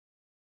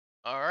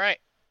All right.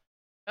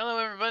 Hello,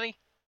 everybody.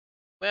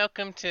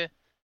 Welcome to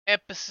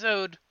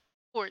episode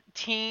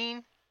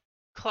 14,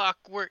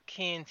 Clockwork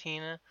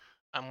Cantina.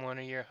 I'm one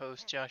of your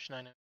hosts, Josh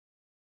Nino.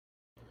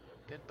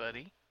 Good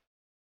buddy.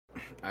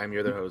 I'm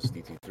your other host,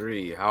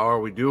 DT3. How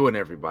are we doing,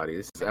 everybody?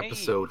 This is Hey,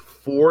 episode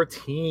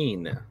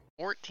 14.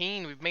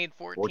 14. We've made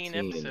 14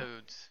 14.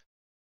 episodes.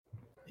 Hi,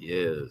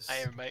 Yes.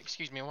 everybody.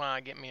 Excuse me while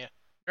I get me a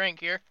drink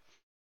here.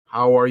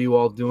 How are you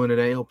all doing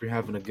today? Hope you're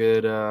having a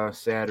good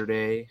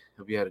Saturday.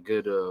 Hope you had a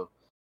good,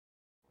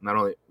 not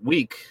only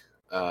week,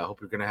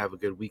 hope you're going to have a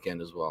good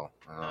weekend as well.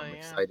 Oh, I'm yeah.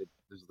 excited.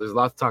 There's a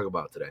lot to talk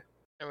about today.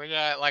 And we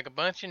got like a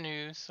bunch of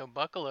news, so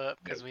buckle up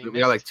Yeah, because we we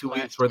got like missed 2 weeks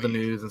last worth of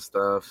week. news and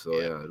stuff, so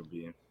Yeah. yeah, it'll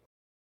be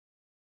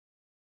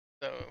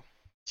So,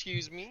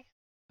 excuse me.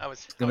 I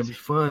was it's gonna be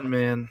fun,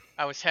 man.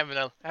 having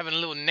a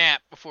little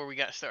nap before we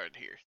got started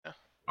here. So,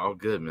 All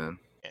good, man.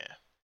 yeah.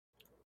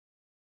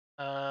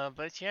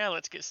 But yeah,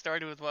 let's get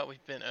started with what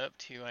we've been up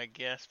to, I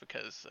guess,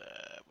 because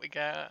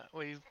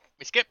we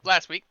skipped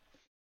last week.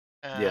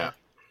 Yeah.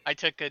 I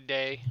took a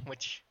day,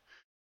 which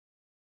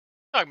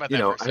talk about You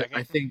that for know, a second.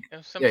 I think,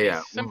 Some yeah, days, yeah.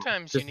 Well,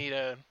 sometimes you just need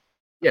a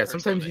yeah. personal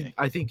Sometimes day.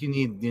 I think you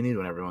need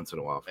one every once in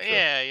a while for sure.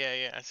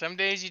 Yeah. Some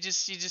days you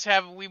just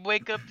have we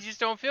wake up, you just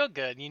don't feel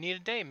good. You need a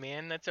day,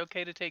 man. That's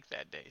okay to take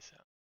that day. So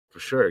For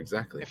sure,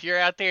 exactly. if you're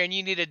out there and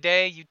you need a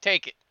day, you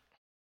take it.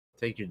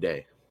 Take your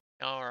day.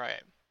 All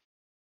right.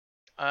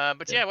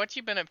 But Yeah. yeah, what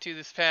you been up to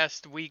this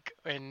past week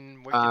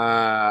and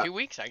 2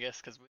 weeks, I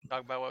guess, because we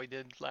talked about what we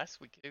did last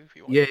week too, if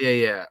you want.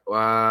 Yeah.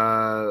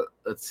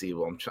 Let's see.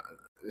 Well, I'm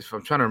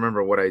trying to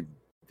remember what I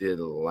did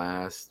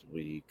last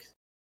week.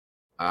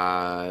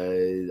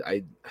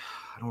 I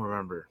don't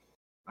remember.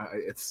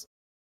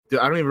 Dude,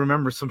 I don't even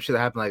remember some shit that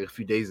happened like a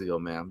few days ago,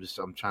 man.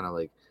 I'm trying to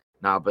like,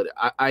 nah. But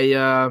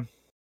I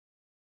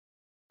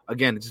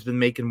again, just been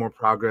making more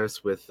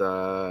progress with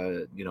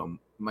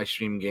my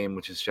stream game,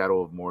 which is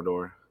Shadow of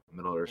Mordor,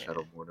 Middle Earth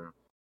Shadow of Mordor.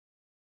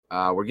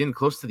 We're getting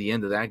close to the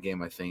end of that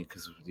game, I think,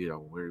 because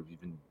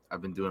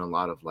I've been doing a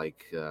lot of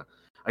like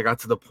I got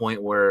to the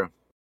point where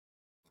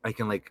I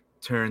can like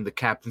turn the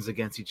captains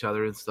against each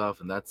other and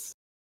stuff, and that's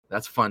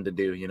fun to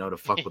do, to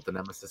fuck with the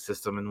nemesis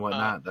system and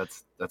whatnot.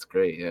 That's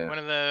great, yeah.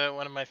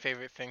 One of my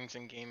favorite things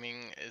in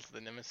gaming is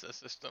the nemesis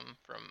system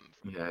from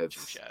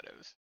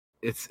Shadows.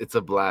 It's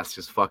a blast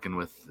just fucking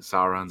with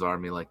Sauron's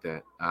army like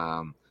that.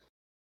 And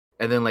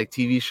then like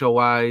TV show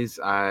wise,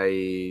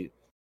 I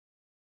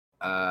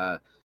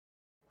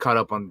caught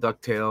up on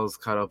DuckTales,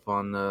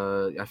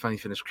 I finally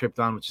finished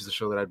Krypton, which is a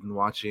show that I've been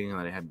watching and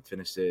I hadn't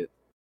finished it,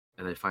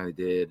 and I finally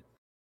did.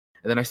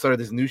 And then I started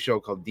this new show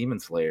called Demon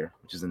Slayer,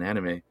 which is an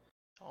anime.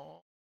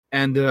 Oh.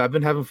 And I've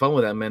been having fun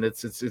with that, man.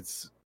 It's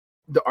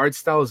the art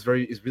style is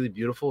really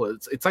beautiful.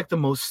 It's like the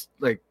most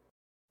like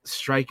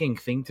striking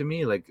thing to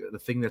me. Like the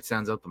thing that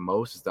stands out the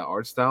most is the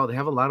art style. They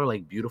have a lot of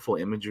like beautiful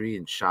imagery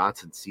and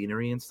shots and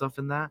scenery and stuff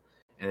in that,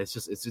 and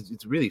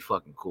it's really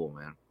fucking cool,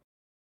 man.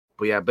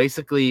 But yeah,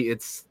 basically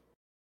it's,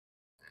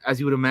 as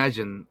you would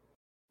imagine,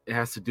 it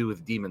has to do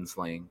with demon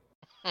slaying.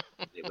 With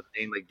a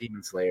name like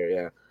Demon Slayer,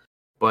 yeah.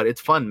 But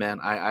it's fun, man.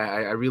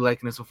 I really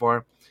liking it so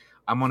far.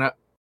 I'm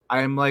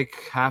like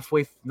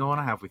halfway. No,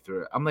 not halfway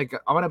through it. I'm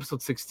on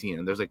episode 16,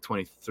 and there's like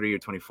 23 or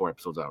 24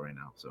 episodes out right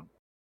now. So,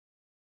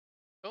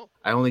 cool.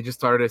 I only just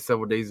started it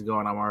several days ago,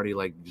 and I'm already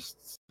like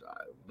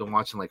been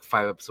watching like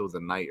 5 episodes a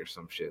night or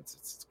some shit.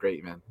 It's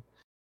great, man.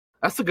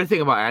 That's the good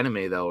thing about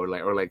anime, though,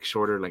 or like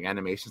shorter like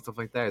animation stuff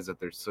like that, is that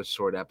there's such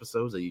short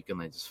episodes that you can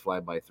like just fly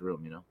by through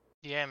them,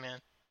 Yeah, man.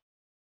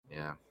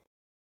 Yeah.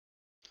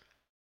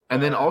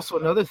 And then also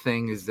another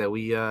thing is that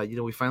we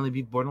finally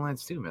beat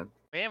Borderlands 2, man.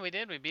 Yeah, we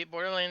did. We beat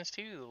Borderlands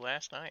 2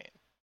 last night.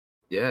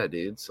 Yeah,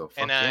 dude. So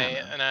fuck and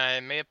I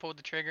may have pulled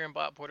the trigger and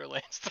bought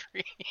Borderlands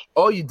 3.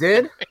 Oh, you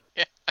did?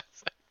 Yes,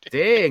 I did.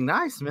 Dang,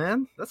 nice,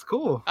 man. That's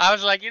cool. I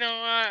was like, you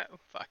know what?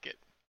 Fuck it.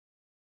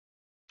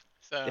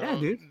 So yeah,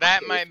 dude.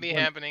 That might be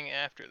happening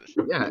after the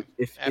show. Yeah,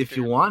 if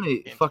you want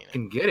it, Cantina.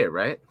 Fucking get it,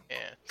 right?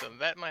 Yeah, so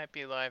that might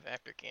be live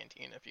after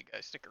Cantina if you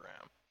guys stick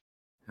around.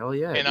 Hell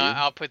yeah, and dude.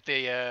 I'll put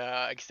the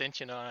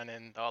extension on,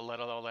 and I'll let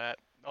all that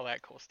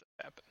cool stuff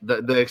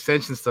happen. The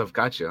extension stuff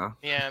got you, huh?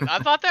 Yeah, I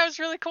thought that was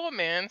really cool,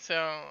 man. So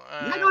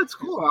yeah, no, it's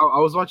cool. I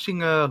was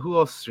watching who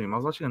else stream? I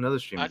was watching another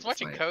stream. I was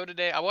watching Code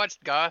today. I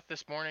watched Goth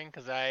this morning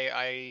because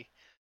I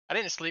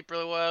didn't sleep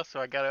really well, so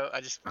I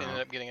just ended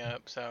up getting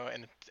up. So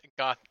and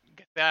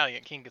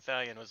King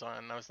Gothalion was on,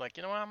 and I was like,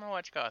 you know what, I'm gonna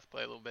watch Goth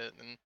play a little bit,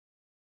 and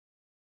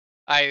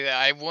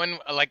I won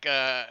like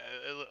the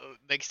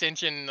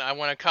extension. I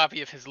won a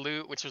copy of his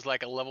loot, which was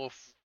like a level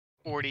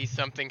 40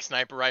 something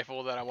sniper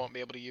rifle that I won't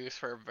be able to use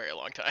for a very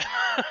long time.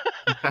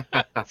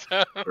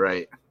 So,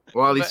 right.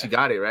 Well, at least you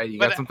got it, right? You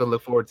got something to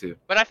look forward to.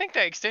 But I think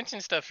the extension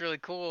stuff's really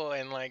cool,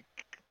 and like,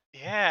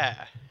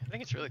 yeah, I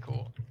think it's really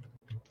cool.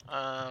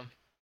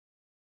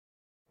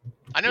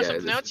 I know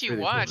something else you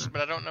watched, cool,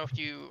 but I don't know if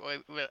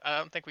I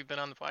don't think we've been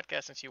on the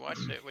podcast since you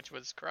watched it, which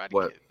was Karate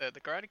Kid,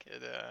 the Karate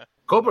Kid.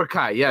 Cobra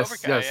Kai, yes, Cobra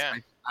Kai, yes.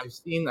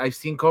 Yeah. I've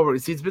seen Cobra.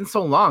 See, it's been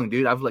so long,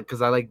 dude.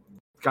 Because I like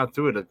got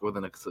through it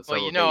within Well,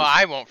 several you know days.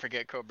 I won't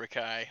forget Cobra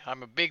Kai.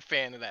 I'm a big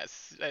fan of that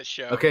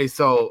show. Okay,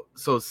 so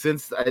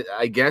since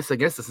I guess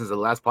this is the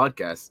last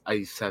podcast,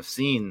 I have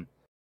seen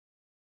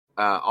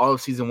all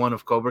of season 1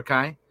 of Cobra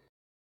Kai,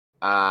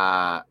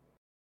 uh,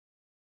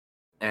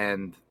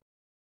 and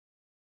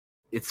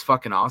it's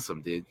fucking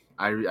awesome, dude.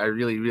 I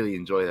really really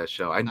enjoy that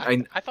show. I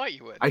thought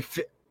you would. I,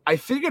 fi- I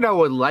figured I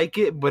would like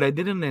it, but I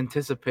didn't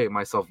anticipate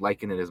myself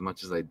liking it as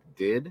much as I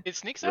did. It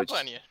sneaks up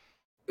on Which you.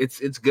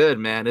 it's good,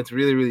 man. It's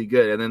really really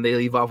good. And then they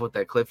leave off with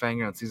that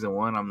cliffhanger on season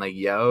 1. I'm like,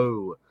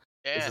 yo,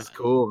 this Yeah, is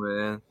cool,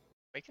 man.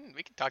 we can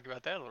talk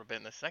about that a little bit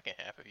in the second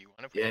half if you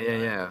want, if we Yeah, have yeah,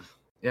 time. yeah,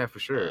 yeah, for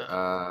sure.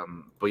 Uh,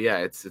 But yeah,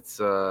 it's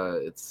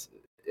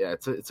yeah,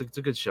 it's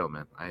a good show,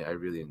 man. I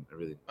really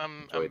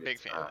I'm a enjoyed it. big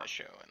fan of that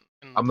show, and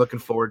I'm look looking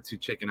for forward to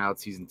checking out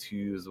season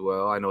 2 as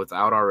well. I know it's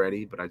out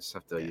already, but I just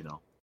have to, yeah,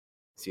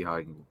 see how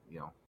I can,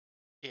 yeah.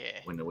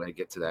 when I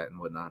get to that and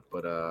whatnot.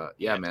 But You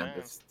yeah, got man,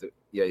 time.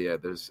 yeah.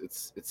 There's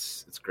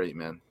it's great,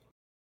 man.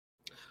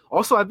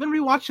 Also, I've been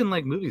rewatching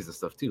like movies and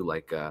stuff too.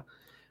 Like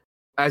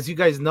as you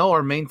guys know,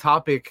 our main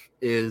topic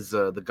is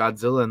the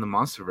Godzilla and the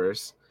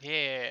MonsterVerse.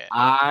 Yeah,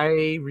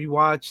 I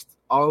rewatched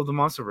all of the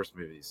MonsterVerse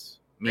movies,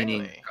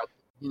 really.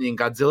 meaning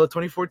Godzilla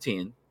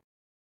 2014,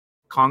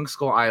 Kong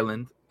Skull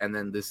Island, and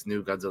then this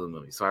new Godzilla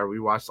movie. So I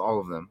rewatched all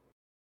of them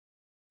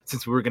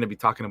since we were going to be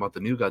talking about the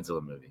new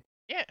Godzilla movie.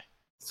 Yeah,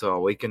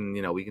 So we can,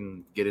 we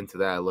can get into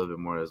that a little bit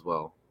more as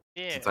well.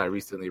 Since yeah. I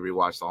recently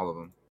rewatched all of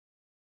them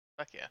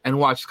Fuck yeah. and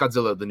watched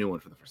Godzilla the new one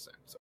for the first time.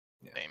 So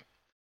yeah, Same.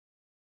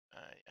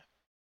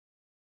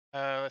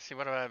 Yeah. Let's see.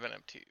 What have I been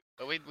up to?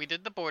 Oh, we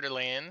did the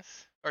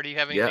Borderlands. Or do you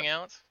have yeah. anything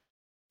else?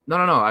 No.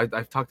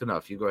 I've talked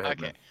enough. You go ahead,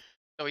 Okay. man.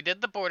 So we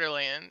did the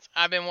Borderlands.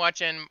 I've been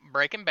watching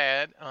Breaking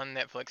Bad on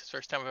Netflix. It's the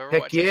first time I've ever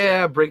Heck watched that show.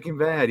 yeah, Breaking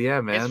Bad. Yeah,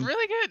 It's man.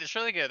 really good. It's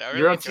really good. I You're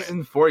really on enjoy it.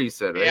 season 4. You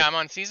said, Yeah, right? I'm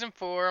on season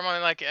 4. I'm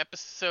on like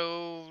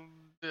episode.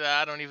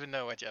 I don't even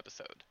know which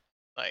episode.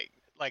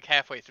 Like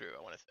halfway through,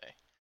 I want to say.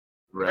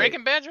 Right.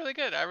 Breaking Bad's really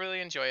good. I really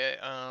enjoy it.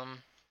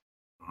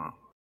 Uh-huh.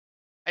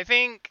 I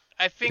think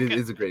I It think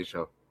is a great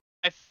show.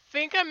 I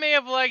think I may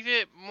have liked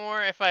it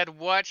more if I had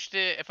watched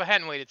it if I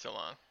hadn't waited so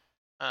long.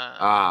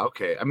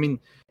 Okay.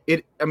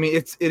 It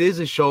is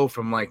a show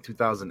from like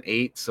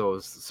 2008, so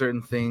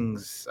certain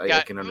things I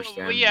Got can well,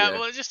 understand. yeah, Yeah.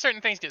 well, just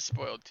certain things get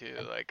spoiled too,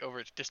 like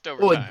over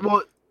Well,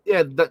 time.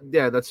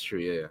 yeah, that's true.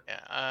 Yeah, yeah.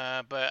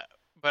 Yeah. But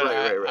Right, right,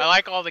 I right.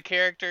 like all the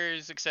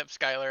characters except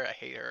Skylar. I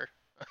hate her.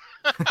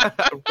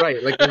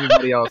 Right, like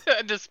everybody else.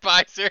 I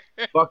despise her.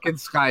 Fucking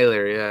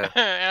Skyler, yeah.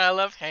 And I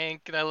love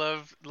Hank, and I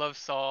love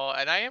Saul,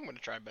 and I am gonna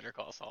try Better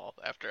Call Saul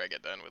after I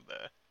get done with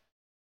the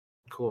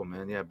Cool,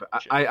 man. Yeah, but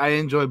show. I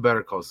enjoy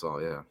Better Call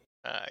Saul. Yeah.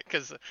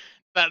 Because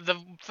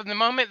from the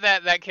moment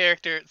that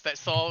character that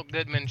Saul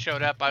Goodman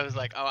showed up, I was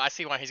like, oh, I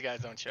see why he's got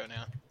his own show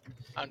now.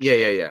 I Yeah,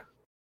 yeah, understand. yeah.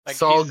 Like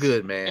Saul he's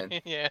good, man.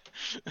 yeah.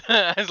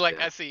 I was like,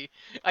 Yeah. I see.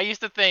 I used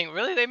to think,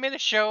 really, they made a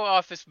show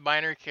off this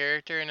minor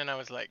character, and then I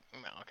was like,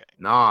 no, okay,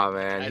 Nah, I,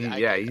 man. I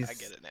get it. I get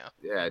He's it now.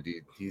 yeah,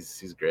 dude.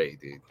 He's great,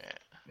 dude.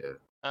 Yeah.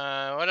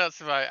 Yeah. What else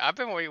have I've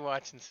been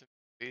rewatching some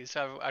movies.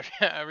 I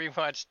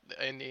rewatched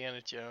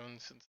Indiana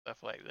Jones and stuff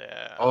like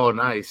that. Oh,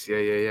 nice. Yeah,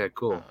 yeah, yeah.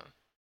 Cool. Um,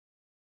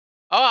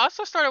 oh, I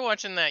also started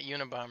watching that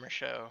Unabomber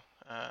show.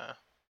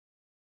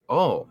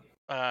 Oh,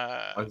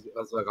 Uh, I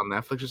was like on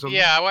Netflix or something.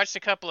 yeah, I watched a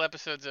couple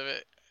episodes of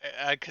it.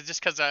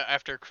 Cause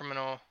after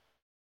Criminal,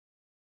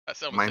 I almost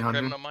said Mindhunter.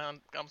 Criminal Mind,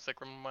 I almost said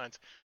Criminal Minds,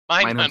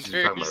 Mindhunter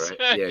you're talking about, Mindhunters.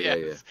 right? Yeah, yeah,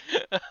 yeah.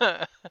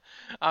 Yes.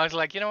 I was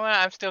like, you know what?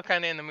 I'm still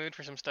kind of in the mood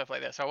for some stuff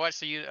like that. So I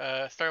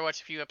started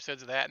watching a few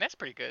episodes of that, and that's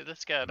pretty good.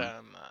 It's got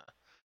Mhm.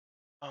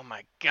 oh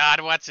my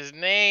God, what's his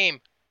name?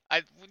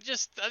 I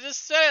just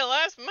said it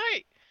last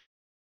night.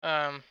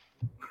 Um,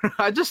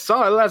 I just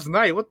saw it last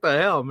night. What the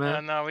hell,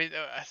 man? no,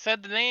 I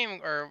said the name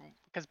or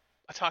because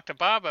I talked to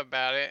Bob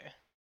about it.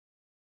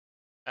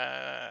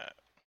 Uh,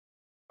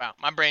 wow,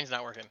 my brain's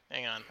not working.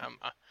 Hang on.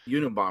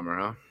 Unabomber,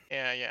 huh?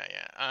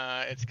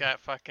 Yeah. It's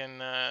got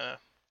fucking.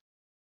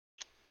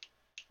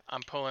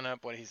 I'm pulling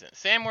up what he's in.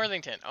 Sam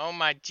Worthington. Oh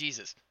my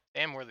Jesus.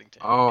 Sam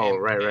Worthington. Oh,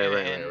 And right, right, right,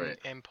 right, and right.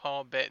 and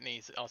Paul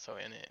Bettany's also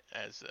in it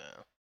as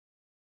I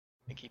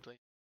think he plays.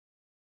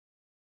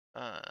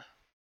 Uh.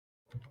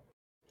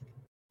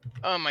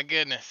 Oh my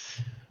goodness.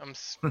 I'm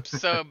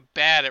so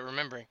bad at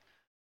remembering.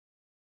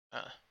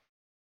 Uh.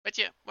 But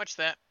yeah, watch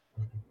that.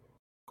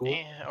 Cool.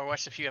 And, or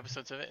watched a few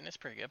episodes of it, and it's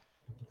pretty good.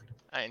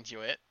 I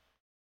enjoy it.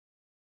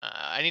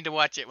 I need to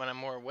watch it when I'm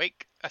more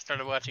awake. I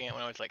started watching it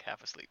when I was like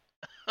half asleep.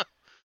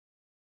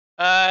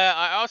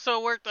 I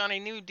also worked on a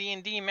new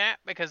D&D map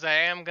because I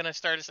am gonna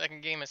start a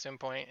second game at some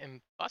point, and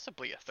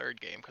possibly a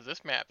third game because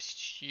this map's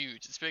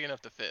huge. It's big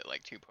enough to fit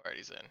like 2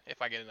 parties in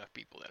if I get enough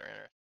people that are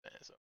interested in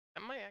it. So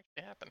that might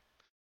actually happen.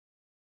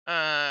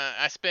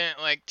 I spent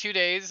like 2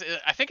 days.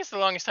 I think it's the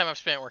longest time I've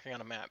spent working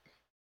on a map.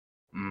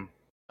 Mm.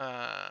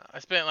 I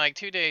spent like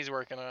 2 days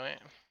working on it.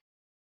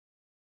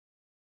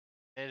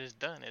 It is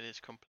done. It is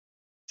complete.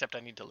 Except I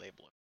need to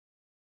label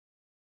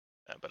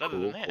it. But other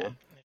than Cool, that, cool.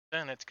 it's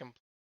done. It's complete.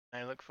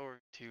 I look forward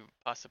to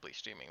possibly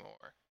streaming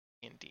more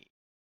D&D.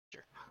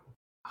 Sure.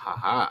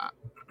 Haha.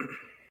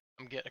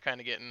 I'm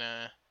getting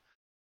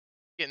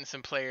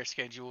some player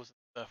schedules and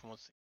stuff, and we'll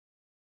see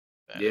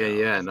that Yeah, out.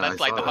 yeah. That's No, I that's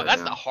like saw that. that's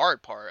Yeah, the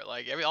hard part.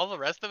 Like all the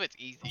rest of it's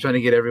I'm easy. trying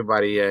to get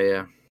everybody. Yeah,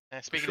 yeah,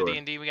 And for speaking of sure.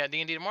 D&D, we got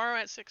D&D tomorrow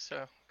at 6, so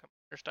come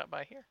or stop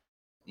by here.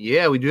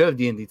 Yeah, we do have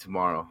D&D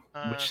tomorrow,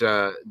 Uh, which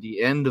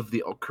the end of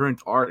the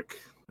current arc,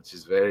 which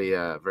is very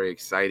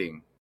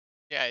exciting.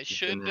 yeah, We've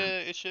been in,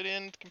 it should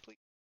end complete.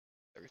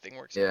 Everything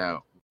works out. yeah,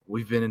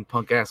 we've been in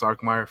punk ass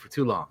Arkmire for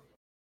too long.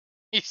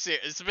 You see,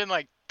 it's been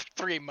like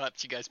 3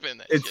 months you guys been in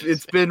that It's shit,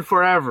 it's been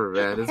forever,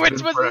 man. It's which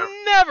been was forever.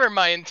 never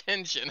my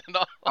intention at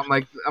all. I'm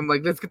like,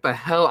 let's get the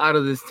hell out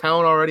of this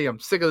town already. I'm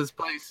sick of this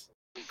place.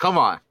 Come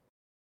on.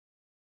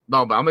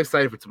 No, but I'm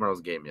excited for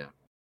tomorrow's game. Yeah.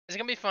 It's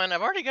gonna be fun.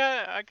 I've already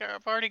got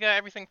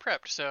everything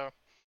prepped, so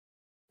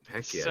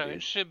Heck yeah, it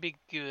dude. should be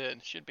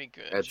good. Should be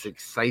good. That's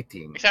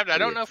exciting. Except I Really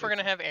don't know if we're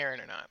gonna exciting. have Aaron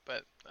or not,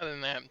 but other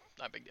than that,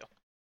 not a big deal.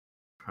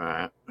 All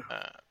right.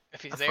 Uh,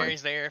 if he's That's there, fine.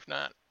 he's there. If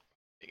not,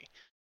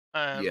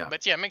 Yeah.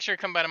 but yeah, make sure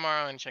to come by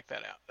tomorrow and check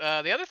that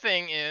out. The other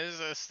thing is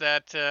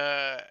that,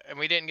 and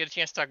we didn't get a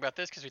chance to talk about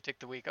this because we took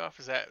the week off,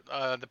 is that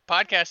the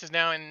podcast is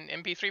now in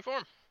MP3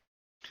 form.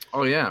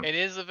 Oh yeah. It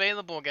is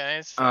available,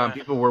 guys.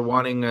 People were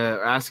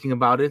asking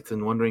about it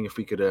and wondering if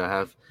we could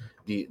have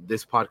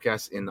this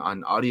podcast in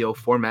on audio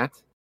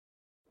format.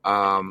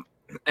 And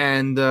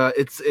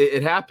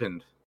it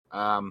happened.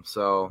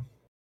 So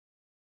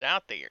It's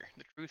out there.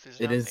 The truth is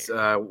it out is.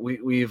 there.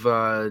 We've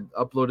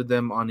uploaded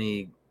them on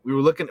a.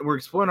 We're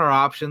exploring our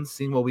options,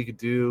 seeing what we could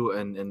do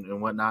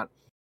and whatnot,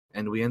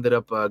 and we ended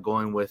up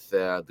going with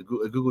the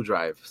Google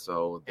Drive.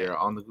 So they're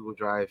on the Google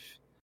Drive.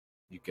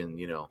 You can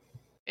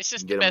It's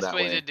just the get them best that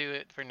way way. to do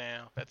it for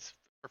now. That's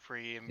for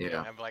free, and we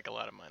don't have like a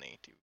lot of money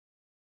to.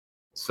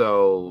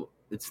 So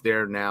it's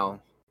there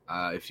now.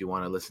 If you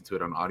want to listen to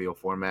it on audio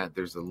format,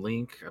 there's a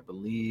link, I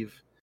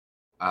believe.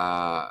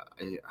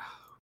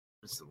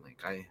 What's the link?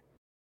 I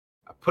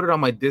put it on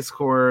my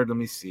Discord. Let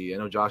me see. I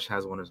know Josh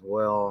has one as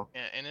well.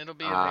 Yeah, and it'll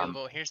be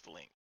available. Here's the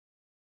link.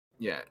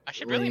 Yeah. I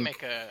should really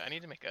make I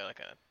need to make a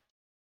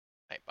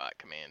Nightbot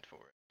command for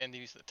it and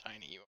use the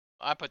tiny URL.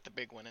 I put the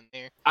big one in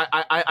there.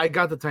 I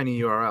got the tiny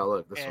URL.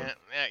 Look, this one.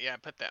 Yeah, I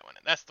put that one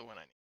in. That's the one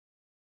I need.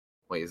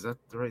 Wait, is that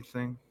the right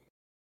thing?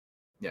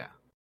 Yeah.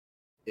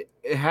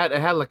 It had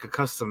like a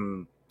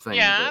custom thing.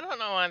 Yeah, I don't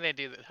know why they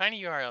do that.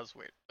 Tiny URL is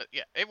weird, but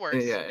yeah, it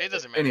works. Yeah. It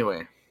doesn't matter.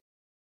 Anyway,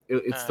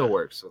 it still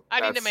works. So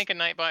I need to make a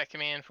Nightbot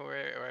command for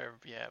it, or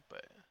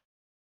but.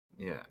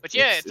 Yeah. But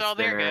yeah, it's all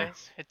there,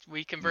 guys.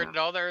 We converted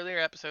Yeah. all the earlier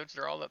episodes.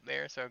 They're all up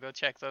there, so go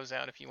check those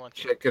out if you want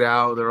to. Check it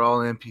out. They're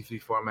all in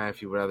MP3 format.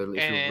 If you'd rather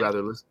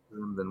listen to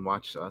them than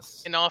watch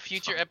us. And all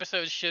future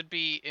episodes should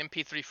be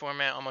MP3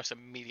 format almost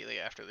immediately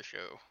after the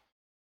show.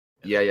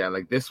 Yeah.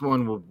 Like this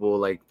one will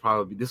like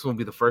probably this one will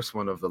be the first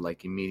one of the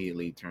like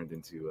immediately turned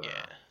into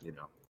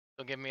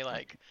So give me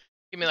like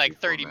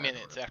 30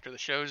 minutes after the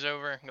show's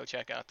over. Go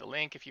check out the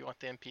link if you want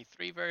the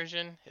MP3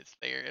 version. It's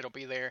there. It'll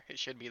be there. It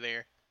should be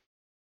there.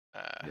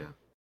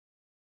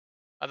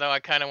 Although I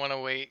kind of want to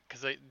wait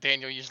because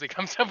Daniel usually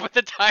comes up with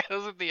the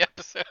titles of the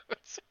episodes.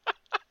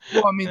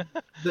 Well, I mean,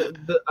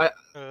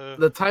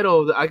 the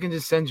title I can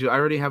just send you. I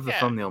already have the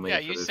thumbnail made. Yeah,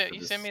 you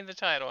send me the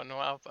title, and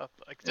I'll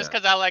just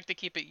because I like to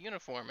keep it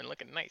uniform and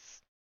looking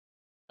nice.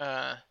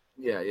 Yeah.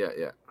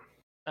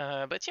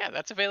 But yeah,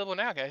 that's available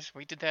now, guys.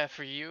 We did that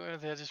for you. I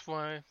just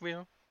want we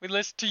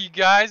listen to you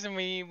guys, and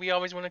we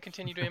always want to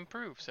continue to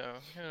improve. So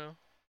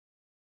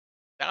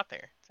it's out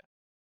there.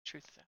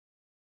 Truth is out.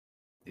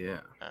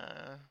 Yeah.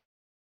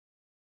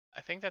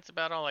 I think that's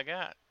about all I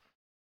got.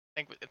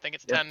 I think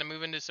it's time to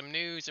move into some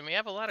news, and we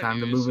have a lot of time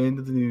news. to move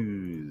into the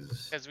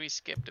news because we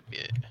skipped a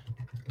bit.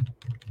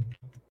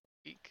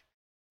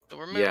 So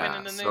we're moving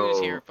into the news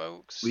here,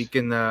 folks. We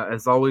can,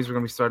 as always, we're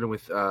gonna be starting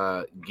with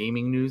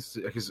gaming news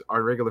because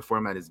our regular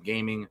format is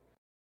gaming,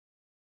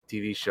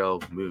 TV show,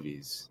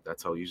 movies.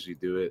 That's how we usually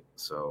do it.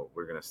 So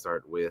we're gonna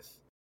start with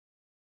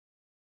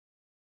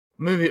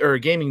movie or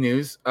gaming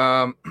news.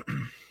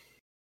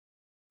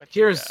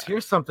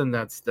 Here's something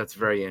that's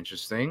very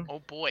interesting. Oh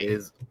boy!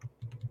 Is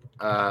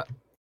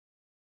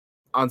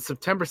on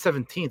September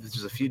 17th, which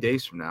is a few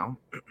days from now,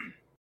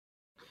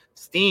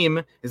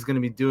 Steam is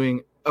going to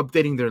be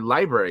updating their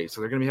library. So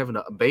they're going to be having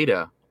a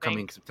beta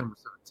coming September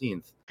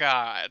 17th.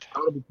 God.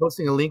 I'm going to be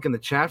posting a link in the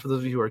chat for those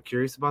of you who are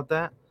curious about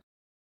that.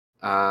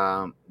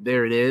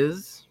 There it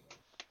is.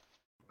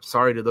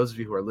 Sorry to those of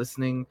you who are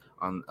listening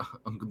on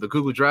the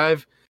Google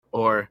Drive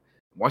or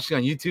watching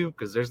on YouTube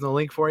because there's no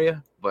link for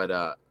you.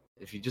 But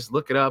if you just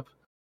look it up,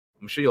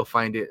 I'm sure you'll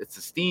find it. It's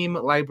a Steam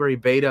library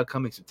beta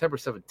coming September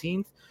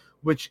 17th,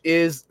 which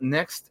is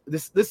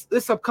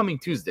this upcoming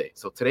Tuesday.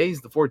 So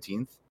today's the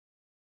 14th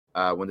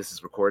when this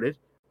is recorded,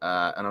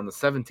 and on the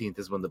 17th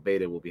is when the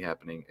beta will be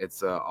happening.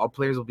 It's all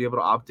players will be able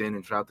to opt in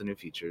and try out the new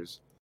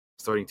features.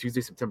 Starting Tuesday,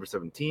 September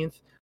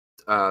 17th,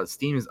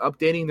 Steam is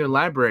updating their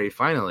library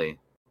finally,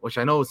 which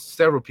I know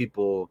several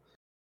people.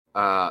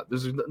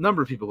 There's a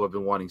number of people who have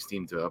been wanting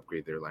Steam to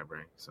upgrade their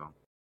library. So,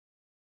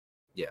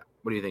 yeah,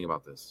 what do you think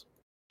about this?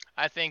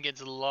 I think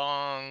it's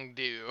long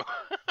due.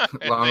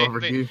 Long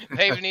overdue.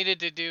 They've needed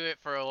to do it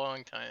for a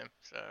long time.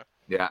 So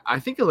Yeah, I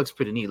think it looks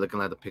pretty neat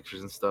looking at the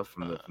pictures and stuff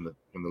from the uh, from the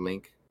from the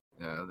link.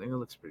 Yeah, I think it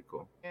looks pretty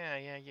cool.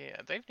 yeah.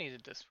 They've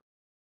needed this.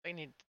 They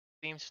need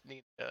Steam's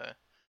need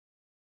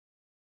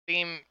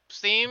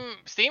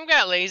Steam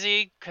got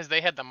lazy because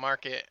they had the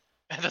market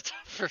at the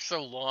top for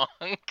so long,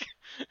 like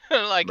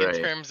in Right.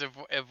 terms of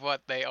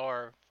what they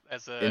are And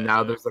as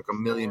now a there's like a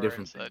million store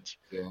and different things. such.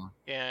 Yeah.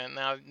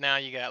 Yeah, now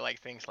you got like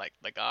things like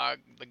the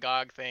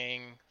GOG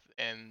thing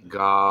and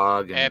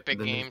GOG and Epic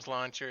then there's Games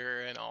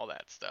Launcher and all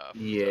that stuff.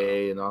 So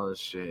EA and all this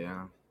shit.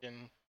 Yeah.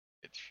 and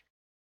it's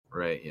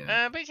Right.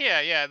 Yeah. but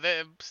yeah,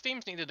 the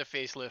Steam's needed a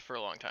facelift for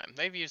a long time.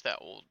 They've used that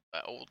old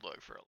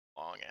look for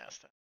a long ass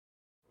time.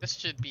 This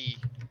should be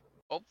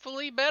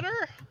hopefully better.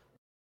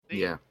 See,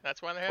 Yeah.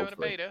 that's why they're having a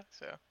Hopefully. beta.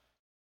 So,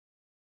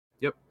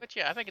 Yep. but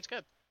yeah, I think it's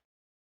good.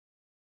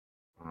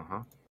 Uh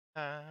huh.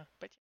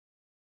 But yeah,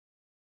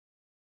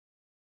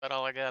 that's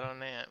all I got on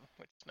that,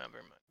 which is not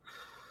very much.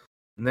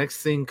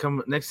 Next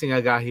thing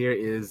I got here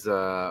is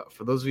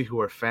for those of you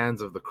who are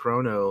fans of the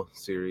Chrono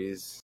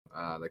series,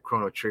 like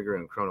Chrono Trigger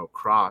and Chrono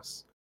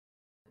Cross,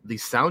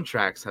 these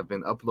soundtracks have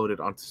been uploaded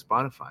onto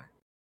Spotify.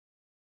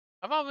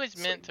 I've always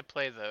So meant to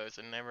play those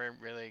and never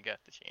really got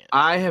the chance.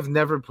 I have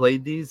never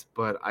played these,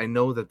 but I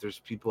know that there's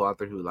people out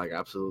there who like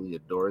absolutely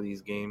adore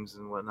these games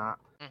and whatnot.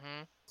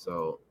 Mhm.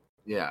 So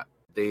yeah,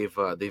 they've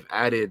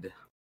added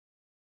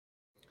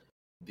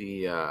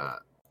the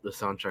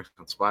soundtracks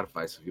on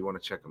Spotify. So if you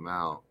want to check them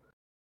out,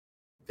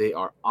 they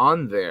are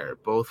on there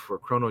both for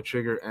Chrono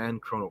Trigger and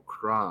Chrono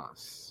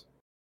Cross.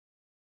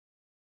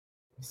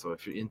 So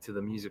if you're into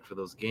the music for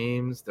those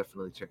games,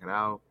 definitely check it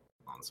out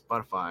on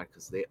Spotify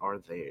because they are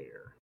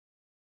there.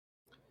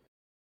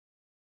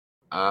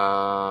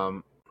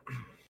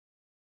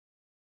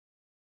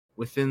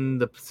 Within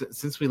the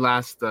since we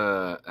last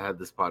had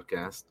this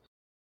podcast,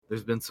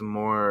 there's been some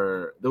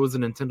more. There was a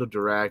Nintendo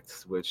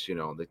Direct, which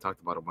they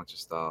talked about a bunch of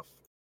stuff,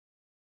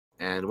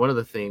 and one of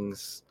the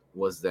things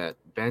was that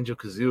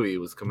Banjo-Kazooie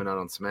was coming out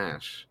on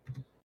Smash.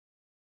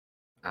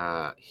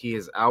 He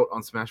is out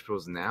on Smash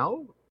Bros.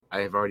 Now. I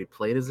have already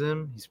played as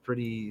him. He's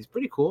pretty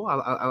cool.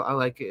 I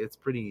like it. It's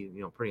pretty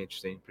pretty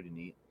interesting, pretty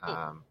neat.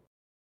 Cool.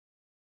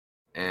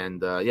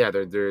 And yeah,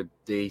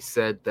 they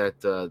said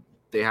that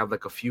they have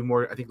like a few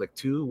more. I think like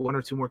one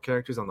or two more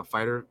characters on the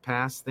Fighter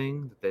Pass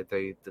thing that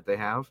they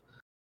have.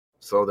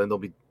 So then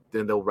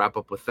they'll wrap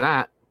up with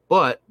that.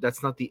 But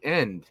that's not the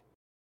end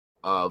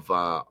of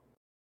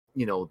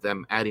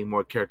them adding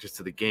more characters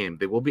to the game.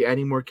 They will be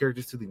adding more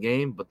characters to the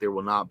game, but they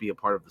will not be a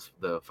part of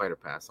the Fighter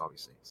Pass,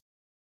 obviously.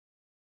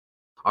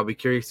 I'll be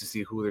curious to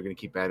see who they're going to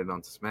keep adding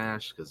onto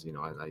Smash because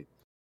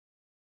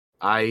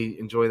I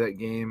enjoy that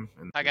game.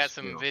 And I got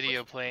some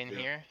video playing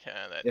here.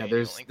 That yeah,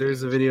 Daniel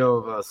there's a video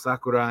of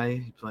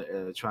Sakurai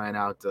trying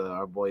out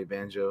our boy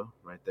Banjo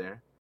right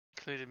there.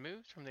 included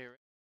moves from the.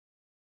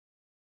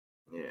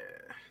 Yeah,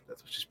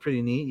 that's which is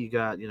pretty neat. You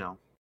got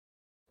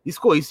he's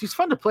cool. He's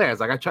fun to play as.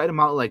 Like I tried him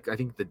out like I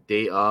think the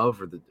day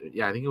of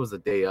I think it was the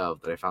day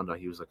of that I found out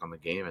he was like on the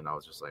game and I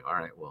was just like, all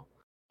right, well.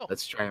 Oh.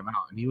 Let's try him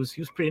out, and he was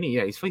pretty neat.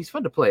 Yeah, he's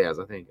fun to play as.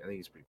 I think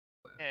he's pretty.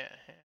 Cool. Yeah,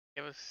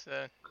 it was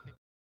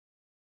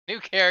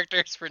new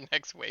characters for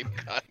next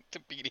WaveCon to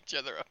beat each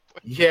other up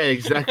with. Yeah,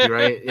 exactly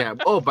right. Yeah.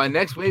 Oh, by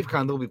next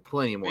WaveCon there'll be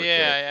plenty more.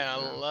 Yeah. I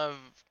love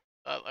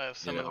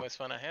some of the most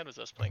fun I had was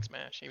us playing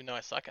Smash, even though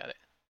I suck at it.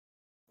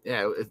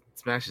 Yeah,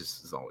 Smash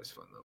is always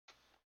fun though.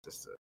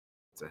 Just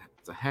it's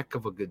a heck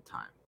of a good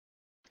time.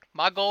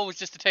 My goal was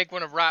just to take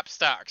one of Rap's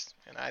stocks,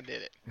 and I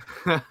did it.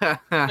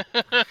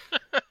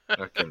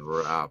 Fucking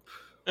Rap.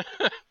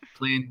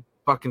 Playing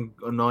fucking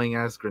annoying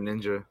ass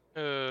Greninja.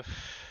 God,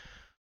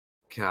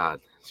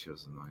 she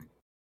was annoying.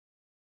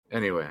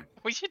 Anyway.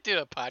 We should do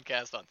a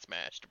podcast on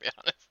Smash, to be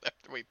honest,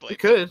 after we play. We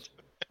could.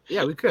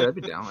 Yeah, we could. I'd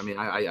be down. I mean,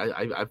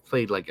 I've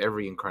played like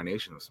every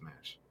incarnation of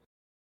Smash.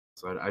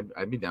 So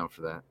I'd be down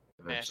for that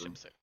eventually.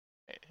 Smash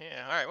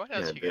yeah, alright, what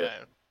else you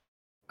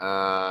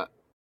got?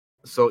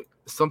 So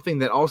something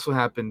that also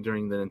happened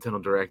during the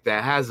Nintendo Direct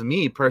that has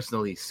me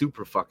personally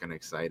super fucking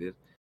excited,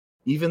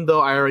 even though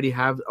I already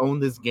have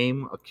owned this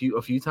game a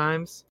few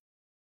times.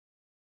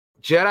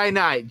 Jedi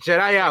Knight,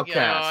 Jedi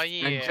Outcast,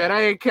 and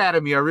Jedi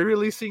Academy are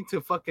re-releasing to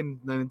fucking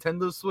the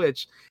Nintendo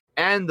Switch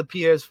and the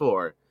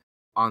PS4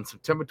 on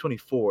September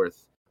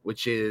 24th,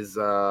 which is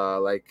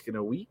like in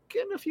a week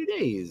and a few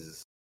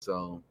days.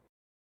 So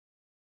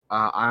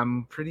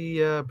I'm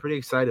pretty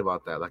excited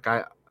about that. Like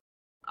I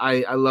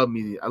love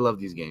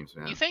these games,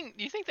 man. You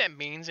think that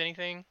means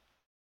anything?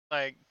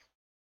 Like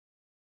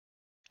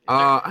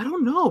I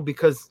don't know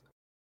because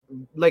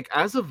like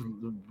as of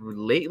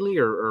lately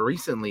or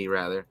recently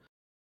rather,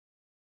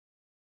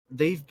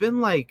 they've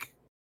been like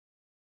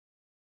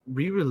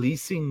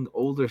re-releasing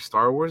older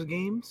Star Wars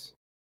games.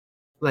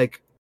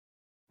 Like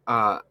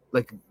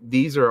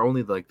these are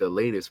only like the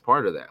latest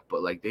part of that,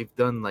 but like they've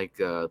done like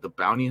the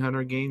Bounty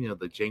Hunter game,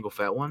 the Jango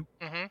Fett one.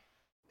 Mm-hmm.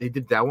 They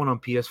did that one on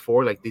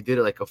PS4. Like they did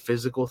it like a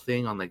physical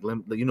thing on like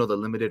the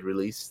limited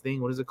release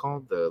thing. What is it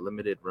called? The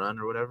limited run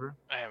or whatever.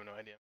 I have no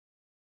idea.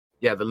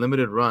 Yeah, the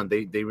limited run.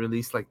 They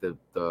released like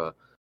the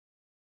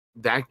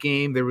that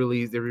game. They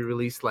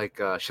re-released like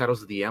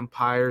Shadows of the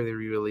Empire. They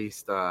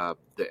re-released the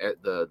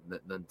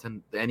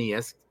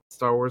NES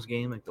Star Wars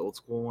game, like the old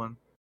school one.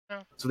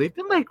 Oh, So they've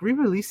been like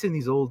re-releasing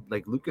these old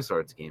like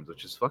LucasArts games,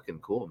 which is fucking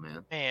cool,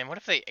 man. man, what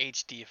if they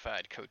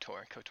HDified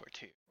KOTOR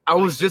 2? I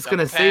was Release a just gonna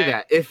double say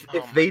pack. that if Oh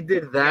my they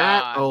did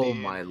that, god, oh dude.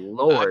 my I'd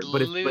lord!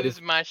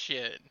 lose my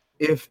shit.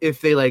 If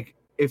they like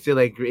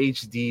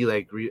HD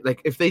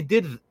like if they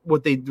did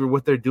what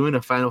they're doing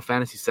to Final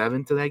Fantasy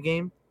VII to that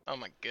game, Oh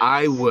my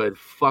I goodness. would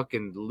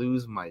fucking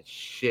lose my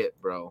shit,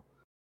 bro.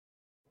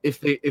 If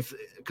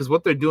because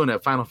what they're doing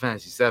at Final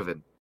Fantasy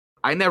VII,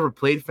 I never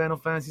played Final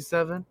Fantasy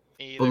VII, but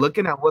Either.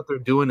 looking at what they're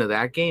doing to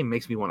that game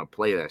makes me want to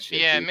play that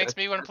shit, Yeah, it dude. makes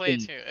me want to play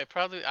it too. I That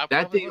probably thing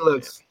would play it.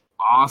 looks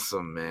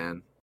awesome,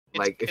 man.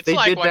 Like if It's they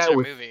like did watching that a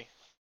with movie,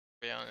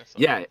 to be honest.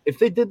 yeah, if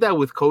they did that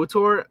with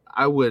KOTOR,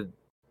 I would.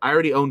 I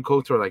already own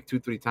KOTOR like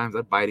 2-3 times.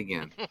 I'd buy it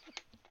again.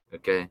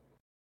 Okay,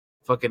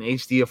 fucking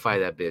HDify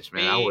that bitch,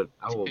 man. Me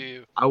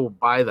too. I will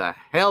buy the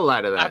hell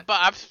out of that.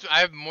 I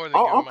have more than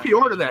given I'll my money's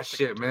pre-order that worth to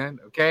shit, KOTOR. man.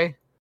 Okay,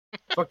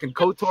 fucking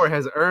KOTOR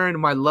has earned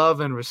my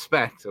love and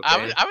respect.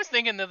 Okay, I was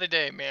thinking the other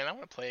day, man, I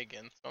want to play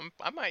again. So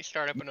I might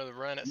start up another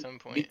run at some me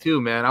point. too,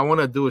 man. I want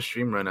to do a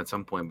stream run at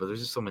some point, but there's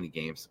just so many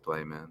games to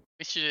play, man.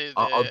 We should.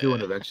 I'll do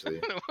it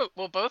eventually.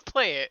 We'll both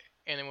play it,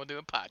 and then we'll do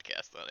a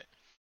podcast on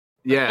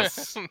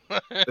Yes,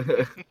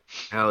 it.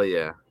 hell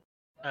yeah.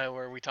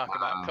 Where we talk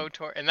about Wow.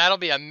 KOTOR, and that'll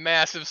be a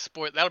massive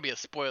spoil. That'll be a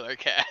spoiler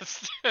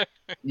cast.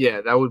 Yeah,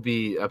 that would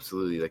be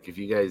absolutely like if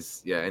you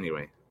guys. Yeah.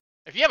 Anyway.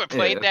 If you haven't Yeah.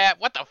 played that,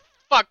 what the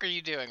fuck are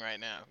you doing right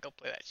now? Go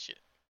play that shit.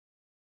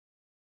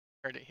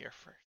 Heard it here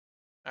first.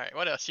 All right,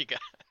 what else you got?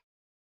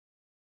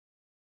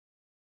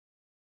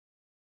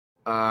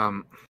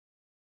 Um.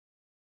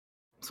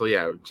 So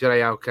yeah,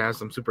 Jedi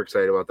Outcast. I'm super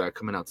excited about that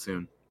coming out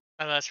soon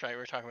Oh, that's right. We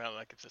were talking about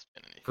like if this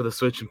been anything. for the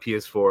Switch and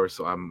PS4.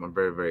 So I'm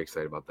very very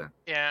excited about that.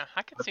 Yeah,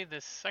 I could see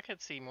this. I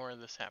could see more of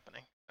this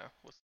happening. So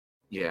we'll see.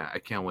 Yeah, I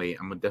can't wait.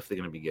 I'm definitely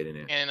gonna be getting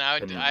it. And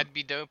And I'd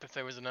be dope if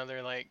there was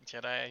another like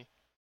Jedi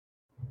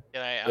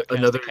Outcast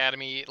another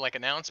Academy like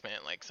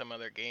announcement, like some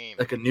other game.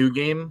 like a new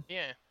game.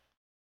 Yeah,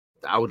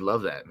 I would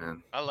love that,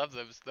 man. I love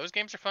those. Those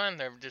games are fun.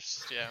 They're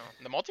just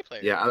the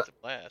multiplayer Yeah, is a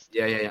blast.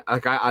 yeah.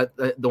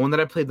 Like the one that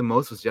I played the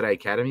most was Jedi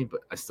Academy, but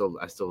I still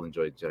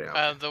enjoyed Jedi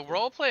Outcast. The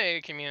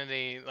roleplay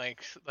community,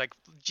 like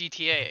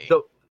GTA.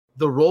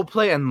 The role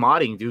play and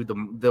modding, dude.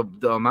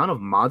 The amount of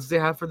mods they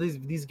have for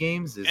these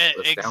games is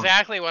astounding.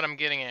 Exactly what I'm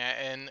getting at,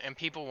 and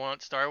people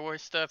want Star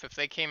Wars stuff. If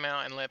they came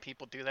out and let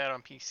people do that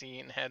on PC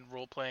and had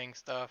role playing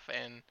stuff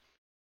and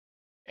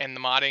the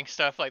modding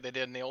stuff like they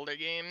did in the older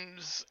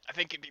games, I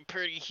think it'd be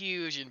pretty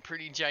huge and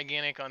pretty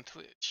gigantic on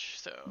Twitch.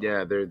 So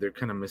Yeah, they're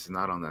kind of missing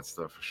out on that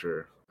stuff for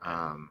sure.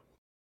 I mean,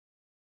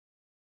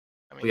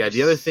 But yeah,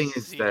 the other thing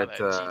is see how that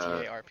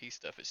GTA RP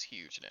stuff is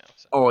huge now.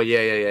 So. oh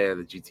yeah,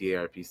 the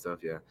GTA RP stuff,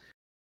 yeah.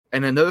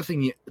 And another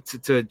thing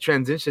to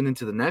transition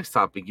into the next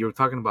topic, you were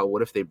talking about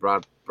what if they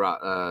brought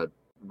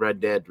Red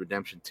Dead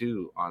Redemption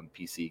 2 on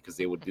PC because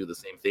they would do the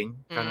same thing,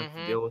 kind of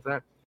to deal with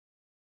that.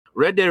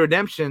 Red Dead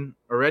Redemption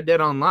or Red Dead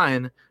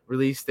Online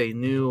released a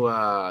new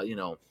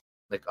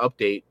like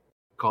update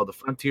called the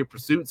Frontier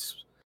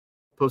Pursuits.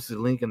 Posted a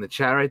link in the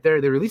chat right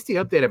there. They released the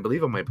update, I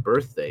believe, on my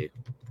birthday,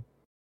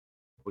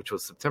 which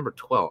was September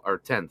 12th or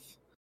 10th.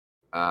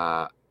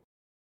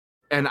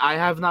 And I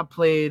have not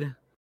played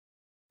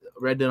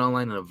Red Dead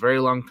Online in a very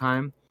long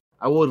time.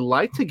 I would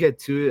like to get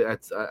to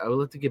it. I would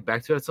like to get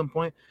back to it at some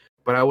point,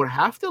 but I would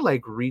have to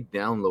like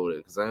re-download it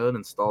because I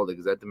uninstalled it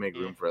because I had to make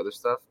room for other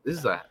stuff. This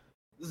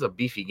is a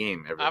beefy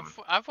game, everyone.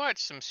 I've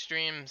watched some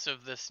streams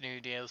of this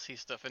new DLC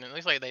stuff, and it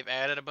looks like they've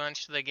added a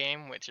bunch to the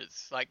game, which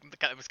is like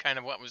it was kind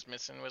of what was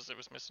missing. Was it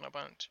was missing a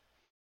bunch?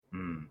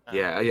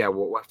 Yeah.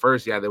 Well, at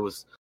first, they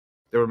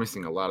were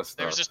missing a lot of stuff.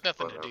 There was just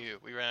nothing to do.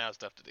 We ran out of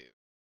stuff to do.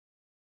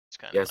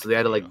 Yeah, so they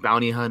had like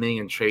bounty hunting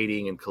and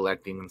trading and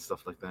collecting and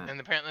stuff like that. And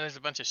apparently there's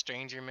a bunch of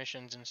stranger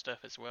missions and stuff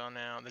as well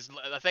now.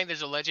 I think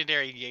there's a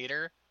legendary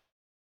gator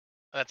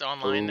that's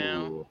online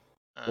now.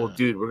 Well,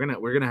 dude, we're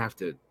gonna have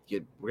to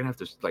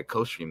like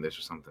co-stream this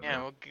or something. Yeah,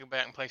 man. we'll go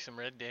back and play some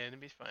Red Dead. It'd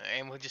be fun,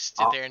 and we'll just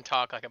sit there and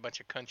talk like a bunch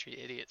of country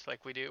idiots,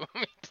 like we do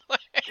when we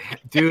play.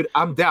 Dude,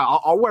 I'm down.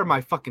 I'll wear my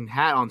fucking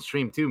hat on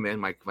stream too, man.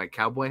 My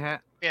cowboy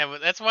hat. Yeah,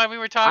 but that's why we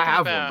were talking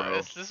about. One, bro.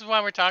 This is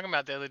why we're talking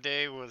about the other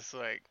day. Was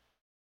like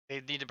they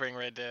need to bring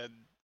Red Dead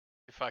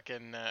to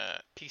fucking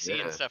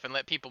PC and stuff, and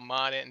let people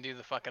mod it and do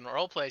the fucking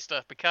roleplay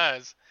stuff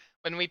because.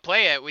 When we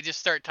play it, we just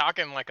start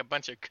talking like a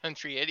bunch of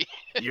country idiots.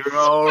 You're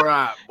all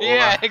right, boy.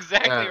 Yeah,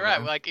 exactly right.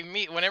 Man. Like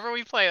whenever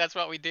we play, that's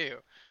what we do.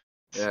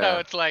 Yeah. So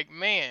it's like,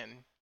 man,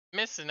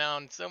 missing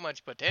on so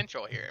much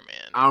potential here,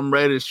 man. I'm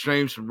ready to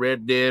stream some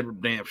Red Dead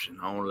Redemption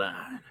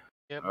online.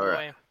 Yeah, all boy.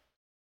 Right.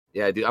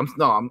 Yeah, dude.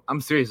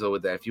 I'm serious though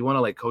with that. If you want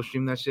to like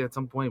co-stream that shit at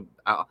some point,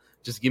 I'll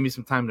just give me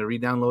some time to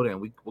re-download it and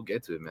we'll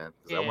get to it, man.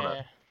 Yeah. I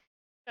wanna.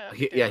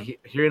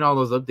 Hearing all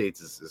those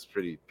updates is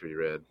pretty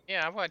rad.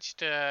 Yeah, I watched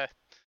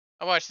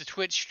the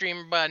Twitch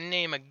streamer by the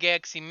name of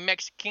Gaxy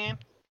Mexican.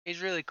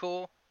 He's really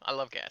cool. I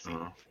love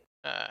Gaxy.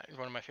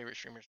 One of my favorite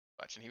streamers to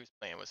watch, and he was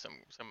playing with some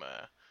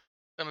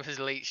of his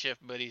late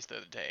shift buddies the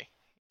other day,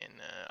 and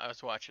I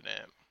was watching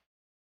it.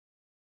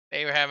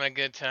 They were having a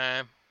good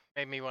time.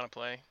 Made me want to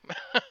play.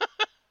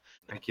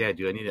 Like, yeah,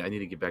 dude, I need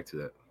to get back to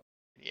that.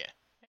 Yeah.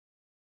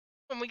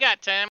 When we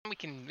got time, we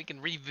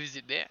can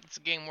revisit that. It's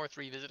a game worth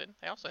revisiting.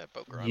 They also have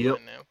poker Yep.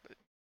 online now.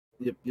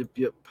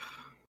 Yep.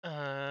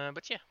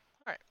 But yeah.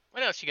 All right.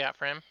 What else you got,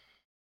 friend?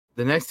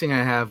 The next thing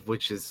I have,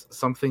 which is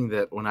something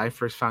that when I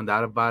first found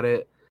out about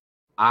it,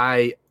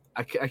 I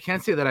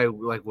can't say that I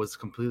like was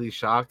completely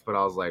shocked, but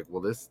I was like,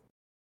 well,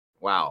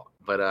 wow.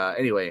 But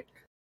anyway,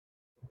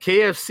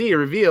 KFC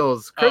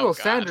reveals Colonel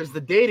Sanders,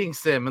 the dating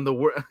sim, and the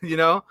world.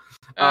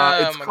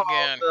 It's my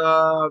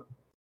called.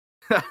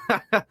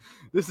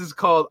 This is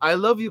called "I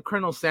Love You,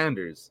 Colonel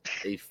Sanders,"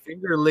 a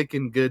finger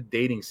licking good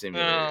dating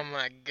simulator. Oh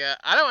my god,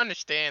 I don't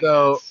understand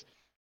So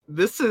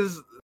this.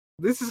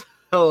 this is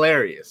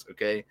hilarious.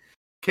 Okay,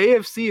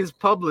 KFC is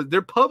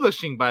they're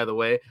publishing, by the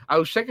way. I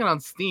was checking on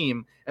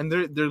Steam, and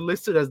they're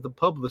listed as the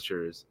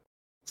publishers.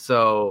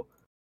 So,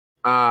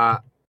 I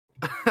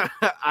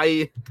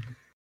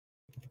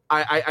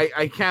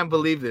can't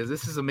believe this.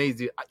 This is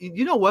amazing.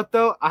 You know what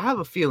though? I have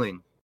a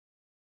feeling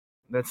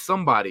that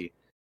somebody,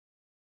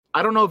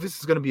 I don't know if this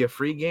is gonna be a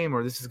free game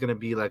or this is gonna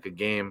be like a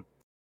game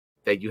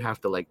that you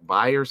have to like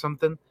buy or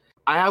something.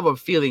 I have a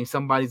feeling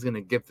somebody's gonna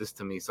gift this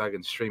to me so I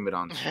can stream it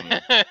on stream.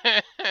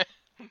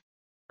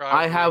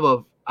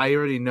 I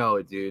already know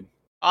it, dude.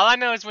 All I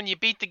know is when you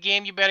beat the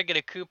game, you better get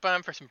a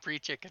coupon for some free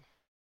chicken.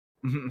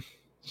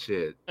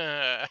 Shit.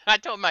 I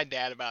told my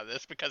dad about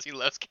this because he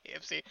loves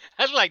KFC.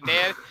 I was like,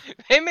 Dad,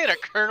 they made a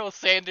Colonel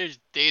Sanders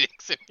dating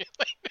simulator.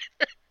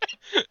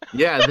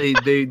 Yeah,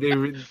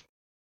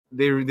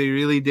 they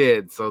really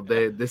did. So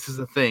this is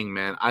a thing,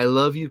 man. I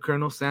love you,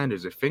 Colonel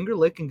Sanders, a finger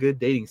licking good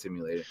dating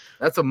simulator.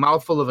 That's a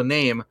mouthful of a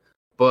name,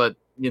 but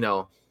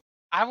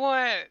I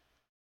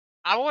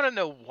want to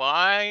know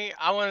why.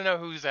 I want to know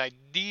whose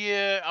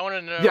idea. I want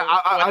to know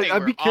what they I'd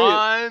were be curious.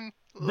 on.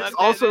 This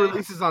also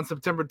releases on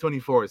September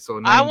 24th, so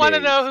 9 I want to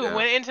days, know who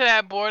went into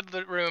that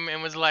boardroom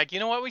and was like, you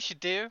know what we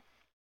should do?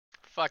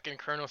 Fucking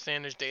Colonel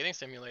Sanders dating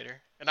simulator.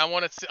 And I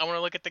want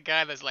to look at the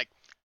guy that's like,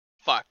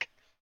 fuck,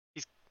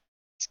 he's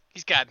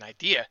got an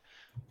idea.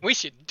 We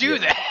should do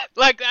that.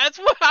 Like that's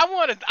what I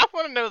wanted. I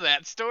want to know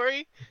that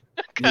story.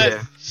 Cause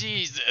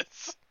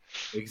Jesus.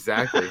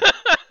 Exactly.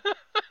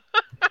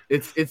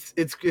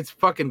 It's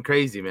fucking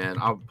crazy, man.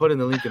 I'll put in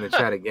the link in the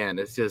chat again.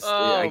 It's just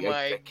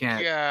I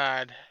can't.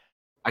 God.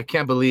 I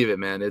can't believe it,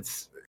 man.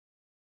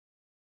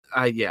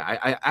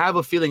 I have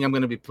a feeling I'm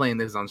gonna be playing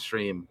this on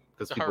stream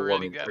because people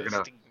want me.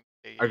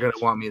 Are gonna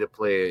want me to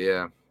play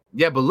it.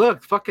 Yeah. But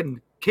look,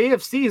 fucking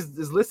KFC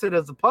is listed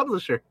as the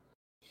publisher.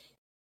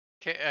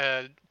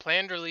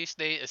 Planned release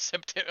date is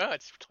September. Oh,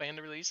 it's planned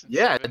to release.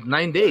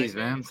 9 days,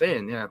 man. I'm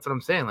saying, that's what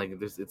I'm saying. Like,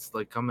 it's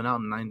like coming out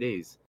in 9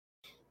 days.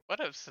 What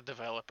has the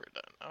developer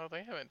done? Oh,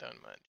 they haven't done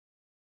much.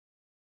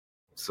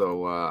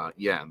 So,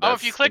 yeah. Oh,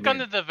 if you click on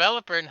the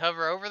developer and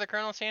hover over the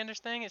Colonel Sanders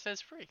thing, it says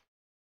free.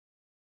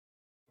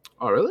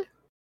 Oh, really?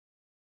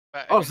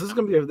 So this is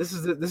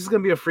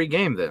gonna be a free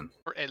game then.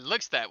 It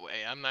looks that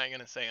way. I'm not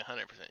gonna say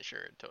 100%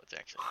 sure until it's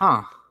actually.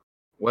 Huh.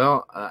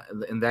 Well,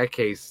 in that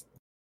case,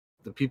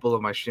 the people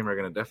of my stream are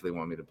gonna definitely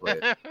want me to play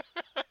it.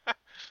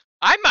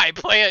 I might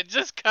play it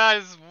just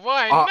cause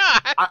why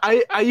not?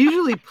 I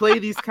usually play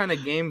these kind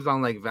of games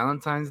on like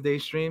Valentine's Day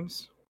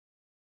streams.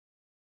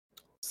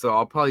 So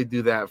I'll probably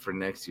do that for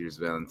next year's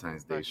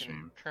Valentine's Day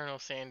stream. Colonel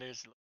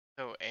Sanders,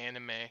 so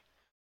anime.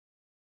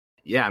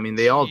 Yeah, I mean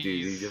they all do.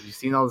 Have you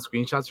seen all the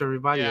screenshots for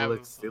everybody? Yeah,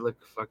 they look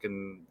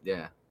fucking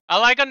I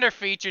like under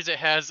features it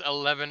has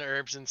 11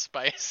 herbs and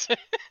spice.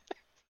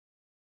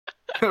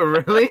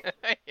 Really?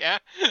 Yeah.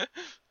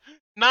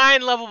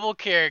 9 lovable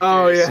characters.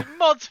 Oh yeah.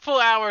 Multiple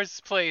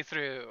hours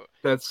playthrough.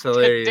 That's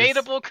hilarious.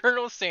 Dateable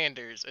Colonel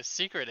Sanders. A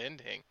secret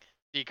ending.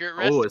 Secret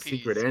recipes. Oh, a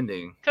secret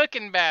ending.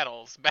 Cooking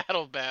battles.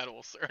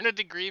 Battles. Earn a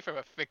degree from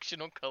a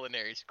fictional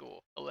culinary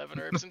school. 11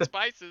 herbs and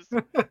spices.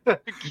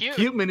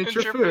 Cute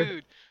miniature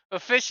food.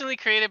 Officially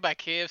created by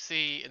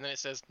KFC, and then it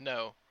says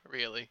no,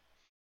 really.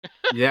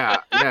 yeah,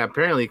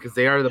 apparently, because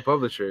they are the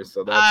publishers.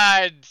 So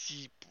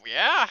that's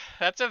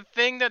that's a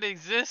thing that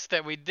exists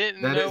that we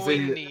didn't know we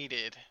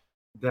needed.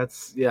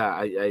 That's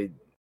yeah.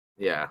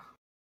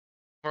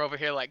 We're over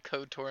here like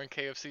KOTOR and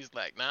KFC's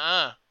like,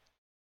 nah.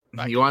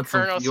 You want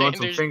some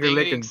finger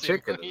licking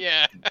chicken?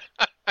 Yeah.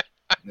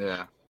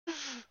 Yeah.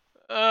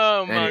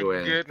 Oh my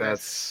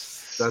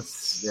goodness.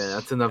 That's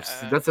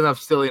enough. That's enough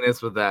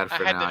silliness with that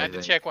for now. I had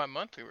to check what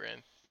month we were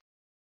in.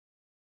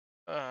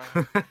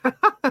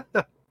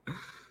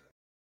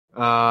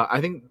 I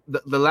think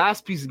the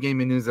last piece of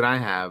gaming news that I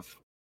have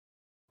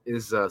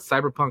is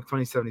Cyberpunk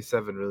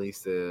 2077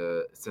 released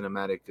a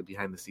cinematic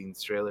behind the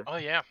scenes trailer. Oh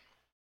yeah.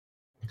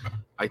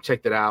 I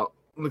checked it out.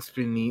 It looks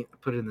pretty neat. I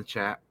put it in the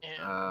chat.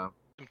 Yeah.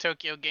 Some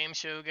Tokyo Game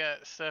Show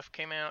stuff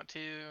came out too,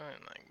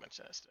 and like a bunch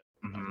of that stuff.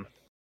 Mm-hmm.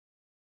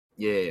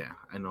 Yeah.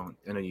 I know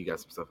you got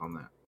some stuff on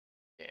that.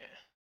 Yeah.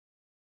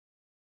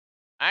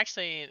 I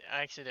actually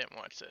didn't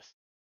watch this.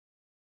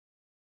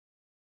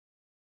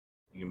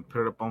 You can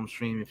put it up on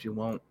stream if you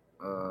want.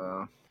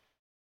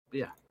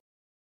 Yeah.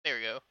 There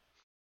we go.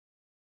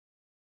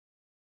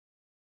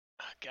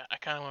 Oh, God, I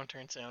kind of want to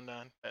turn sound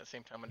on, but at the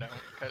same time I don't,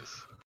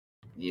 because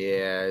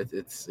Yeah,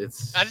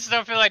 I just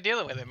don't feel like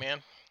dealing with it,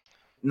 man.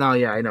 No,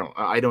 yeah, I know.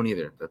 I don't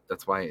either.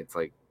 That's why it's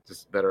like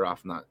just better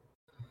off not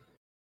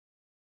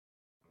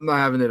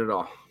having it at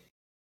all.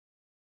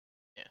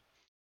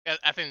 Yeah,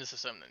 I think this is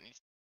something that needs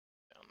to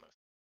be done.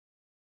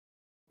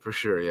 For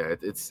sure, yeah.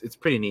 It's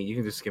pretty neat. You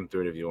can just skim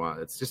through it if you want.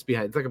 It's just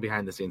behind. It's like a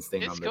behind the scenes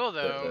thing It's on cool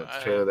though.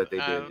 the trailer that they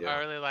did. I Yeah,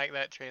 really like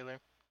that trailer.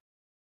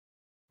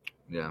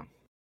 yeah.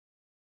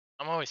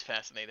 I'm always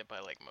fascinated by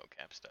like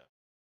mocap stuff.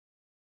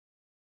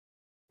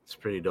 It's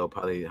pretty dope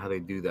how they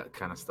do that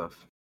kind of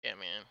stuff. Yeah,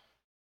 man.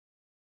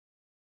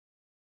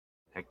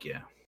 Heck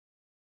yeah.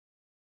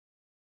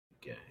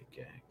 Yeah,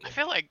 yeah, I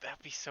feel like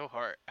that'd be so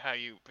hard how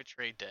you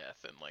portray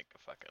death in like a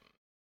fucking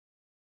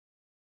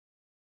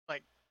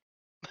like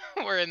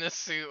we're in this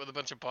suit with a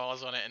bunch of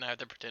balls on it and I have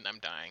to pretend I'm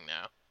dying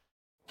now.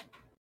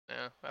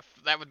 Yeah,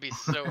 that would be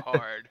so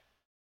hard.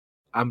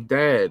 I'm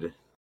dead.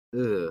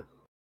 Ugh.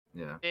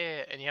 Yeah.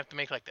 Yeah, and you have to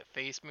make like the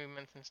face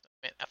movements and stuff.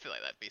 Man, I feel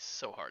like that'd be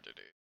so hard to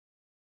do.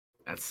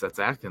 That's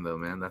acting though,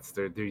 man. That's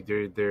they're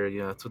you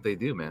know that's what they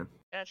do, man.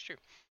 Yeah, that's true.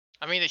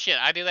 I mean, the shit.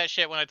 I do that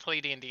shit when I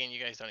play D&D, and you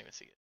guys don't even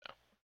see it.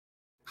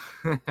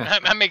 So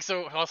I make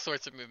all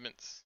sorts of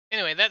movements.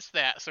 Anyway, that's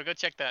that. So go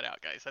check that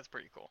out, guys. That's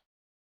pretty cool.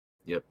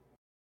 Yep.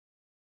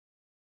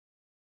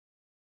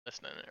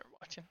 Listening or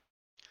watching.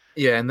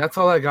 Yeah, and that's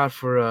all I got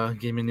for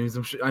gaming news.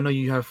 I know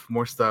you have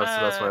more stuff,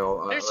 so that's why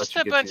I'll there's let just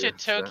you a get bunch to of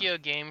Tokyo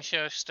Game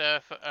Show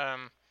stuff.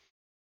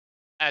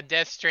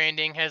 Death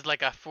Stranding has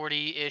like a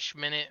 40-ish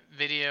minute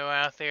video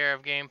out there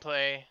of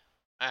gameplay.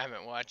 I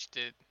haven't watched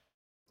it.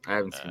 I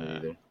haven't seen it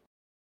either.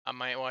 I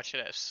might watch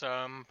it at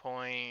some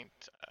point.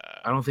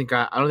 I don't think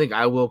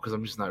I will because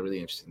I'm just not really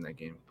interested in that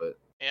game. But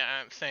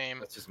yeah, same.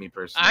 That's just me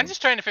personally. I'm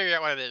just trying to figure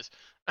out what it is.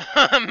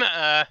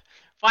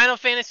 Final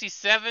Fantasy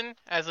VII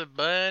has a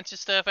bunch of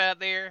stuff out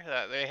there.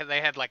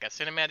 They had like a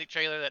cinematic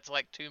trailer that's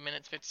like 2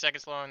 minutes 50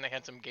 seconds long. They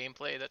had some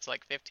gameplay that's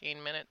like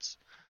 15 minutes.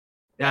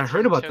 Yeah, That's I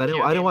heard about that. I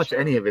didn't watch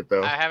any of it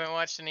though. I haven't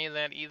watched any of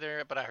that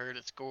either, but I heard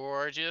it's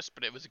gorgeous.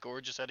 But it was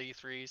gorgeous at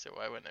E3, so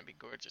why wouldn't it be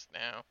gorgeous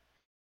now?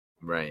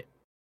 Right.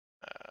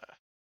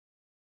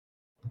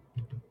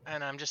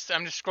 And I'm just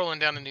scrolling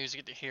down the news to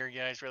get to hear you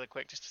guys really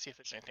quick just to see if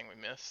there's anything we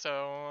missed. So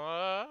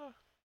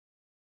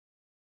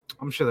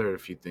I'm sure there are a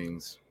few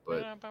things,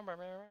 but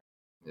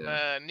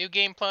yeah. New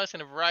Game Plus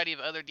and a variety of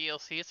other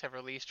DLCs have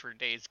released for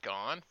Days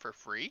Gone for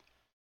free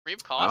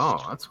of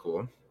cost. Oh, that's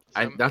cool.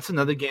 That's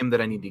another game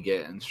that I need to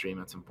get and stream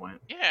at some point.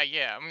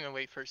 Yeah. I'm gonna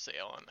wait for a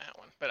sale on that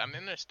one, but I'm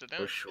interested in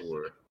for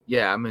sure.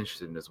 Yeah, I'm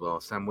interested in it as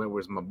well. Sam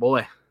Witwer's my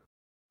boy.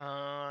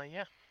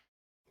 Yeah.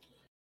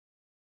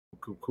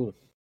 Cool.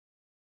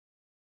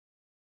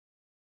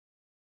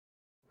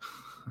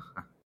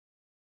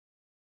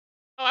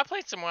 Oh, I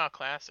played some WoW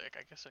Classic.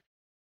 I guess,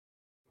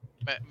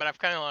 but I've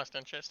kind of lost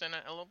interest in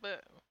it a little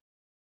bit.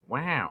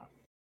 Wow.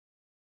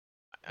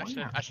 I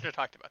should have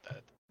talked about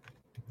that.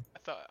 I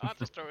thought I'll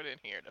just throw it in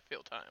here to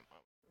fill time.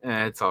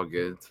 Yeah, it's all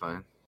good. It's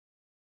fine.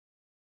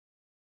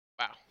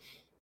 Wow.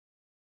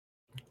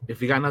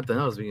 If you got nothing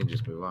else, we can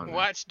just move on.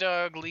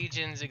 Watchdog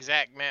Legion's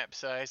exact map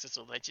size is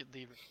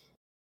allegedly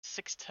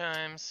 6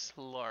 times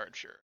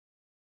larger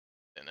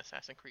than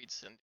Assassin's Creed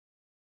Syndicate.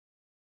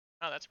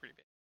 Oh, that's pretty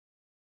big.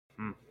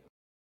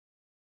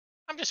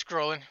 I'm just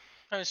scrolling.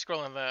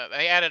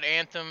 They added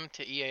Anthem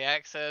to EA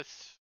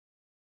Access.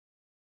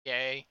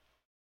 Yay.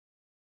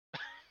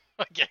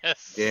 I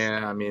guess.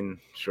 Yeah, I mean,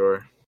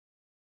 sure.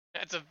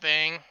 That's a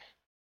thing.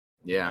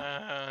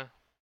 Yeah.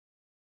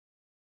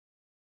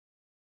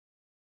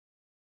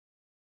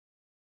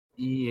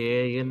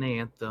 EA and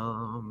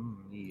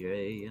Anthem.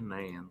 EA and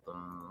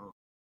Anthem.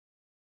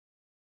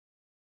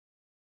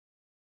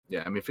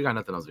 Yeah, I mean, if you got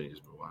nothing else, we can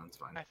just move on. It's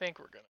fine. I think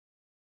we're gonna.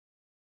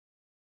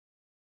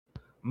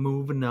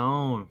 Moving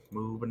on.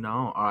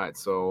 All right,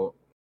 so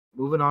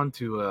moving on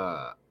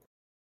to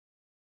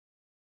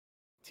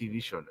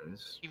TV show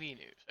news. TV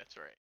news, that's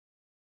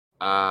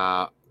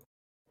right.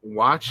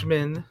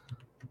 Watchmen,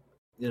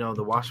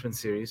 the Watchmen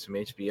series from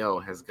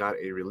HBO has got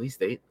a release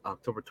date,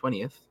 October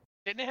 20th.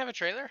 Didn't they have a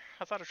trailer?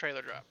 I thought a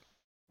trailer dropped.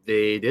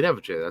 They did have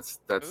a trailer. That's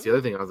the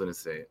other thing I was going to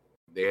say.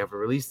 They have a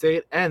release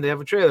date and they have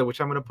a trailer, which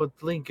I'm going to put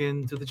the link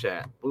into the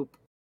chat. Boop.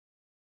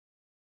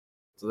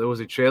 So there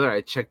was a trailer.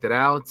 I checked it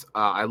out.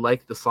 I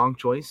like the song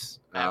choice.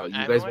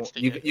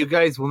 You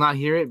guys will not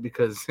hear it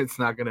because it's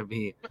not going to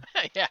be.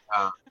 Yeah.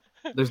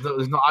 There's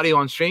no audio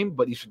on stream,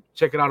 but you should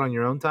check it out on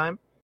your own time.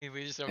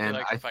 We just don't feel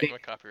like fighting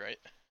with copyright.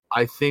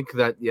 I think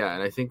that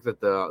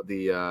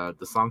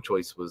the song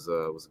choice was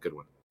a good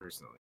one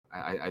personally.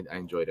 I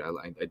enjoyed it.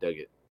 I dug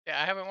it.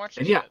 Yeah, I haven't watched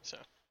it yet, so.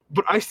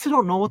 But I still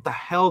don't know what the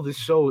hell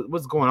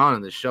what's going on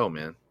in this show,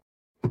 man.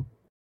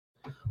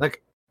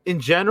 Like, in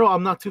general,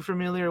 I'm not too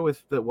familiar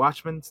with the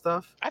Watchmen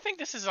stuff. I think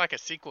this is like a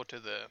sequel to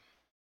the...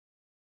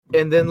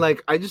 And then,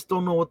 like, I just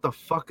don't know what the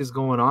fuck is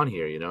going on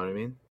here, you know what I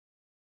mean?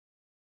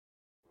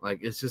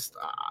 Like it's just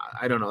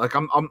I don't know. Like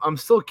I'm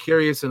still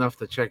curious enough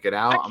to check it I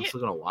out. I'm get,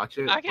 still gonna watch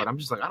it, I but get, I'm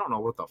just like I don't know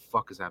what the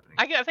fuck is happening.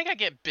 I think I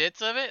get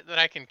bits of it that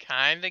I can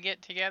kind of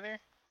get together,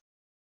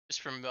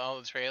 just from all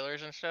the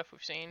trailers and stuff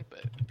we've seen.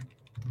 But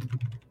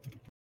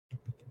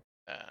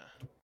uh,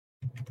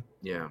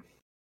 Yeah,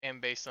 and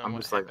based on I'm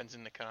what just like happens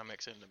in the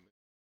comics and the movie.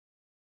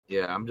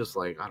 yeah, I'm just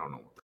like I don't know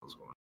what the hell's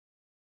going on.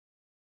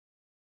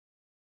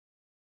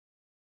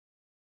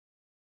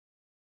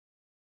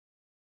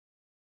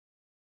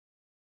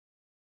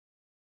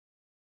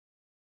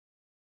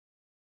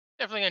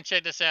 Definitely gonna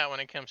check this out when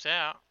it comes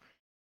out.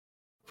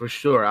 For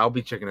sure, I'll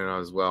be checking it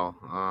out as well.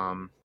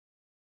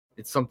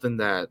 It's something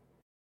that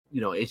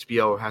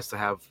HBO has to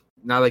have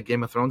now that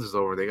Game of Thrones is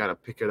over. They got to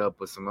pick it up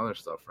with some other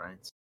stuff, right?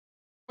 So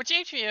Which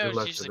HBO good is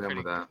luck to usually them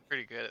with that.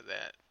 pretty good at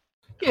that.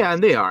 Yeah,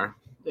 and they are.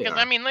 They Because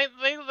I are. mean,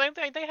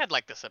 they had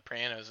like The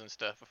Sopranos and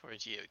stuff before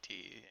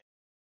GOT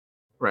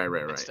Right, and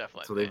right. stuff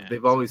like So that.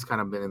 they've always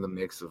kind of been in the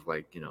mix of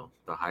like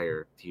the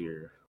higher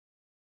tier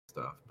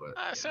stuff, but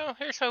yeah, So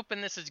here's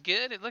hoping this is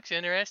good. It looks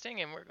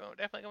interesting, and we're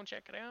definitely gonna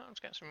check it out. It's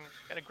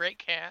got a great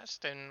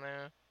cast, and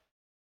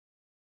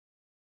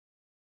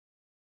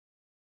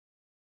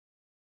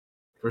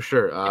for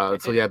sure.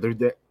 So yeah,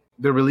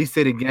 their release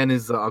date again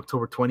is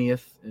October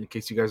 20th. In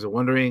case you guys are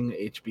wondering,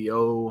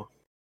 HBO.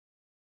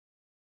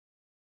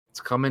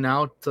 It's coming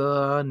out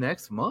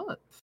next month,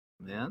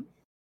 man.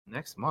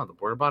 Next month.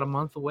 We're about a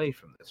month away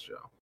from this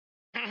show,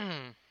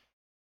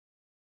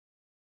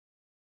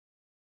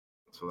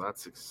 so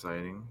that's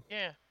exciting.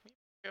 yeah,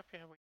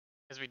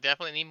 because we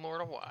definitely need more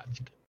to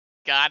watch.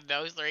 God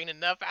knows there ain't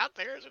enough out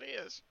there as it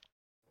is.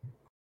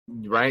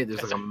 Right?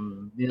 There's As like I, a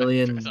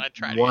million I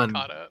try to get one,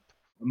 caught up.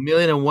 a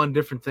million and one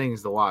different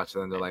things to watch,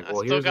 and then they're And like, I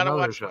 "Well, still here's gotta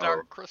another watch show."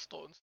 Dark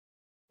Crystal.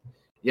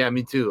 Yeah,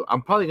 me too.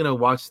 I'm probably gonna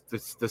watch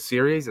the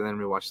series and then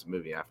rewatch the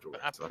movie afterwards.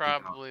 That's So I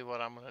think probably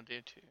what I'm gonna do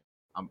too.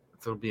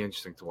 it'll be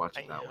interesting to watch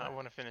it that way. I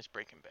want to finish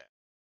Breaking Bad.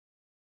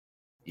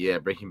 Yeah,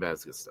 Breaking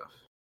Bad's good stuff.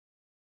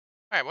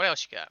 All right, what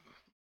else you got?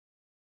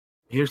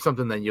 Here's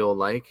something that you'll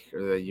like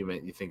or that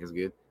you think is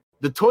good.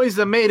 The Toys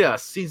That Made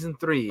Us season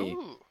 3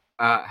 Ooh.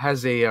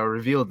 has a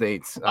reveal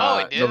date. Oh,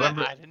 it did.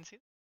 I didn't see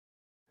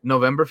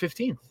November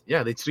 15th.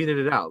 Yeah, they tweeted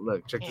it out.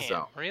 Look, check that. this Damn,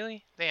 out.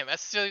 really? Damn,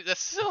 that's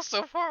still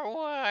so far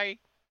away.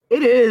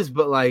 It is,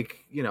 but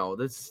like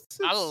this,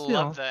 I it's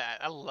love that.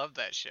 I love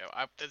that show.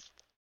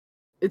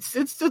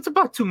 it's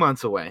about 2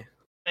 months away.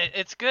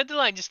 It's good to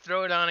like just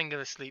throw it on and go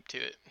to sleep to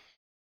it.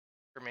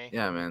 For me.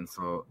 Yeah, man.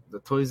 So the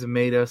Toys That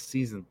Made Us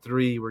season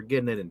 3, we're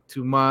getting it in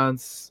 2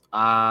 months.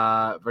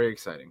 Very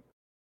exciting.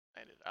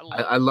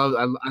 I I love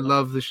love I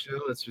love the show.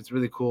 It's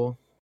really cool.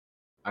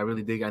 I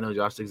really dig. I know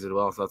Josh digs it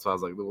well, so that's why I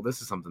was like, well,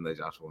 this is something that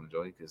Josh will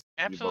enjoy because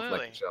we both like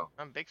the absolutely. show.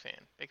 I'm a big fan.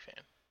 Big fan.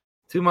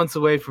 2 months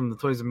away from the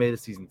Toys That Made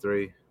Us season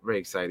 3. Very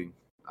exciting.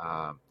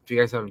 If you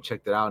guys haven't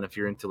checked it out, and if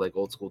you're into like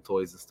old school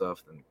toys and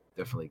stuff, then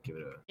definitely give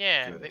it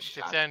Yeah, a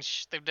shot.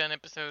 they've done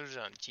episodes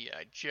on GI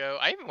Joe.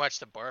 I even watched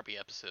the Barbie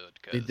episode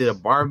They because did a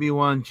Barbie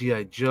one,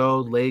 GI Joe,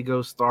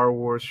 Lego, Star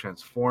Wars,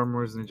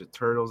 Transformers, Ninja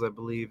Turtles, I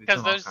believe. They've done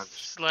all kinds of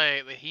shit.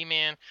 like the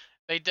He-Man,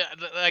 they do,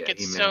 like Yeah,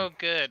 it's He-Man. so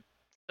good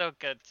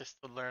just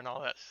to learn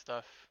all that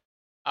stuff.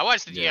 I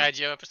watched the Yeah. GI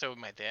Joe episode with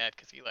my dad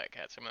because he like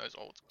had some of those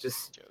old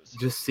Joes.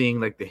 Just seeing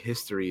like the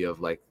history of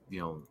like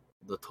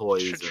the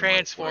toys and like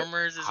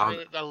Transformers is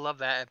really. I love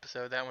that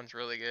episode. That one's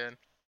really good.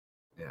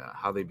 Yeah,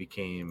 how they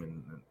became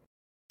and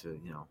to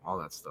all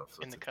that stuff.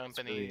 So In the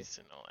companies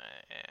and all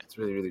that. Yeah. It's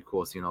really really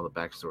cool seeing all the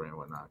backstory and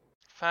whatnot.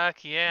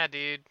 Fuck yeah,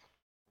 dude.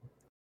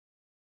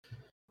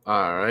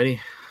 Alrighty.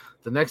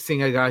 The next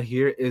thing I got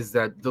here is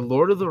that the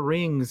Lord of the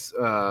Rings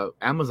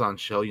Amazon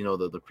show,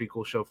 the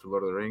prequel show for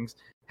Lord of the Rings,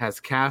 has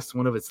cast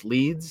one of its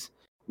leads.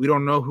 We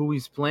don't know who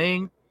he's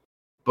playing,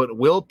 but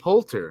Will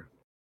Poulter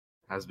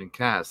has been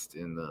cast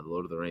in the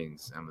Lord of the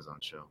Rings Amazon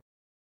show.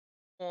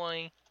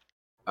 Boy.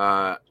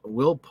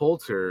 Will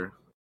Poulter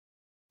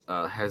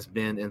has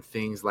been in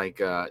things like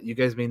you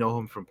guys may know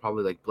him from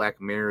probably like Black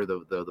Mirror,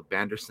 the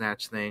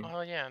Bandersnatch thing.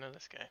 Oh yeah, I know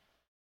this guy.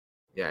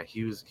 Yeah,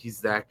 he's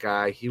that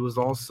guy. He was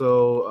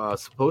also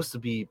supposed to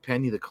be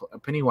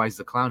Pennywise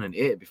the Clown in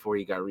It before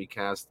he got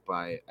recast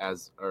by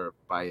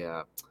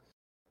the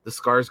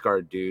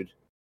Skarsgård dude.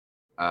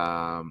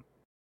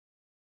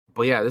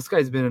 But yeah, this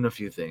guy's been in a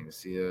few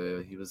things. He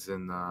was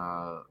in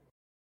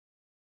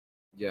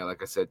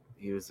like I said,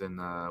 he was in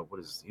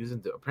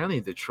apparently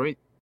Detroit,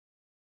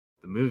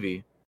 the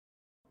movie,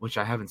 which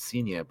I haven't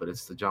seen yet, but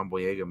it's the John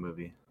Boyega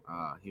movie.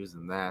 He was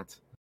in that.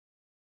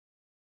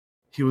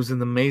 He was in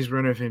the Maze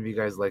Runner, if any of you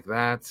guys like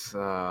that.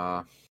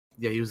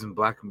 He was in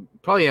Black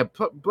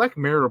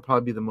Mirror will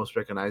probably be the most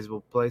recognizable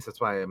place. That's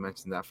why I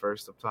mentioned that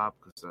first up top,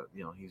 because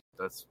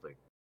that's like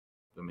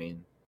the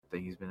main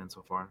thing he's been in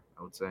so far,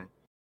 I would say.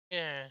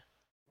 Yeah.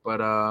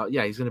 But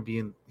he's gonna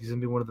be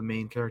one of the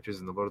main characters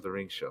in the Lord of the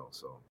Rings show,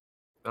 so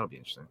that'll be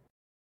interesting.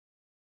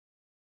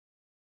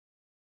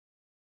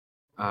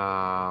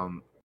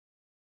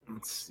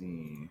 Let's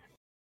see.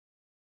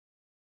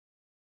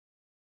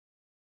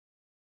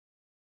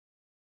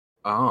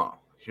 Oh,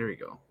 here we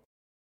go.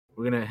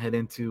 we're gonna head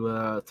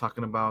into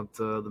talking about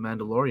the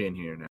Mandalorian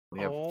here now. We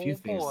have a few Oh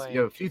things. boy. You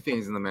have a few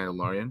things in the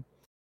Mandalorian.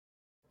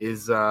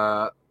 Is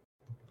an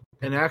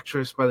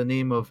actress by the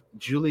name of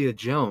Julia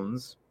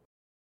Jones,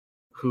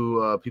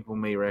 who people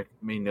may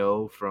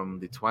know from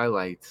the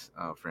Twilight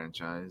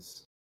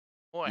franchise.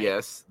 Boy.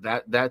 Yes,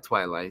 that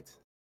Twilight.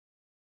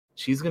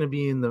 She's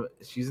in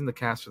the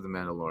cast for the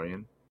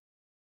Mandalorian.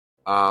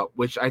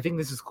 Which I think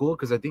this is cool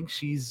because I think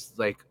she's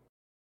like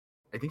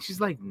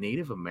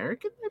Native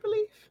American, I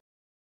believe.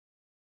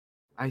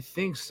 I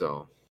think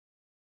so.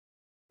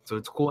 So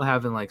it's cool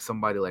having like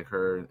somebody like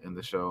her in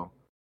the show.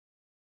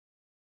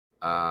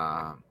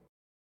 Uh,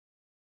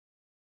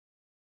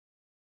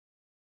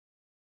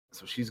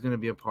 so she's gonna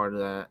be a part of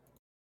that.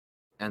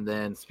 And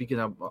then speaking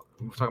of,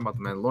 we're talking about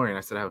the Mandalorian.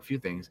 I said I have a few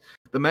things.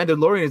 The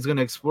Mandalorian is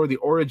gonna explore the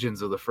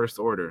origins of the First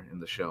Order in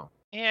the show.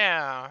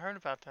 Yeah, I heard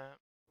about that.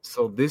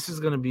 So this is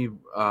gonna be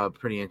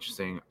pretty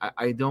interesting.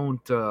 I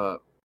don't.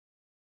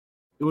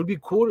 It would be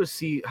cool to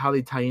see how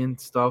they tie in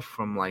stuff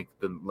from like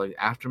the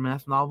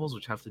aftermath novels,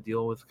 which have to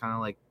deal with kind of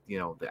like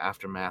the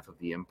aftermath of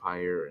the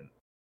Empire and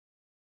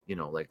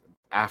like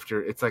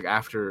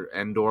after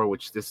Endor,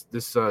 which this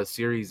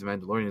series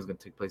Mandalorian is going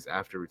to take place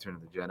after Return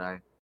of the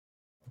Jedi.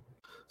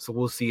 So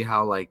we'll see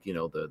how like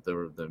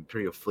the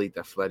Imperial fleet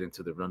that fled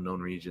into the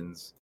unknown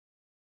regions,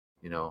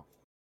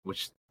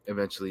 which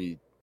eventually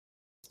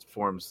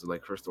forms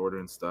like First Order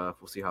and stuff.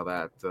 We'll see how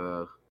that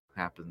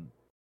happen,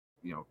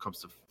 comes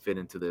to fit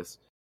into this.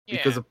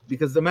 Yeah.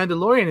 Because the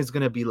Mandalorian is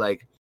going to be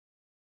like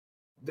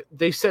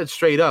they said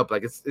straight up,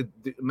 like the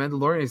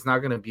Mandalorian is not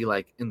gonna be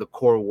like in the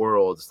core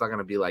world. It's not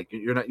gonna be like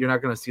you're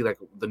not gonna see like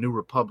the New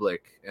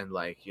Republic and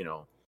like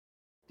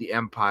the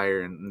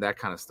Empire and that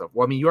kind of stuff.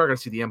 Well, I mean you are gonna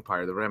see the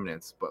Empire, the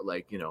remnants, but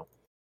like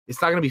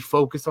it's not gonna be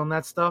focused on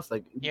that stuff.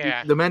 Like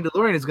Yeah. the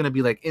Mandalorian is gonna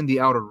be like in the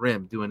Outer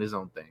Rim doing his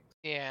own thing.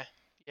 Yeah.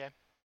 Yeah.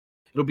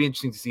 It'll be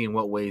interesting to see in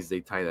what ways they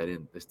tie that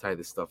in. They tie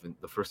this stuff in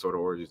the First Order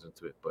origins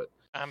into it, but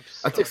I'm that's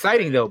so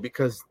exciting excited. though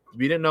because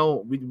we didn't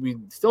know we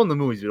still in the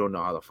movies we don't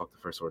know how the fuck the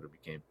First Order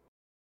became.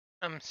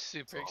 I'm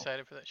super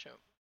excited for that show.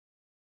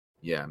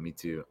 Yeah, me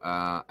too.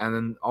 And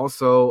then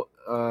also,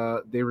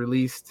 they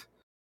released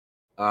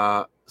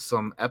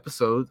some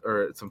episodes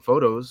or some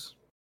photos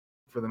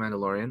for The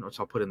Mandalorian, which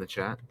I'll put in the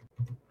chat.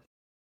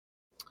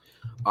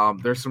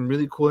 There's some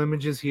really cool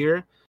images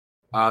here.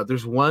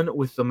 There's one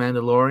with The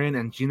Mandalorian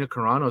and Gina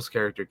Carano's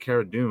character,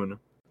 Cara Dune,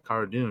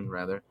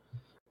 rather.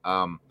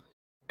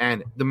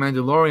 And The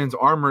Mandalorian's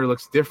armor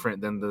looks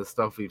different than the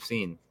stuff we've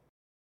seen,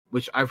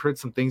 which I've heard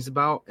some things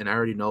about, and I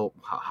already know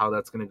how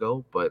that's gonna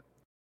go, but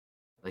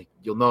like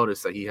you'll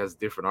notice that he has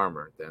different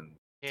armor than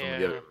some of the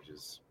Yeah. other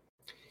images.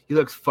 He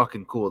looks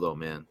fucking cool though,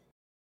 man.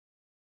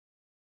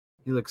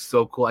 He looks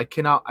so cool.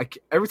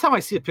 Every time I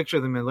see a picture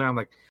of the Mandalorian, I'm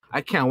like,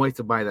 I can't wait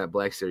to buy that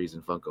Black Series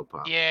in Funko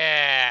Pop.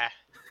 Yeah.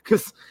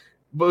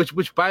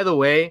 Which by the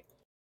way,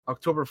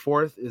 October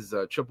 4th is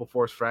Triple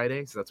Force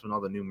Friday, so that's when all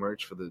the new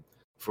merch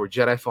for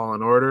Jedi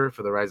Fallen Order,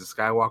 for the Rise of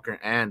Skywalker,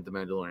 and the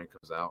Mandalorian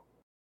comes out.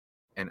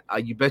 And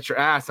you bet your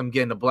ass I'm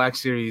getting the Black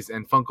Series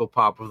and Funko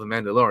Pop of the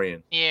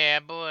Mandalorian. Yeah,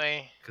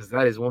 boy. Because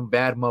that is one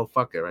bad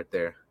motherfucker right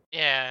there.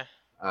 Yeah.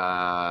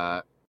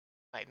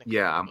 Like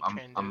yeah, I'm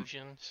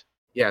Trandusions.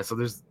 yeah, so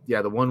there's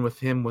the one with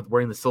him with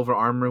wearing the silver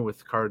armor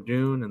with Cara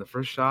Dune in the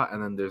first shot,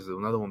 and then there's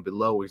another one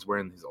below where he's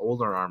wearing his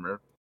older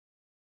armor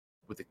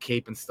with the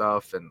cape and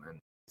stuff, and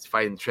he's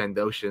fighting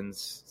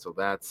Trandoshans. So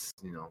that's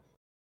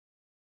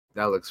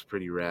that looks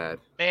pretty rad.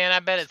 Man, I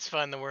bet it's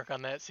fun to work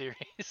on that series.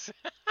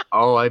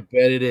 Oh, I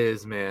bet it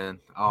is, man.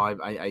 Oh, I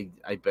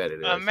bet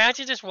it is.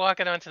 Imagine just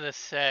walking onto the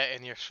set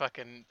and you're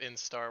fucking in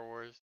Star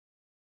Wars.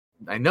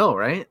 I know,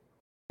 right?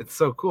 It's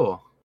so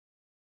cool.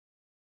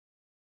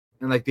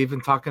 And like they've been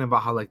talking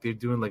about how like they're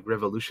doing like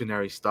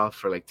revolutionary stuff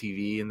for like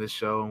TV in this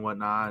show and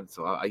whatnot.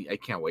 So I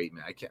can't wait,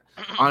 man. I can't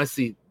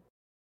honestly.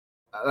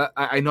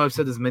 I know I've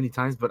said this many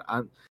times, but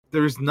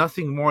there's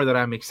nothing more that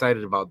I'm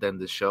excited about than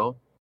this show,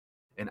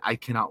 and I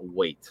cannot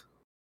wait.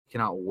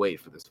 Cannot wait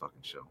for this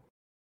fucking show.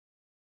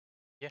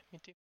 Yeah, me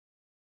too.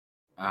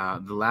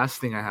 The last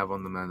thing I have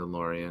on The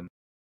Mandalorian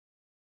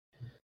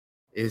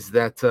is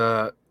that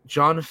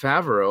Jon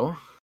Favreau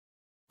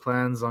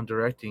plans on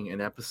directing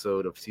an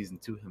episode of season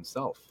 2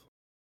 himself.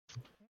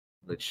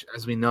 Which,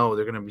 as we know,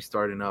 they're going to be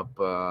starting up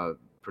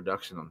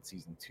production on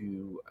season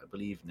 2, I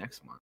believe,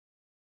 next month.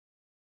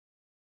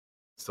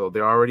 So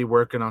they're already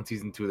working on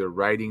season 2. They're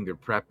writing, they're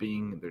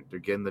prepping, they're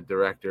getting the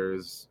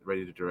directors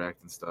ready to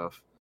direct and stuff.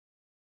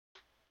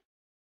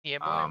 Yeah,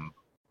 boy.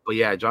 But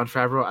yeah, Jon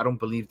Favreau, I don't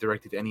believe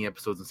directed any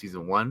episodes in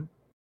season 1.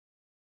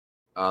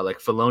 Like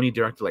Filoni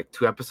directed like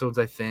 2 episodes,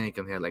 I think,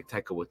 and they had like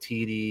Taika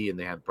Waititi, and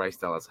they had Bryce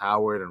Dallas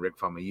Howard and Rick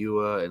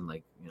Famuyiwa, and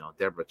like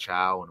Deborah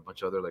Chow and a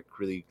bunch of other like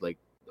really like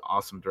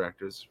awesome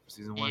directors for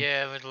season 1.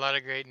 Yeah, with a lot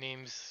of great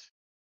names.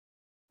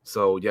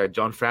 So yeah,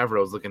 Jon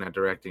Favreau is looking at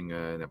directing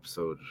an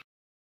episide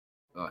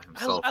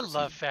himself. I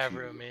love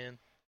Favreau, man.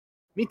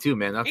 Me too,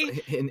 man.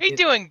 He's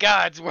doing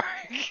God's work.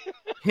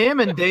 Him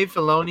and Dave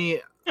Filoni,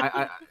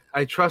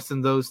 I trust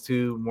in those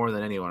two more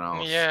than anyone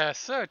else. Yeah,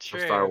 so true.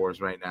 For Star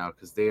Wars right now,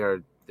 because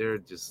they're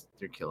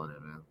they're killing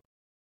it, man.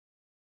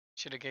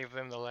 Should have gave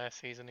them the last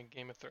season in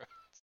Game of Thrones.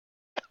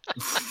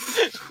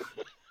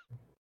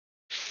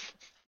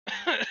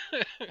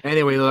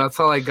 Anyway, that's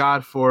all I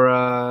got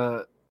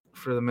for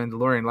the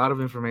Mandalorian. A lot of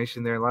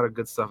information there, a lot of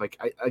good stuff. Like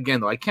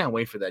again though, I can't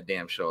wait for that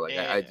damn show. Like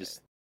yeah,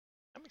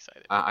 I'm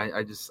excited.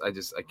 I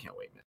can't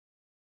wait, man.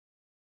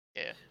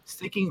 Yeah.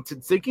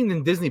 Sticking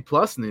in Disney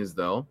Plus news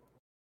though,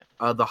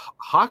 the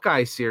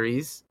Hawkeye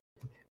series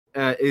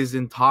is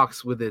in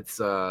talks with its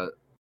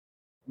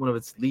one of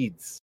its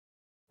leads.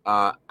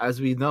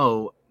 As we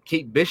know,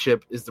 Kate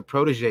Bishop is the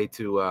protege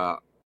to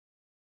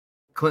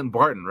Clint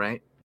Barton,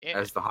 right? Yeah.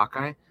 As the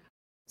Hawkeye.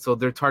 So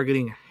they're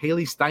targeting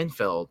Haley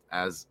Steinfeld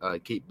as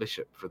Kate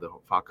Bishop for the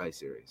Hawkeye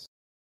series.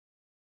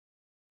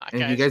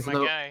 And Hawkeye's my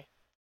guy.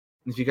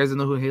 if you guys don't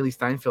know who Haley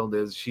Steinfeld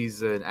is,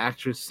 she's an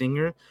actress,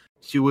 singer.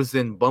 She was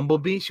in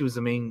Bumblebee. She was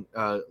the main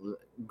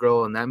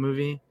girl in that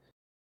movie.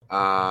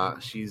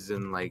 She's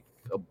in like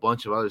a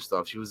bunch of other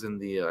stuff. She was in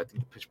the I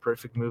think the Pitch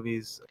Perfect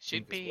movies.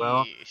 She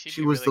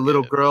was really the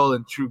little good. girl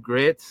in True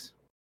Grit.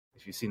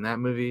 If you've seen that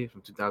movie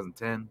from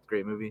 2010,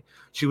 great movie.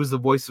 She was the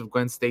voice of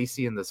Gwen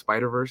Stacy in the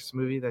Spider-Verse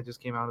movie that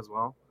just came out as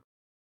well.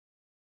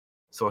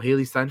 So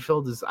Haley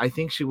Steinfeld is I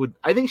think she would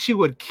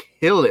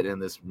kill it in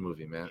this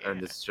movie, man, or in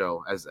this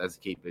show as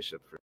Kate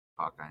Bishop for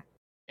Hawkeye.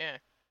 Yeah.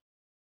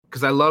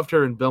 Because I loved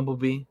her in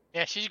Bumblebee.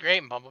 Yeah, she's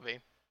great in Bumblebee.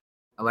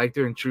 I liked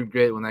her in True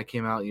Grit when that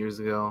came out years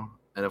ago.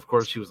 And of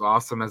course she was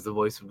awesome as the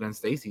voice of Gwen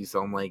Stacy.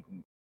 So I'm like,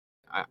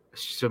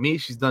 to me,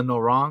 she's done no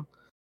wrong.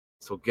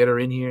 So get her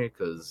in here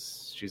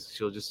because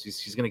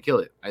she's gonna kill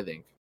it. I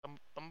think.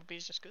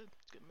 Bumblebee's just good.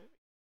 It's a good movie.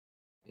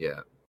 Yeah.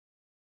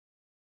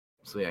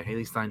 So yeah,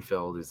 Haley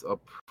Steinfeld is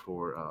up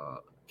for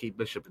Kate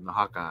Bishop in the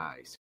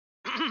Hawkeyes.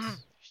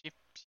 She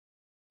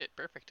did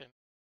perfect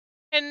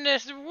in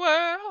this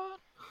world.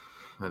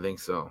 I think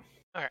so.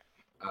 All right.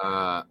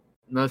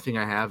 Another thing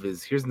I have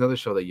is here's another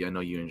show that I know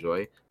you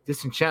enjoy.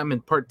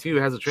 Disenchantment Part 2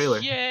 has a trailer.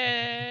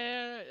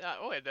 Yeah.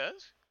 It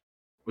does.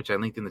 Which I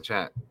linked in the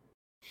chat.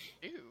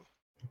 Ew.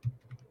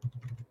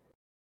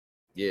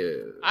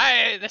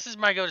 Yeah. This is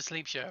my go to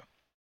sleep show.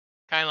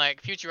 Kind of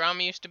like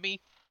Futurama used to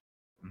be.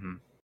 Mm-hmm.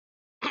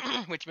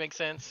 Which makes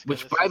sense.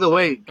 Which, by the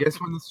way,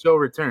 guess when this show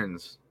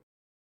returns?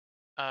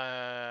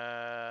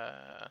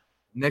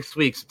 Next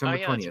week, September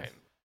 20th. Right.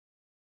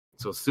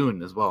 So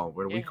soon as well.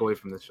 We're a week away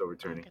from this show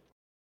returning. Okay.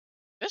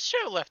 This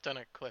show left on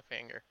a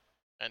cliffhanger,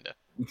 kinda.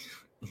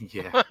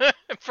 Yeah.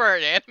 For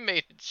an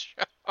animated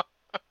show.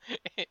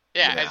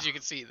 yeah, as you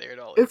can see there,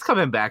 it's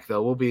coming back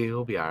though. We'll be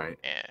all right.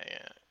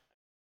 Yeah.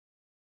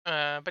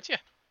 But yeah,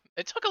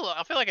 it took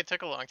I feel like it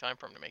took a long time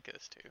for him to make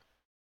this too.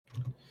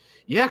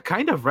 Yeah,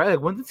 kind of, right? Like,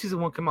 when did season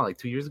 1 come out? Like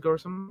 2 years ago or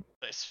something?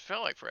 It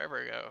felt like forever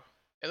ago.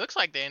 It looks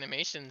like the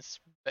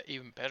animation's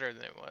even better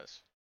than it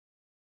was.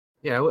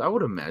 Yeah, I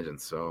would imagine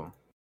so.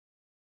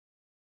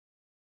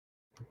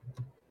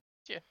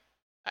 Yeah,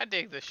 I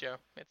dig this show.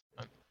 It's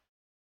fun.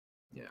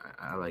 Yeah,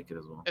 I like it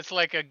as well. It's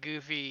like a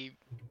goofy,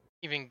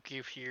 even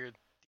goofier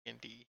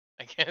D&D,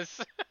 I guess.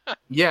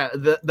 Yeah,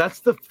 that's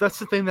the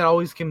thing that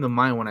always came to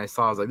mind when I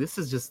saw it. I was like, this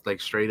is just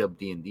like straight up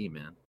D&D,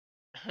 man.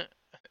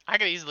 I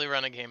could easily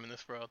run a game in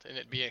this world, and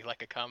it'd be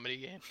like a comedy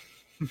game.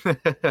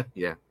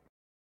 Yeah.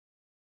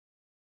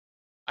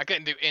 I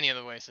couldn't do any of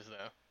the voices,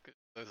 though. Cause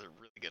those are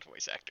really good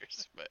voice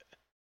actors, but...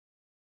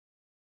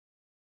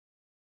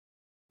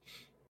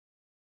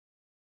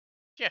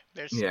 Yeah,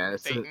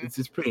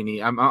 it's pretty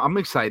neat. I'm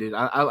excited.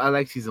 I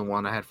like season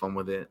 1. I had fun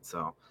with it,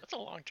 so... That's a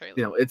long trailer.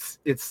 You know, it's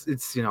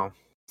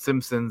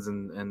Simpsons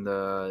and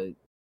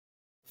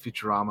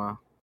Futurama.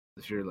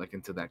 If you're like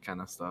into that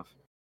kind of stuff,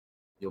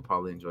 you'll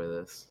probably enjoy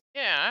this.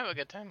 Yeah, I have a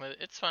good time with it.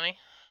 It's funny.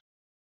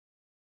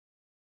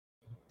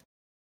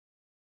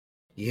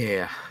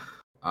 Yeah.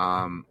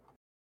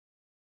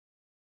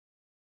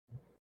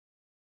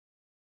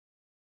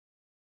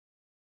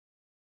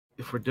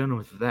 If we're done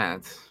with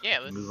that,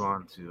 let's move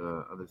on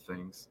to other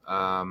things.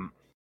 I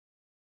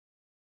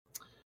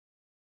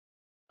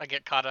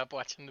get caught up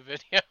watching the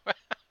video.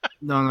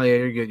 No, yeah,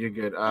 you're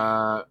good.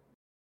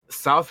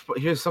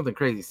 Here's something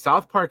crazy.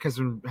 South Park has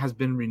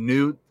been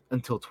renewed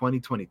until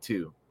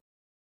 2022.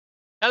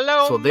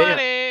 Hello, so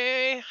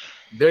money.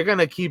 They're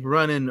gonna keep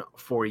running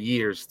for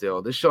years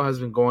still. This show has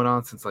been going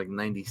on since like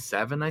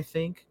 '97, I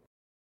think.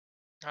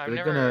 I was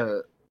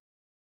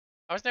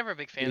never a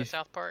big fan of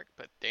South Park,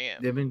 but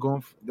damn. They've been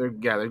going. They're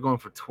going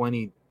for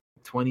 20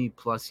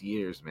 plus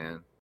years,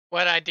 man.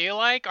 What I do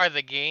like are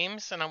the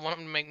games, and I want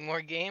them to make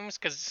more games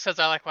because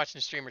I like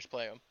watching streamers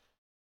play them.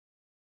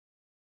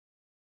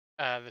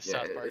 The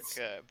South Park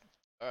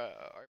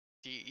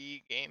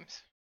RPE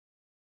games,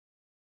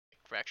 like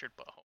Fractured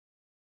Butthole.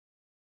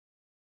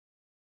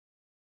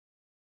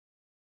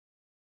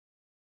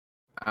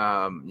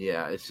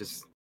 Yeah,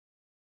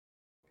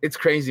 it's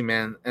crazy,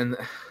 man, and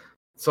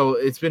so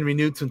it's been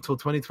renewed until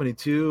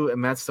 2022.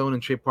 And Matt Stone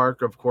and Trey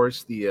Parker, of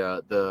course,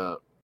 the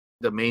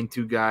main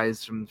two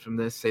guys from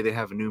this, say they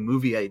have new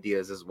movie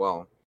ideas as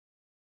well.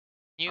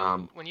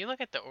 When you look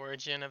at the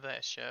origin of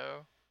that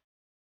show,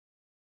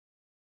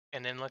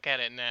 and then look at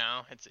it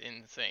now, it's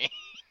insane.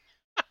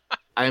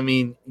 I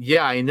mean,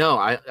 yeah, I know.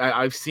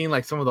 I've seen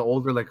like some of the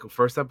older like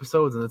first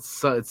episodes, and it's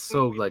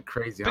so like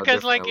crazy how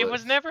Because different like it it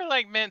was looks. never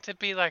like meant to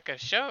be like a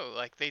show.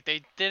 Like they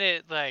did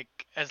it like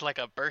as like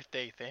a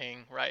birthday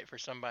thing, right, for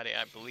somebody,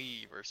 I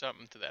believe, or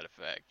something to that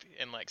effect.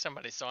 And like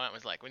somebody saw it and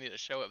was like, we need a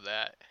show of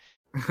that.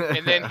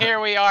 And then here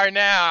we are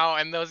now,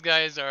 and those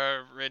guys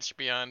are rich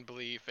beyond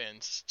belief,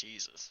 and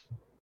Jesus,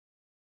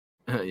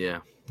 Yeah,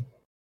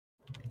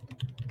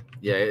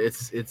 yeah,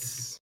 it's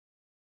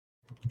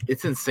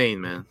insane,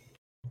 man.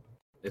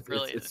 it It's it's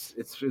really it's is.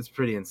 it's it's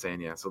pretty insane.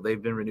 Yeah. So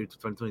they've been renewed to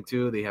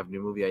 2022. They have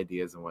new movie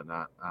ideas and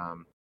whatnot.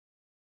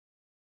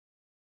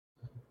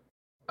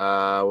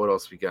 What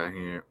else we got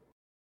here?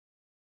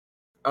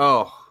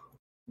 Oh,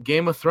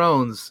 Game of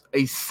Thrones.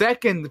 A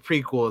second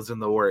prequel is in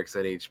the works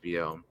at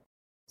HBO.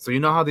 So you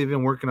know how they've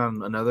been working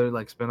on another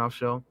like spinoff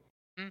show?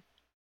 Hmm?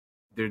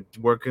 They're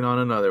working on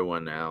another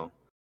one now.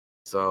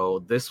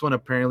 So this one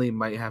apparently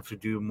might have to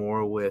do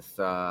more with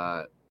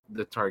the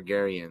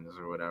Targaryens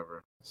or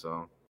whatever.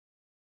 So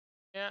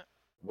Yeah,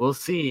 we'll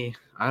see.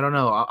 I don't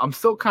know. I'm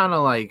still kind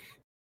of like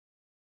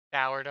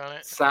soured on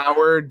it.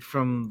 soured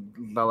from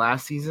the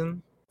last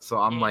season. So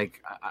I'm Yeah,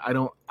 like, I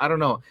don't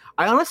know.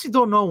 I honestly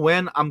don't know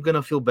when I'm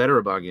gonna feel better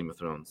about Game of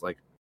Thrones. Like,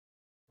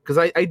 because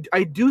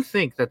I do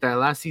think that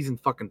last season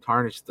fucking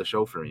tarnished the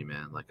show for me,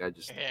 man. Like,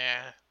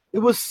 yeah. it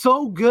was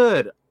so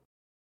good.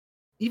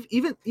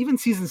 Even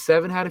season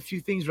 7 had a few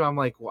things where I'm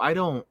like, well, I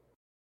don't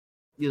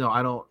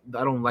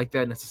like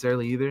that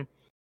necessarily either.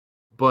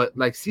 But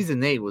like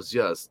season 8 was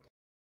just,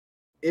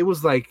 it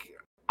was like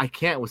I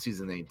can't with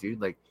season 8,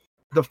 dude. Like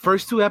the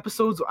first 2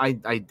 episodes I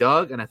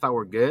dug and I thought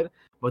were good,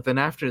 but then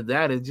after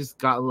that it just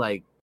got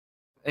like,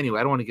 anyway,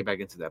 I don't want to get back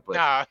into that, but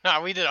No,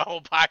 no, we did a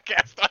whole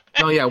podcast on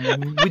no, it. yeah,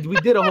 we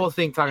did a whole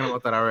thing talking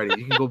about that already.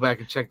 You can go back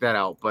and check that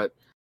out. But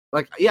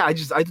like, yeah, I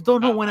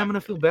don't know when I'm I'm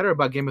gonna feel good. better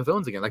about Game of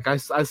Thrones again. Like I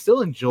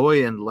still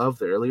enjoy and love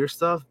the earlier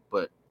stuff,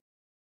 but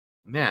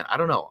man, I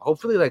don't know.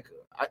 Hopefully, like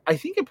I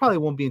think it probably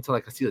won't be until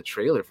like I see the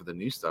trailer for the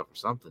new stuff or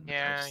something. Man.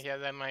 Yeah, yeah,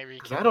 that might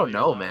Because I rekindle don't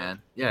your know, love.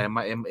 man. Yeah, it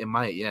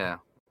might. Yeah.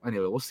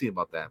 Anyway, we'll see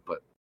about that.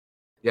 But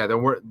yeah,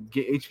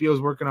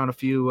 HBO's working on a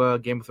few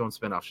Game of Thrones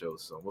spinoff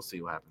shows, so we'll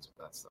see what happens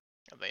with that stuff.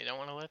 They don't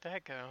want to let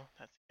that go.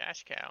 That's a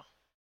cash cow.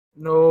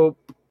 Nope.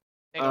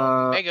 They go,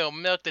 Uh, they go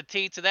milk the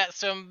teats of that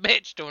some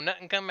bitch till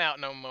nothing come out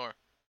no more.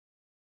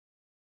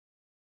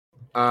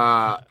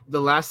 the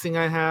last thing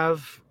I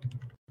have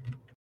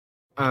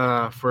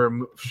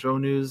for show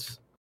news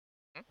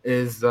Hmm?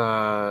 is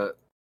I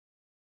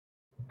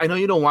know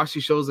you don't watch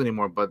these shows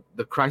anymore, but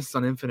the Crisis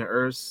on Infinite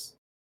Earths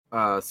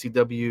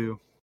CW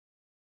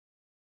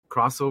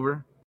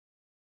crossover,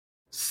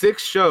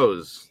 6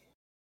 shows,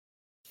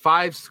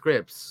 5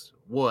 scripts,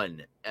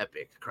 one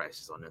epic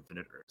Crisis on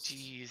Infinite Earths.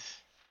 Jeez.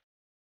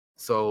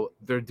 So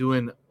they're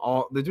doing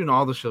all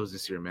the shows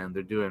this year, man.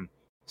 They're doing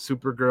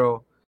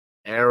Supergirl,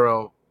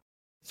 Arrow,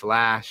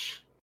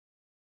 Flash,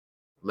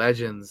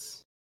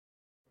 Legends,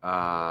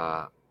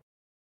 uh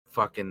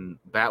fucking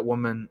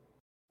Batwoman,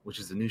 which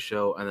is a new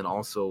show, and then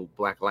also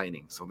Black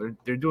Lightning. So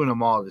they're doing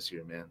them all this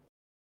year, man.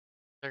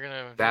 They're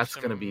gonna do That's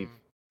gonna be some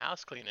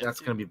house cleaning that's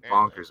too, gonna be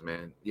apparently. bonkers,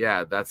 man.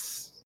 Yeah,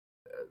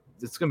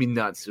 it's gonna be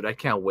nuts, dude. I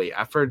can't wait.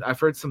 I've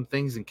heard some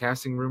things in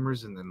casting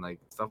rumors and then like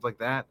stuff like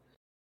that.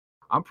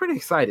 I'm pretty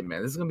excited,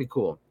 man. This is gonna be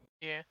cool.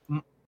 Yeah.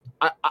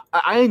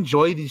 I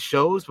enjoy these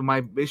shows, but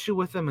my issue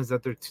with them is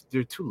that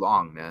they're too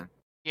long, man.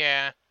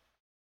 Yeah.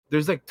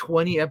 There's like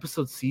 20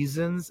 episode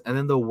seasons, and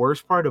then the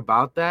worst part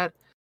about that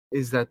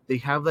is that they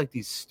have like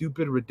these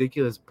stupid,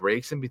 ridiculous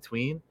breaks in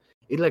between.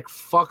 It like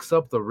fucks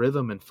up the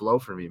rhythm and flow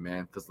for me,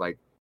 man. Because like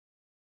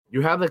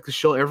you have like the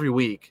show every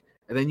week,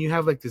 and then you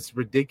have like this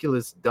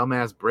ridiculous,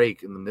 dumbass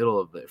break in the middle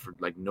of it for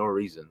like no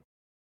reason.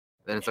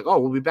 Then it's Yeah. like, oh,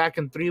 we'll be back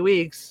in 3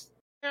 weeks.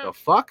 Yeah. The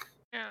fuck?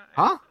 Yeah.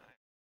 Huh?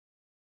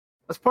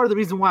 That's part of the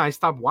reason why I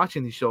stopped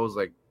watching these shows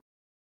like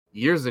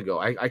years ago.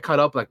 I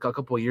cut up like a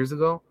couple of years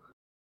ago,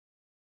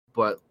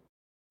 but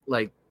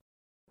like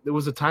there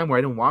was a time where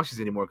I didn't watch these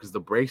anymore because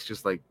the breaks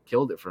just like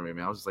killed it for me,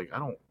 man. I was just like, I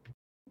don't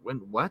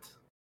what?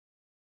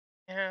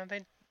 Yeah. They.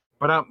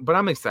 But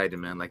I'm excited,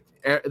 man. Like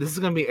this is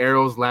gonna be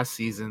Arrow's last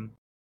season.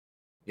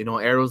 You know,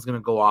 Arrow's gonna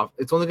go off.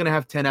 It's only gonna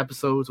have 10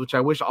 episodes, which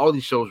I wish all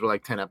these shows were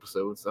like 10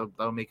 episodes.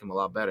 That'll make them a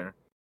lot better.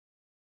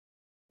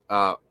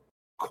 Uh,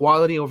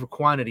 Quality over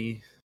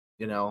quantity.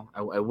 You know,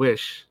 I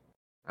wish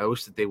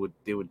that they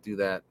would do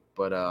that.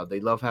 But they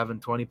love having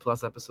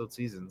 20+ episode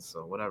seasons,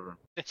 so whatever.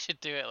 They should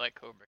do it like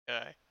Cobra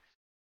Kai.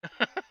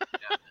 Yeah,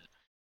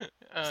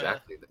 uh,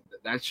 exactly.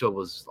 That show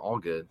was all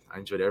good. I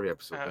enjoyed every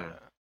episode uh, there.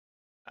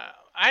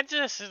 I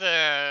just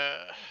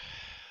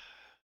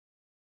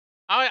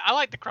I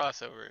like the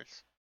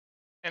crossovers,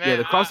 and Yeah,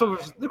 the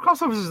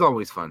crossovers is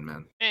always fun,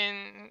 man.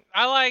 and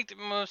I liked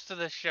most of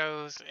the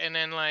shows, and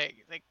then like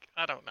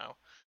I don't know.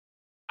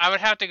 I would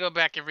have to go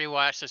back and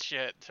rewatch the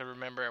shit to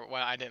remember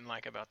what I didn't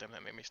like about them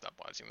that made me stop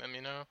watching them,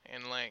 you know?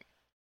 And like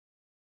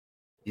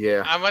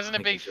Yeah, I wasn't a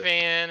I big get you.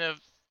 fan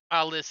of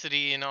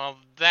Olicity and all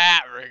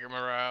that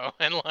rigmarole,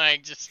 and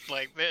like just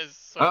like there's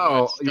so much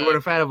Oh, you weren't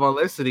stuff. a fan of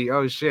Olicity?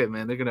 Oh shit,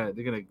 man! They're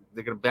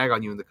gonna bag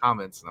on you in the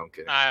comments. No, I'm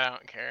kidding. I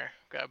don't care.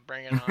 Go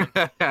bring it on.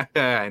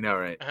 I know,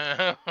 right?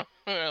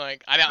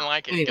 Like I didn't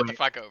like it. Get the Anyway,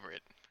 fuck over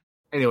it.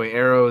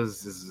 Arrow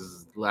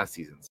is last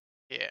season's.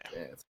 Yeah. Yeah,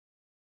 it's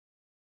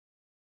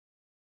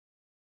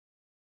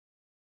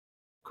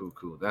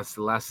cool. That's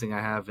the last thing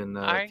I have in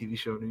I TV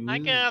show I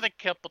news. got a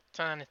couple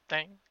tiny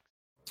things.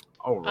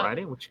 Uh,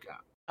 Alrighty, what you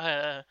got?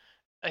 uh,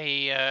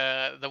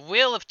 the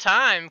Wheel of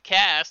Time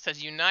cast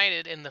has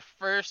united in the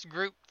first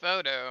group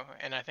photo,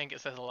 and I think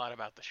it says a lot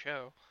about the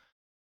show.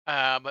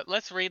 But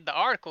let's read the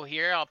article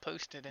here. I'll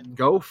post it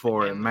Go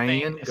for it, in the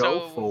thing. man. Go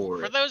So, for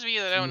for it. those of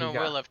you that See don't what you know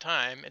got. Wheel of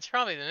Time, it's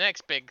probably the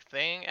next big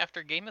thing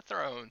after Game of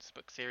Thrones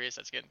book series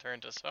that's getting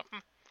turned into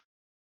something.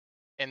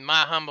 In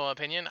my humble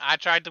opinion, I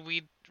tried to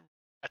weed.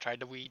 I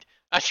tried to weed.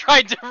 I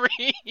tried to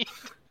read.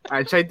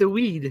 I tried the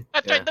weed. I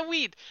Yeah. tried the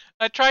weed.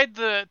 I tried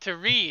to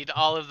read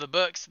all of the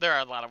books. There are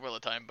a lot of Wheel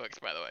of Time books,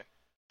 by the way,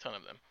 a ton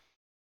of them.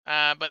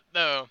 But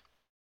though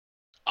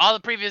all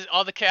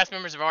the cast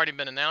members have already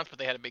been announced, but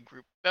they had a big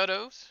group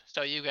photos.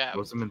 So you got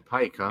Rosamund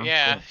Pike, huh?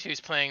 yeah, Cool. she was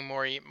playing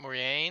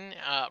Moraine.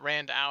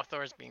 Rand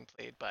al'Thor is being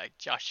played by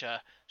Joshua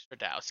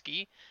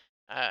Stradowski.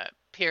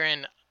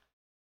 Piran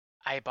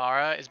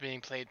Ibarra is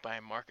being played by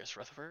Marcus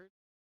Rutherford.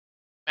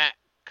 Matt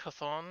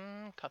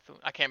Cawthon.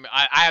 I can't.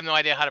 I have no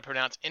idea how to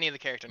pronounce any of the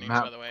character names,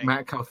 by the way.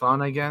 Matt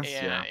Cawthon, I guess.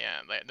 Yeah, Yeah.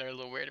 yeah, they're a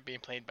little weird. Being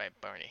played by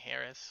Barney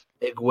Harris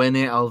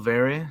Iguene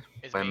Alvere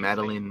is by being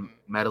played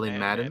Madeline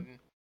Madden.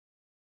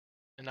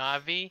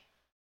 Navi,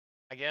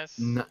 I guess.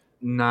 N-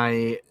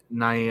 Nainavi.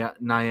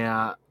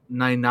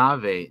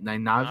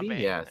 Nabe.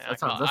 Yes, that I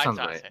sounds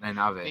thought right. so.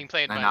 Nainave. Being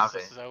played by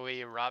Nainave.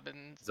 Zoe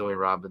Robbins Zoe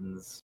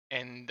Robbins.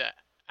 and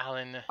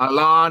Alan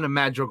Alan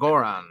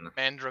Madragoran.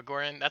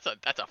 Mandragoran. That's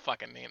a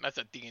fucking name. That's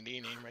a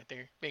D&D name right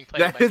there. Being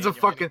played That by is a Daniel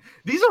Henney. fucking.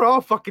 These are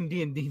all fucking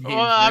D&D Well,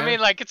 names, I man. mean,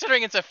 like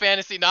considering it's a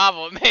fantasy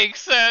novel, it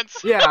makes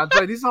sense. Yeah, it's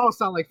like these all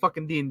sound like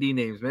fucking D&D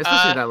names, man.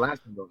 Especially uh, that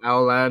last one, though.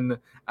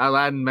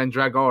 Alan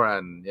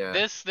Mandragoran. Yeah,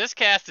 this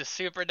cast is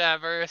super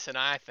diverse, and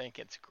I think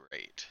it's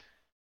great.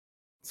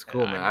 it's And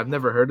cool, man. I'm I've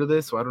never heard of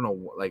this, so I don't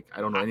know. Like, I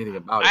don't know I, anything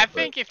about I it, but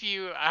think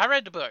I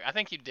read the book. I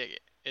think you dig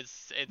it.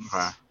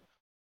 okay.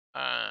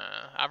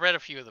 I've read a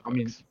few of the I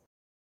mean, books.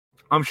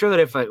 I'm sure that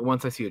if like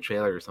once I see a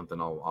trailer or something,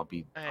 I'll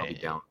be Uh,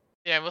 down.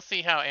 yeah, we'll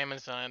see how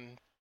Amazon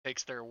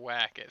takes their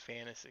whack at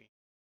fantasy.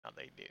 How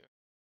they do.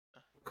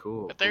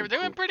 Cool, But they're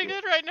doing pretty cool.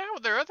 good right now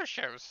with their other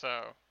shows.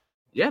 So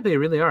Yeah, they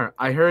really are.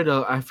 I've heard.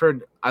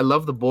 I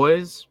love the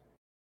boys.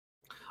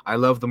 I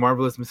love the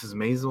marvelous Mrs.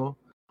 Maisel.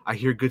 I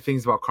hear good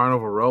things about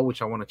Carnival Row,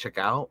 which I want to check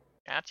out.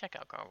 yeah, check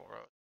out Carnival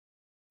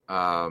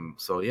Road.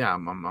 So yeah,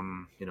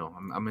 I'm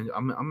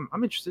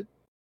interested.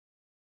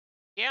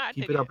 Yeah, I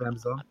Keep dig it it. up,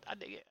 Amazon. I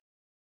dig it.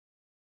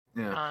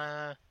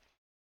 Yeah.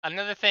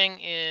 Another thing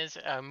is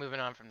moving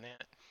on from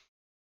that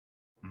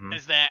Hmm.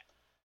 is that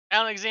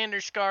Alexander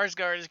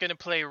Skarsgård is going to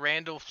play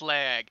Randall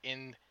Flagg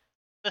in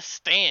The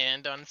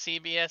Stand on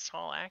CBS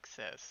All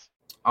Access.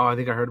 Oh, I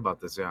think I heard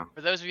about this. Yeah. For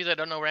those of you that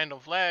don't know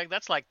Randall Flagg,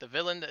 that's like the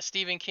villain that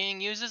Stephen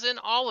King uses in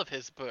all of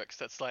his books.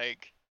 That's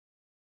like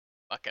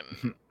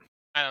fucking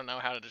I don't know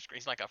how to describe.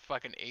 He's like a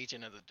fucking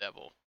agent of the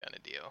devil kind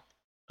of deal.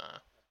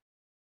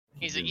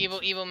 He's an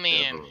evil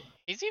man. Devil.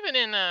 He's even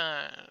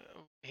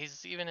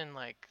in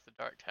like the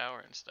Dark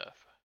Tower and stuff.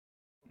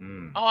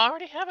 Mm. Oh, I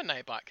already have a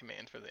Nightbot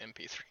command for the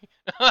MP3.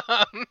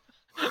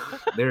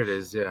 There it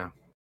is. Yeah.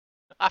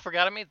 I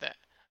forgot I made that.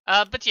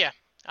 But yeah,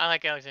 I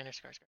like Alexander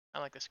Skarsgård. I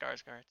like the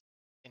Skarsgård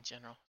in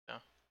general. So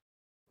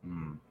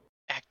Mm.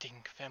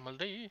 acting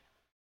family.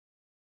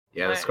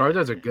 Yeah, the But,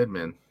 Scarjars are good,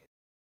 man.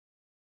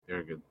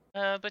 They're good.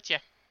 but yeah,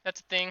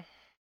 that's a thing.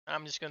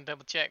 I'm just gonna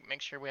double check,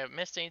 make sure we haven't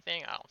missed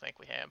anything. I don't think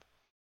we have.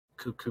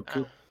 Cool.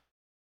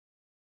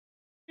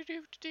 Do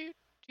do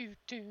do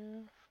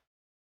do.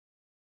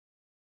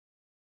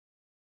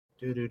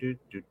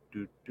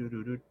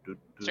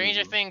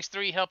 Stranger Things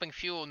 3 helping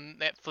fuel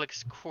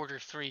Netflix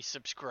Q3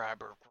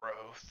 subscriber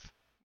growth.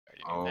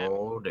 Already knew that.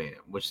 Oh damn!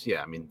 Which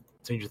yeah, I mean,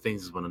 Stranger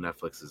Things is one of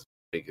Netflix's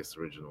biggest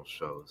original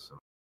shows. So.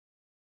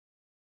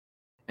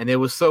 And it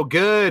was so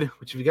good.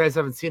 Which if you guys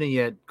haven't seen it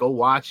yet, go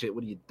watch it.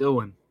 What are you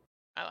doing?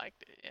 I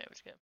liked it. Yeah, it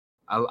was good.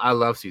 I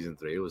love season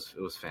 3. It was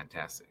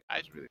fantastic. It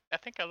was really. I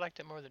think I liked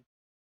it more than.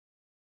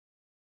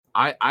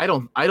 I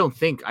don't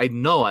think I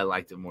know I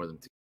liked it more than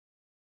 2.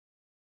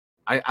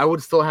 I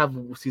would still have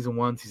season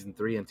 1, season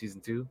 3, and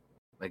season 2.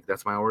 Like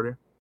that's my order.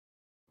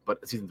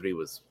 But season 3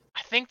 was.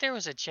 I think there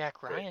was a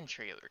Jack Ryan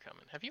trailer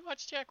coming. Have you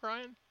watched Jack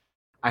Ryan?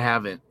 I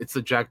haven't. It's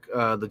the John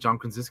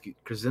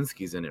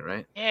Krasinski's in it,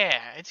 right? Yeah,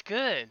 it's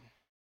good.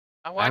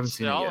 I I haven't watched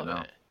seen it all yet, of no.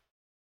 it.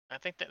 I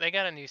think that they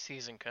got a new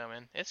season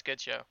coming. It's a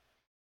good show.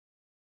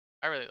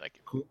 I really like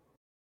it. Cool.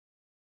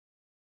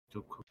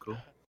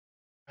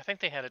 I think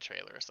they had a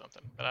trailer or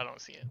something, but I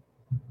don't see it.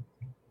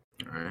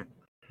 All right.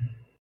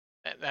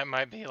 That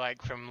might be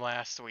like from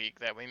last week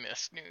that we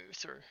missed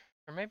news or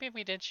Or maybe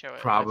we did show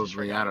it and I just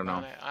Probably, I forgot don't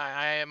about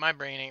know. it. My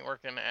brain ain't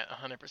working at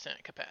 100%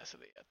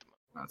 capacity at the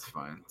moment. That's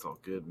fine. It's all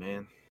good,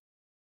 man.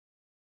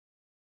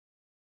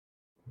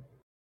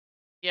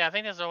 Yeah, I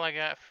think that's all I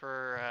got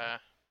for.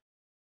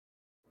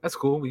 That's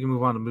cool. We can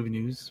move on to movie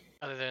news.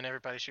 Other than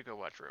everybody should go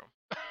watch Rome,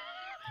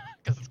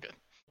 because it's good.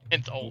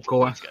 It's old, Go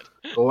but watch. it's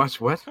good. Go watch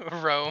what?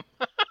 Rome,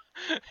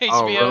 Oh,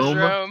 HBO's Rome.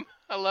 Rome.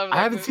 I love I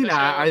that haven't seen the it. show.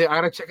 I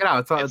gotta check it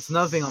out. It's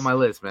another thing on It's my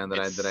list, man.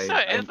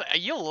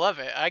 you'll love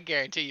it. I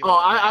guarantee you Oh, will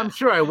I'm not.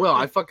 sure I will.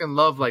 I fucking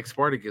love like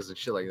Spartacus and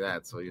shit like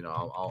that. So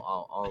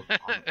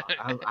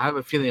I have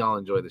a feeling I'll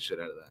enjoy the shit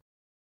out of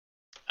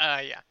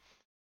that. Yeah,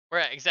 we're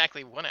at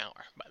exactly 1 hour,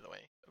 by the way,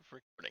 of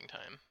recording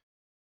time.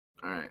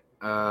 All right.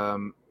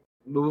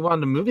 Move on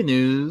to movie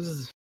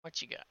news.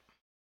 What you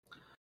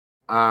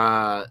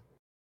got?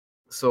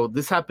 So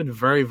this happened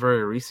very,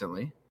 very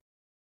recently,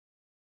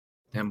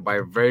 and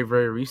by very,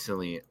 very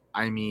recently,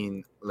 I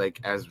mean like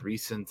as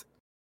recent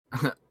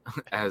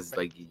as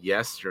like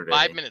yesterday.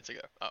 5 minutes ago.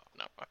 Oh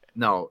no, okay.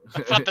 No,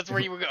 I thought that's where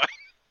you were going.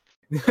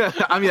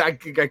 I mean I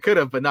could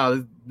have, but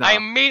no. I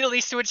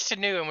immediately switched to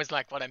new and was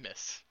like, "What I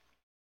miss?"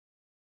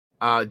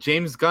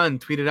 James Gunn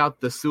tweeted out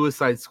the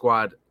Suicide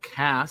Squad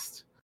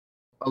cast,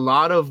 a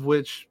lot of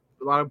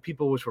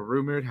people which were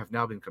rumored have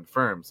now been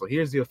confirmed. So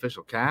here's the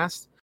official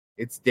cast.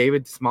 It's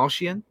David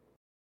Smalshian,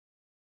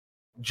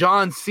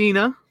 John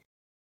Cena,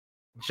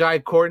 Jai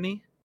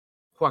Courtney,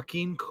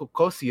 Joaquin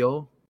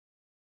Cosio,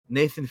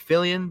 Nathan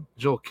Fillion,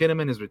 Joel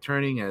Kinnaman is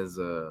returning as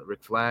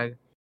Rick Flag,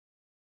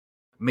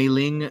 Mei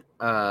Ling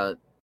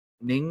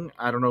Ning,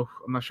 I don't know,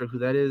 I'm not sure who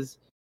that is,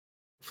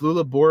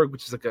 Flula Borg,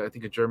 which is like I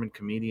think a German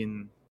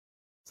comedian,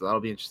 so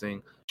that'll be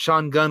interesting.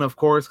 Sean Gunn, of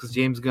course, because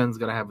James Gunn's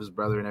gonna have his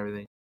brother and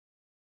everything.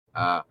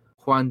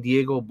 Juan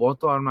Diego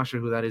Boto, I'm not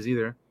sure who that is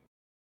either.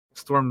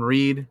 Storm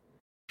Reed,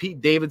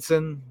 Pete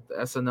Davidson, the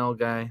SNL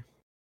guy,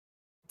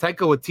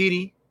 Taika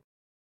Waititi,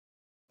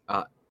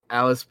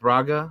 Alice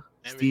Braga,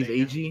 Steve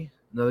Agee,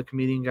 another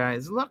comedian guy.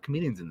 There's a lot of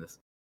comedians in this.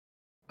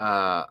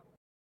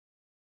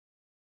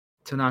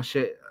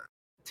 Tinashe,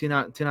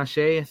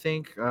 I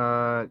think.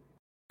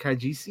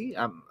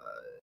 Kajisi,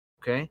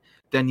 okay.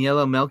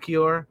 Daniela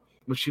Melchior,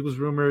 which she was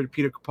rumored.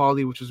 Peter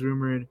Capaldi, which was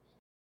rumored.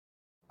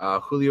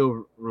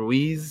 Julio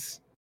Ruiz.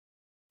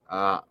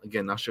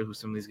 Again, not sure who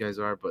some of these guys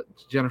are, but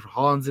Jennifer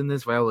Holland's in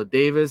this. Viola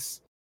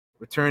Davis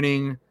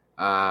returning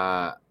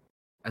as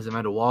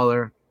Amanda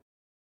Waller.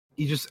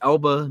 Idris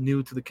Elba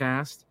new to the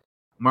cast.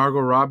 Margot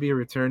Robbie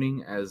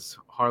returning as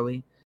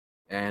Harley,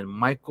 and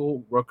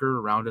Michael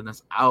Rooker rounding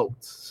us out.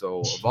 So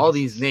of all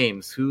these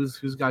names, who's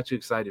got you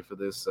excited for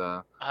this?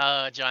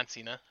 John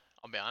Cena.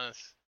 I'll be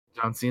honest.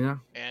 John Cena.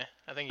 Yeah,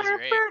 I think he's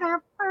great.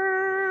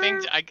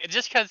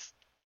 Just because.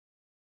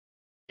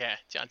 Yeah,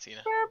 John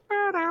Cena.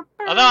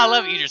 Although I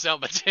love Idris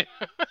Elba too.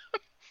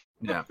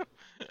 Yeah.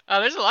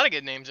 There's a lot of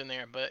good names in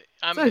there, but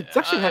it's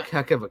actually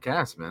heck of a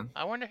cast, man.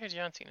 I wonder who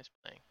John Cena's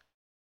playing.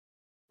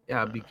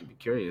 Yeah, I'd be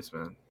curious,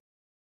 man.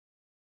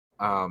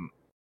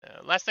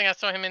 Last thing I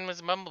saw him in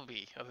was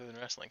Bumblebee, other than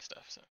wrestling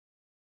stuff. So.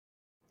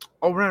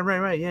 Oh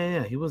right,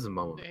 yeah. He was in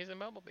Bumblebee. He's in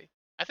Bumblebee.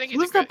 I think he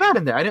was not bad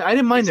in that. I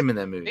didn't mind him in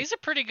that movie. He's a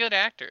pretty good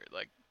actor.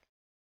 Like,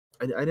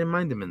 I didn't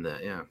mind him in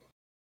that. Yeah.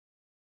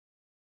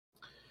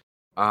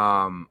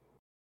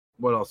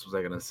 What else was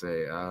I gonna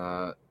say?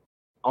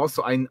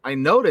 Also, I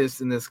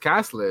noticed in this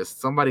cast list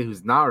somebody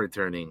who's not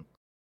returning.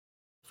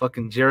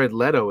 Fucking Jared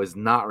Leto is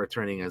not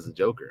returning as a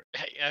Joker.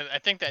 I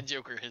think that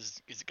Joker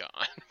is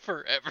gone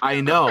forever. I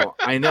know,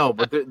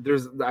 but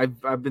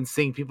I've been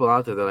seeing people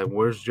out there that are like,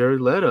 "Where's Jared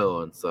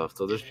Leto?" and stuff.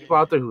 So there's people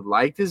out there who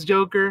liked his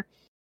Joker.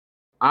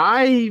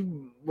 I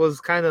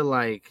was kind of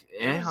like,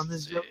 on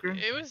this Joker.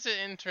 It was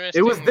interesting.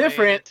 It was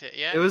different.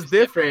 Yeah, it was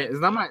different. It's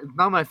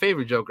not my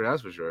favorite Joker,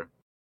 that's for sure.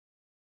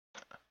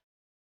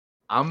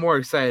 I'm more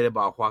excited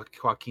about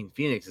Joaquin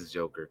Phoenix's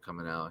Joker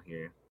coming out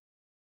here.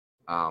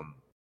 I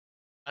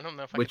don't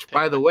know if which,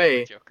 by the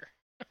way, Joker.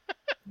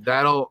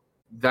 that'll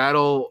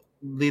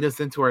lead us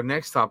into our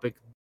next topic.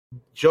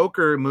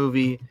 Joker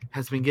movie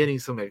has been getting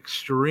some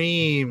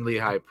extremely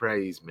high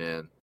praise,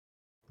 man.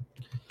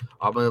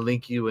 I'm gonna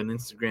link you an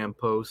Instagram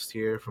post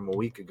here from a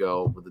week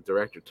ago with the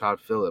director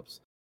Todd Phillips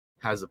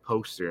has a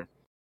poster,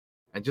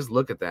 and just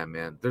look at that,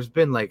 man. It's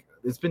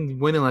been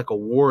winning like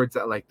awards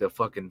at like the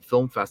fucking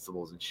film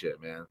festivals and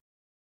shit, man.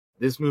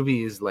 This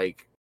movie is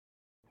like,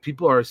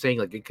 people are saying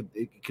like it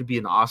could be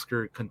an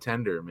Oscar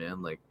contender,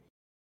 man. Like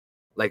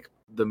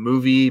the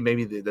movie,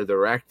 maybe the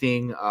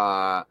directing.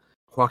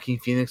 Joaquin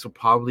Phoenix will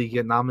probably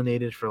get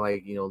nominated for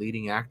like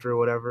leading actor or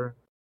whatever.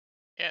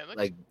 Yeah, it looks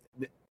like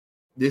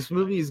this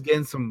movie is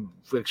getting some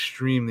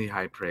extremely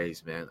high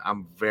praise, man.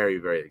 I'm very,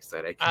 very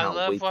excited. I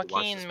cannot wait Joaquin, to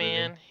watch this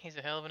man. movie. He's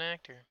a hell of an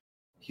actor.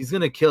 He's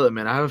gonna kill it,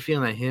 man. I have a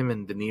feeling that him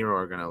and De Niro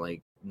are gonna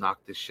like knock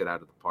this shit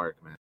out of the park,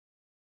 man.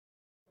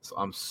 So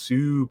I'm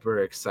super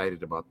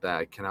excited about that.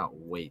 I cannot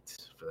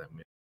wait for that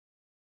movie.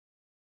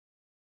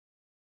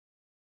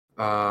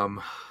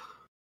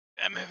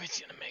 That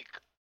movie's gonna make.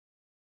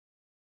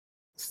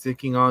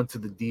 Sticking on to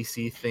the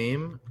DC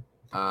theme,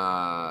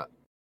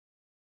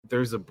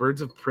 there's a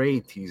Birds of Prey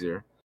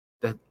teaser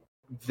that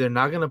they're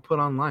not gonna put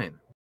online.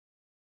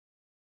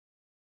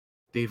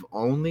 It's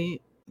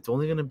only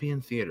gonna be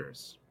in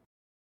theaters.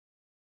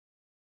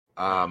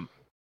 Huh.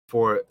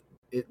 For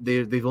it,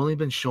 they've only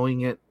been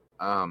showing it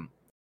on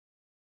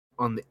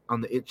the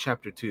It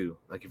Chapter 2.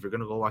 Like if you're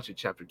gonna go watch it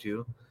Chapter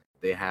 2,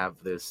 they have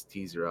this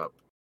teaser up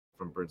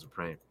from Birds of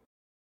Prey.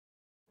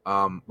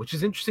 Which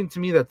is interesting to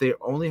me that they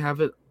only have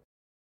it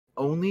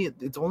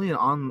it's only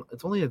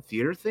a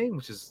theater thing,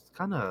 which is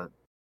kind of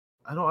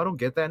I don't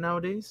get that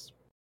nowadays.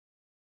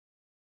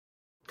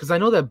 Because I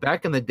know that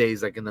back in the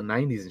days, like in the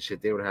 90s and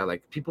shit, they would have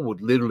like people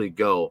would literally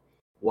go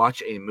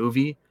watch a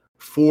movie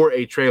for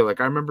a trailer.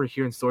 Like I remember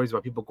hearing stories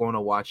about people going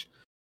to watch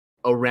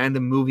a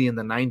random movie in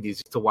the 90s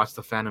just to watch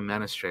the Phantom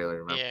Menace trailer.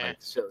 Remember? Yeah.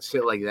 Like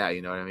shit like that,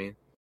 you know what I mean?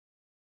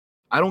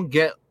 I don't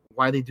get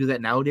why they do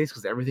that nowadays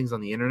because everything's on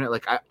the internet.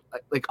 Like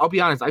I'll be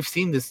honest, I've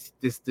seen this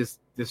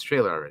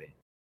trailer already.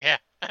 Yeah.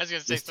 I was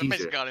gonna say This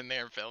somebody's teaser. gone in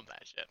there and filmed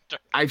that shit.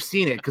 I've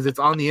seen it because it's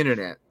on the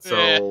internet.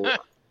 So Yeah.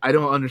 I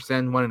don't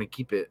understand wanting to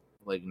keep it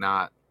like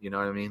not, you know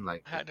what I mean?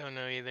 Like I don't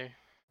know either.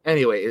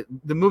 anyway,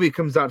 the movie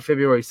comes out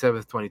February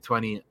 7th,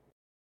 2020.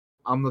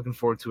 I'm looking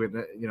forward to it.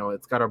 You know,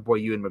 it's got our boy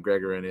Ewan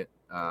McGregor in it.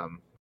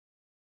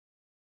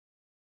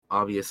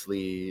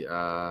 Obviously, you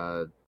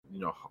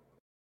know,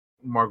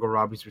 Margot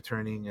Robbie's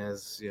returning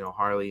as, you know,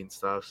 Harley and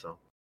stuff. So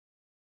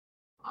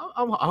I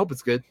hope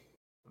it's good.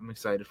 I'm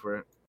excited for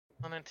it.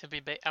 I want it to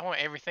be. I want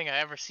everything I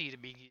ever see to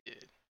be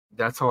good.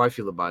 That's how I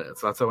feel about it.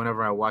 So that's why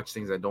whenever I watch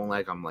things I don't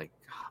like, I'm like,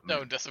 oh,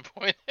 So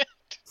disappointed.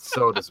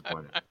 so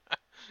disappointed.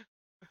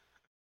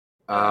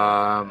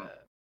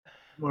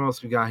 What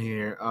else we got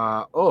here?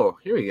 Oh,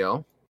 here we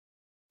go.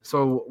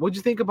 So, what'd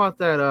you think about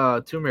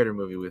that Tomb Raider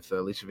movie with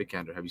Alicia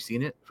Vikander? Have you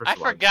seen it? I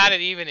forgot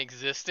it even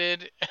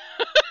existed.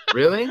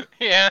 Really?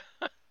 Yeah.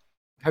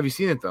 Have you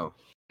seen it though?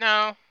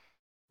 No.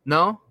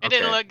 No. It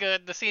didn't look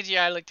good. The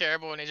CGI looked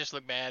terrible, and it just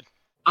looked bad.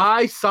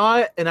 I saw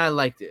it and I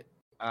liked it.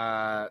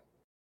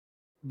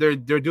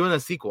 They're doing a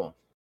sequel.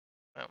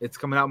 Oh. It's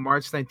coming out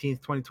March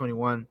 19th,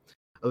 2021.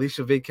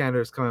 Alicia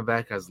Vikander is coming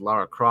back as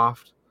Lara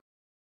Croft,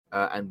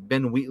 and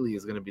Ben Wheatley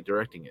is going to be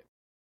directing it.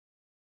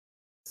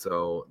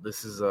 So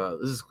this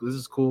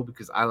is cool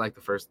because I like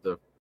the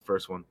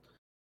first one.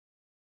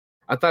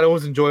 I thought it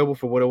was enjoyable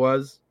for what it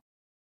was,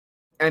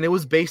 and it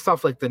was based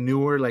off like the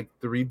newer, like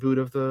the reboot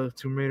of the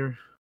Tomb Raider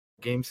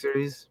game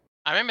series.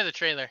 I remember the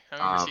trailer. I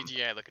remember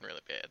CGI looking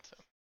really bad. So.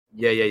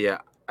 Yeah.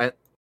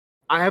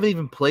 I haven't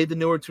even played the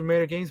newer Tomb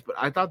Raider games, but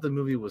I thought the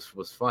movie was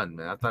fun,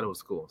 man. I thought it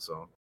was cool.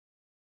 So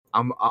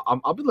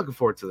I'll be looking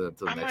forward to the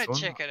next one. I might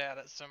check it out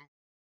at some.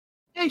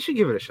 Yeah, you should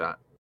give it a shot.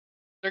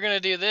 They're gonna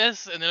do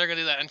this, and then they're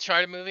gonna do that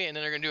Uncharted movie, and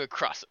then they're gonna do a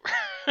crossover.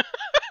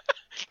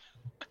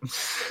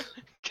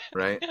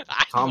 Right?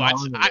 I'd watch.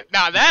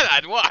 Now that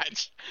I'd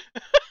watch.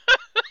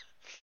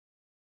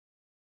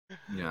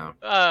 Yeah.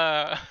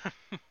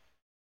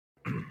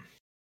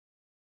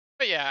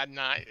 But yeah,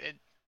 nah,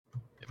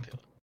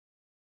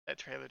 that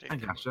trailer did. I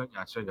gotcha.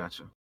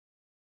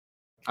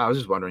 I was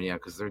just wondering, yeah,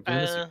 because they're doing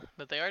a sequel.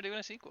 But they are doing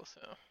a sequel,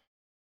 so.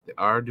 They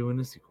are doing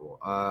a sequel.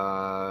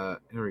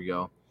 Here we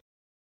go.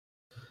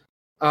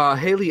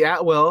 Haley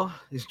Atwell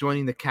is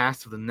joining the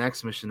cast of the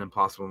next Mission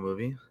Impossible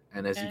movie,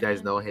 and as you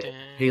guys know,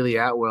 Haley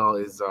Atwell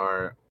is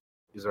our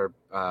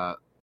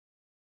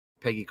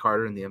Peggy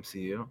Carter in the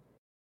MCU.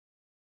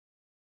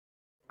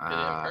 Did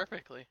it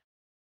perfectly.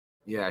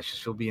 Yeah,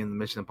 she'll be in the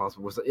Mission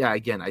Impossible. Yeah,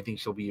 again, I think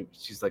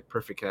she's like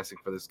perfect casting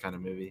for this kind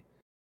of movie.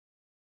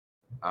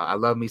 I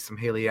love me some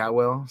Haley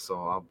Atwell, so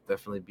I'll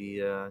definitely be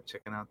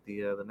checking out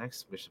the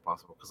next Mission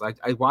Impossible because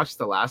I watched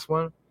the last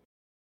one,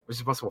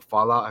 Mission Impossible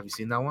Fallout. Have you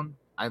seen that one?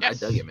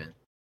 Yes. I dug it, man.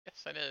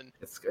 Yes, I did.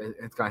 It's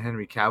got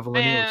Henry Cavill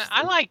in it. Man,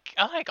 I like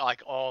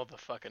all the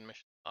fucking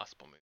Mission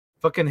Impossible movies.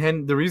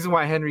 Fucking the reason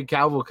why Henry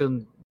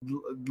Cavill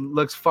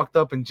looks fucked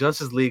up in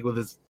Justice League with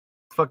his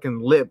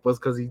fucking lip was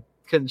because he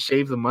couldn't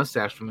shave the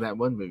mustache from that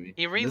one movie.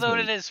 He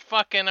reloaded his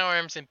fucking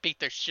arms and beat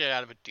their shit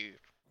out of a dude.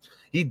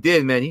 He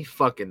did, man. He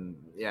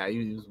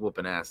was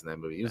whooping ass in that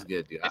movie. He was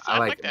good, dude. I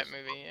like that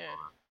movie.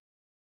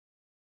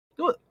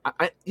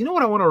 Yeah. You know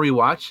what I want to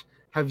rewatch?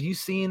 Have you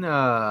seen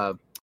The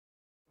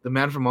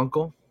Man from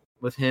U.N.C.L.E.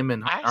 with him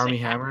and Armie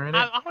Hammer in it?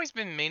 I've always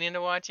been meaning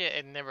to watch it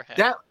and never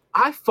have.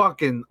 I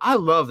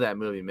love that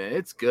movie, man.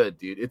 It's good,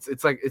 dude. It's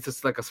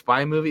just like a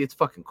spy movie. It's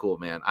fucking cool,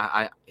 man.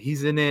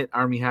 He's in it.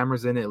 Armie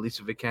Hammer's in it.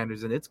 Alicia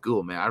Vikander's in it. It's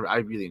cool, man. I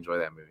really enjoy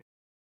that movie.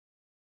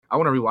 I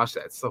want to rewatch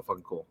that. It's so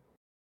fucking cool.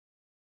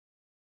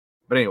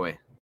 But anyway,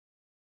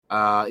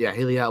 yeah,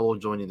 Haley Atwell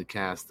joining the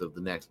cast of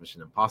the next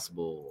Mission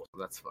Impossible. So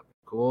that's fucking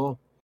cool.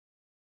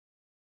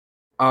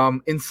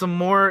 In some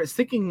more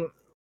sticking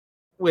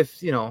with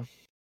the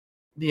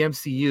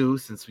MCU,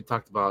 since we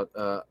talked about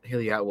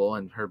Haley Atwell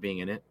and her being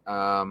in it.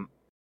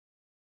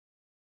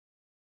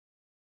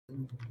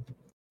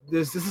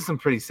 This is some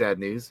pretty sad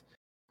news.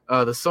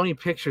 The Sony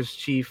Pictures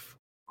chief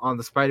on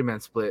the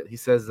Spider-Man split, he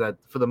says that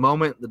for the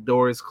moment the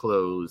door is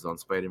closed on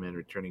Spider-Man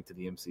returning to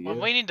the MCU. Well,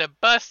 we need to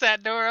bust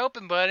that door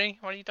open, buddy.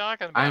 What are you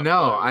talking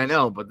about? I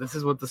know, but this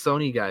is what the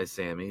Sony guy is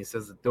saying. He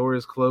says the door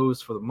is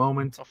closed for the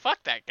moment. Well,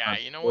 fuck that guy.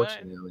 You know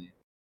what?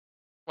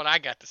 what I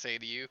got to say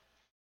to you.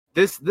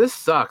 This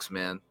sucks,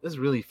 man. This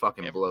really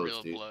fucking It blows,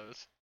 real dude.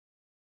 blows.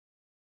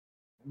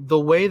 The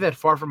way that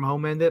Far From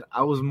Home ended,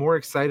 I was more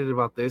excited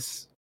about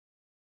this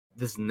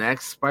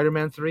next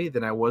Spider-Man 3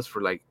 than I was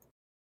for like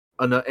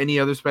any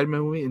other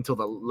Spider-Man movie until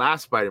the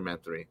last Spider-Man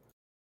 3.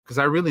 Because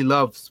I really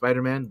love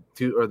Spider-Man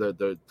 2 or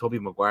the Tobey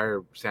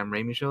Maguire Sam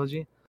Raimi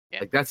trilogy. Yeah.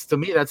 Like that's to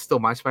me that's still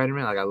my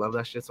Spider-Man. Like I love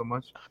that shit so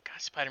much. Oh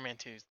god, Spider-Man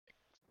 2 is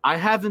I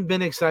haven't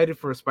been excited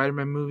for a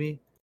Spider-Man movie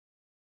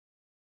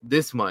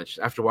this much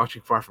after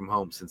watching Far From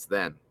Home since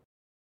then.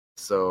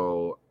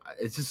 So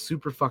it's just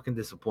super fucking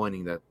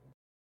disappointing that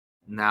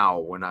now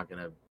we're not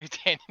gonna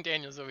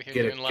Daniel's over here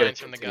get a doing get a lines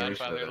from The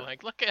continuation of Godfather, that.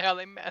 like, look at how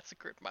they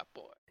massacred my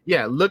boy.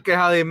 Yeah, look at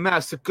how they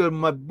massacred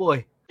my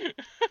boy.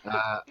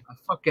 I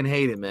fucking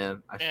hate it,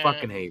 man. I Yeah,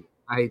 fucking hate it.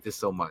 I hate this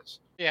so much.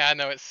 yeah, I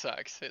know it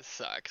sucks. It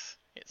sucks.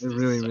 It It just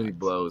really, really sucks.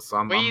 blows. So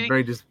I'm We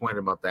very disappointed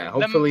about that. the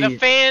Hopefully,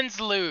 fans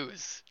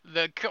lose. we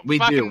do.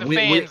 Fucking the We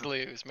fans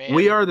lose, we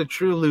man. are the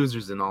true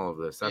losers in all of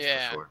this. That's for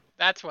Yeah, sure.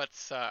 that's what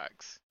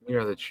sucks. We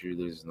are the true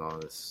losers in all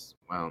of this.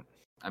 Well,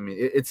 I mean,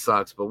 it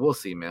sucks, but we'll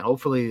see, man.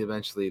 Hopefully,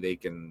 eventually they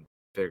can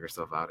figure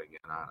stuff out again.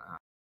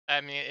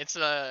 I mean, it's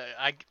well,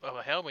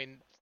 hell, we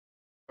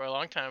for a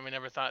long time we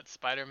never thought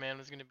Spider-Man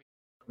was gonna be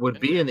Would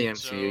in be there. in the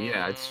MCU.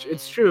 Yeah, it's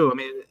So true. I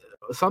mean,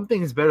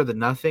 something is better than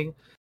nothing.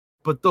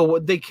 But though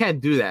they can't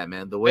do that,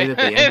 man. The way that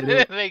they ended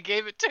it, they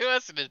gave it to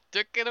us and it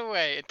took it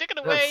away. It took it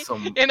that's away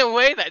some in a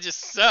way that just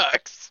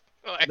sucks.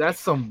 that's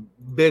some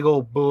big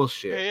old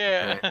bullshit.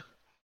 Yeah. Okay,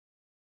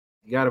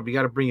 we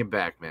gotta bring it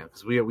back, man,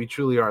 because we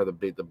truly are the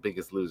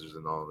biggest losers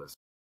in all of this.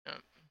 Yeah.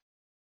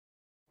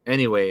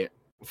 Anyway,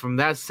 from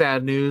that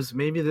sad news,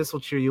 maybe this will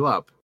cheer you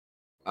up.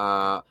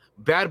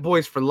 Bad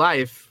Boys for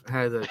Life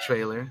had a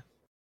trailer.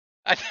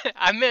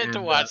 I meant to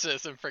And watch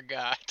this and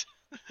forgot.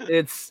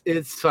 it's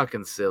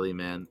fucking silly,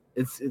 man.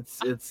 It's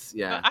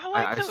yeah. I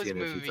like I've those seen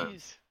it a few times.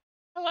 movies.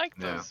 I like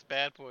Yeah. those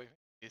bad boy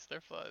movies.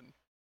 They're fun.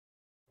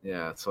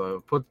 Yeah,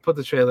 so put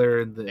the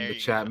trailer in There the you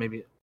chat. go.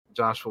 Maybe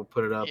Josh will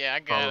put it up. Yeah, I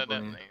got it up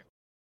Probably. there.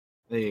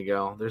 There you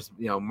go. There's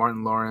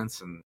Martin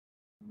Lawrence and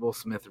Will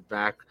Smith are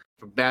back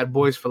for Bad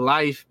Boys for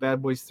Life.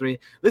 Bad Boys 3.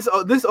 This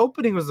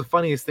opening was the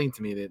funniest thing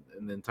to me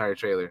in the entire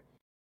trailer.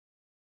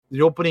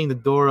 The opening the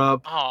door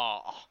up,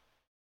 Oh,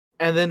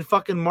 and then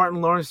fucking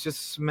Martin Lawrence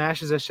just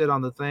smashes that shit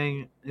on the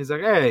thing. He's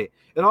like, hey,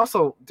 and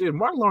also, dude,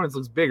 Martin Lawrence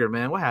looks bigger,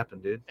 man. What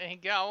happened, dude? and he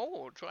got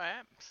old. What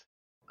happens?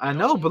 I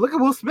know, but look at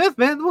Will Smith,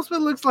 man. Will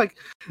Smith looks like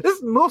this.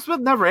 Will Smith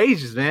never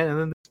ages, man. And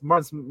then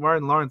this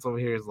Martin Lawrence over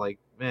here is like,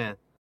 man.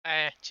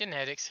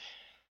 Genetics.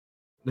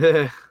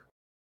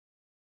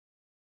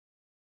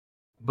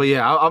 But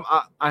yeah,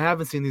 I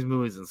haven't seen these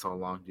movies in so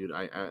long, dude.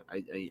 I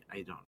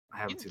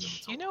haven't seen them in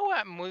so You long. know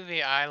what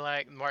movie I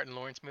like? Martin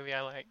Lawrence movie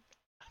I like.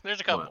 There's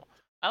a couple. What?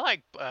 I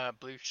like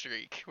Blue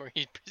Streak, where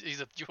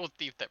he's a jewel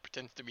thief that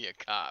pretends to be a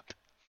cop.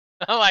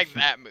 I like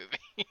that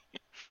movie.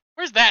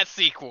 Where's that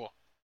sequel?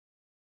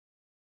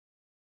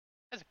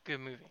 That's a good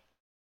movie.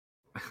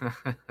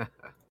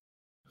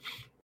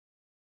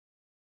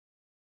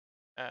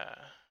 Uh,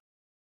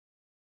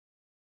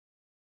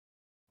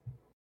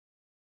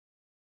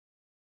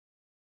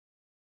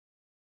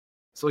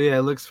 So yeah,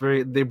 it looks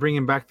very. They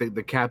bringing back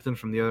the captain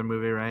from the other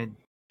movie, right?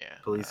 yeah.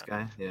 Police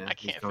guy. Yeah, I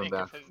he's can't coming think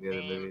back of his from the other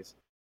name. movies.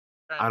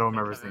 Trying I to don't think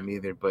remember of his name it.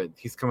 either, but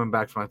he's coming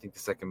back from I think the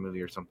second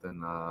movie or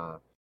something.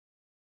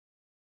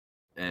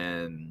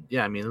 And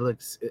yeah, I mean it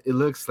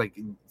looks like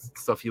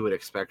stuff you would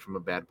expect from a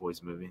Bad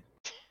Boys movie.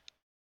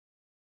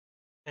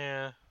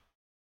 Yeah.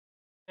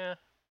 Yeah.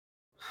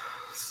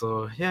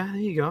 So yeah,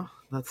 there you go.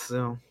 That's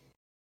I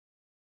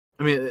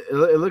mean, it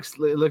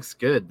looks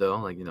good though.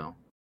 Like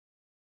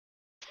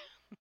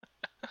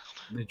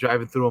they're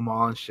driving through them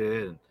all and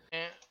shit, and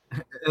Yeah.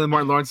 then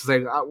Martin Lawrence is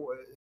like,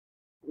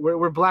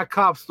 we're black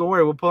cops. Don't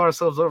worry, we'll pull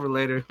ourselves over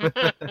later.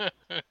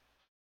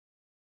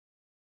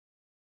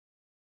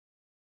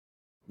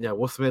 Yeah,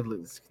 Will Smith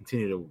is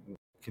continue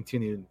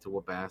to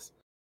whoop ass.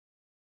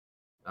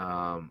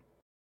 Yeah,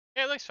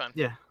 it looks fun.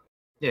 Yeah.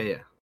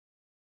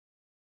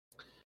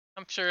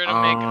 I'm sure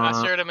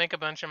it'll make a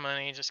bunch of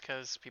money just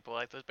because people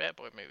like those bad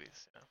boy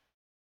movies. You know?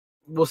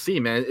 We'll see,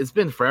 man. It's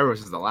been forever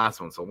since the last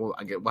one, so we'll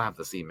have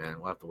to see, man.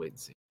 We'll have to wait and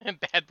see. And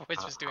Bad Boys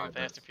was How doing it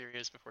Fast does. and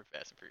Furious before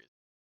Fast and Furious.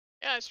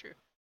 Yeah, that's true.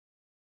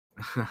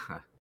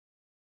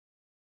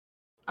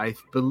 I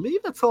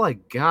believe that's all I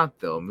got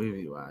though,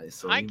 movie wise.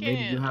 So maybe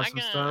you have some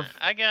stuff.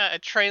 I got a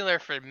trailer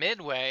for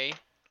Midway.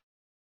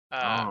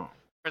 Oh,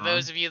 For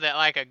those of you that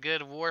like a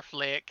good war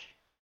flick.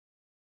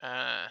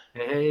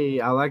 Hey,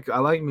 I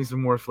like me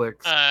some more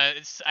flicks. I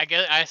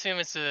assume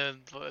it's a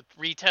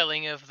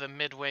retelling of the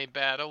Midway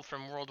battle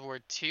from World War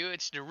II.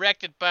 It's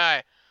directed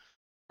by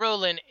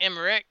Roland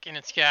Emmerich, and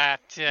it's got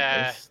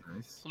Nice.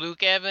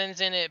 Luke Evans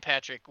in it,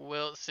 Patrick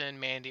Wilson,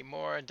 Mandy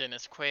Moore,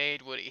 Dennis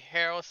Quaid, Woody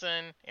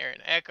Harrelson, Aaron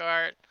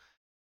Eckhart.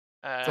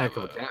 It's a heck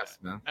of a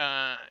cast, man.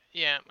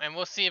 Yeah, and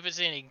we'll see if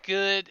it's any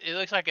good. It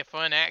looks like a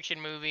fun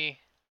action movie.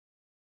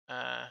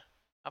 I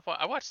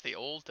watched the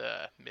old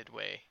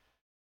Midway.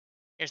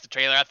 Here's the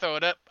trailer. I throw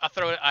it up.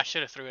 I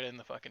should have threw it in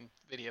the fucking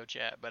video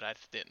chat, but I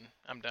didn't.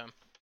 I'm dumb.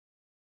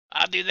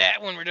 do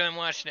that when we're done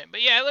watching it.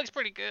 But yeah, it looks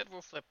pretty good.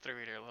 We'll flip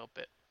through it here a little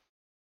bit.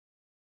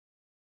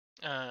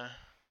 Like,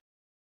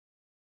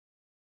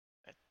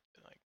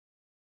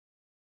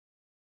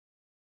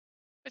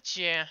 but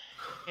yeah.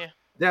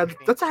 Yeah,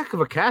 that's a heck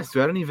of a cast,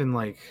 dude. I didn't even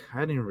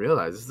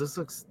realize this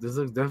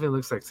definitely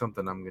looks like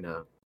something I'm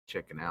gonna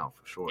checking out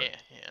for sure. Yeah.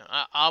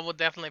 I will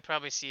definitely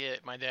probably see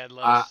it. My dad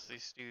loves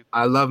these stupid.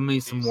 I love me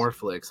some war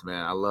flicks,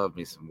 man. I love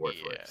me some war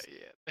flicks.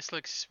 Yeah. This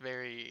looks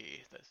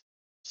very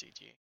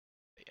CG.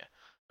 But yeah.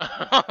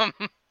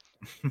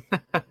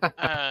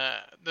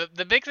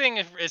 The big thing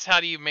is how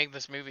do you make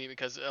this movie,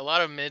 because a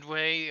lot of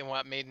Midway and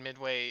what made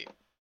Midway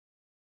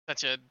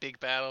such a big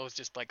battle is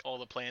just like all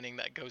the planning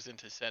that goes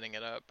into setting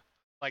it up.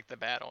 Like the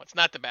battle, it's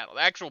not the battle.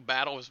 The actual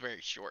battle is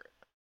very short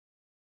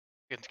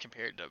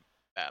compared to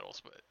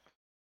battles, but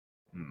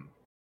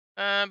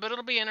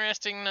it'll be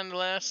interesting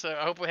nonetheless.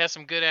 I hope we have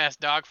some good ass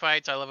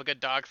dogfights. I love a good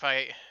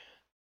dogfight.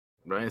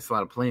 Right, it's a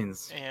lot of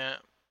planes. Yeah,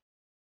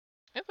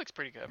 it looks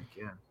pretty good.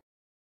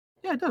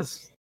 Yeah, it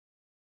does.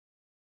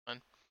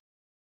 Fun.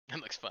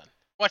 It looks fun.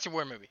 Watch a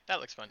war movie. That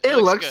looks fun. It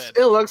looks good.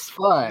 It looks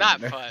fun.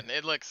 Not fun.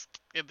 It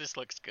just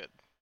looks good.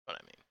 What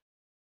I mean.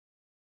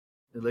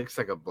 It looks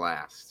like a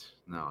blast.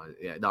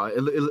 It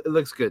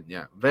looks good.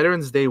 Yeah,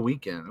 Veterans Day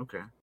weekend. Okay,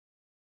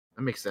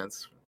 that makes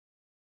sense.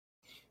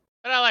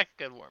 But I like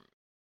a good war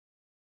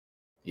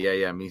movie.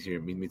 Yeah, me too.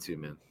 Me too,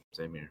 man.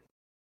 Same here.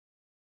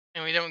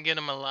 And we don't get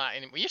them a lot.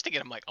 And we used to get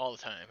them like all the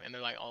time, and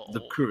they're like all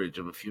the old. Courage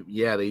of a Few.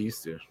 Yeah, they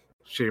used to.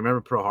 Shit, remember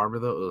Pearl Harbor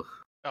though? Ugh.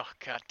 Oh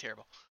god,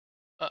 terrible.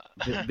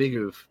 Big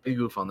oof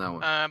on that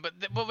one.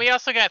 But we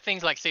also got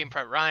things like Saving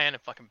Private Ryan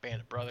and fucking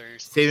Band of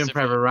Brothers. Saving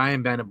Private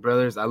Ryan, Band of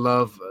Brothers. I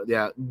love.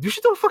 You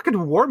should do a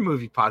fucking war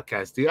movie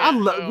podcast, dude.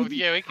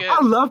 We could.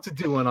 I love to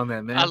do one on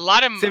that, man. A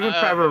lot of Saving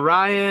Private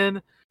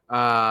Ryan,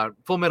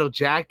 Full Metal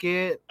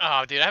Jacket.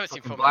 Oh, dude, I haven't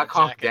seen Full Black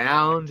Metal Hawk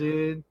Down,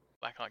 dude.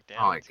 Black Hawk Down.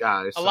 Oh my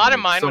god. A lot of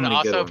mine would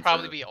also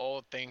probably be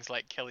old things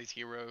like Kelly's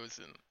Heroes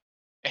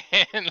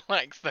and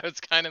like those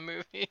kind of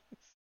movies.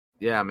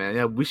 Yeah, man.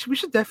 Yeah, we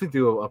should definitely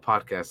do a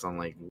podcast on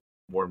like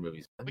war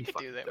movies. We could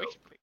do that. We should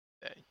do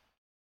that.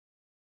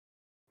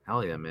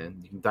 Hell yeah,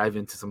 man! You can dive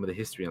into some of the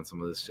history on some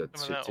of this shit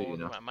too. You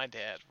know, my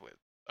dad would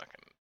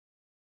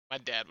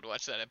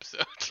watch that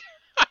episode.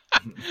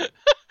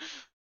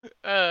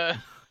 Yeah,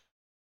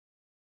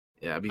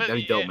 that'd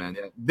be dope, man.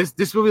 Yeah.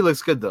 This movie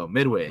looks good though.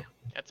 Midway.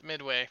 That's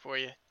Midway for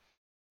you.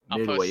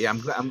 Midway. Yeah,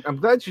 I'm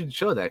glad you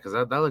showed that because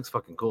that looks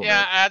fucking cool. Yeah,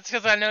 man. That's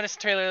because I noticed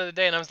the trailer the other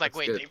day and I was like,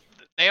 wait,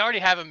 they already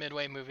have a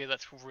Midway movie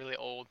that's really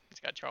old. It's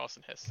got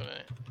Charleston Heston in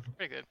it.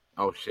 Pretty good.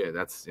 Oh shit,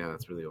 that's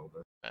really old.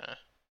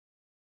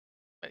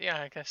 But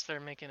yeah, I guess they're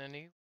making a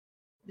new.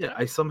 Yeah,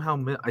 I somehow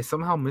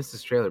missed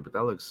this trailer, but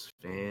that looks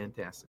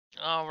fantastic.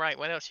 All right,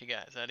 what else you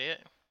got? Is that it?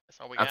 That's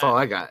all we got. That's all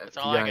I got. That's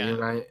all I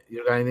got.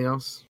 You got anything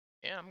else?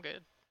 Yeah, I'm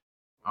good.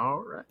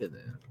 All right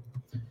then.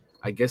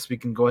 I guess we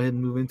can go ahead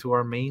and move into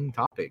our main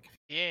topic.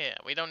 Yeah,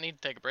 we don't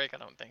need to take a break, I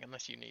don't think,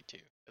 unless you need to,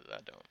 because I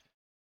don't.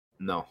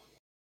 No.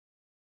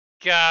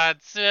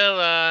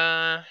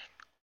 Godzilla.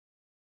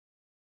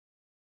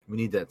 We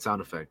need that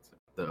sound effect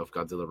of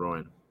Godzilla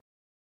roaring.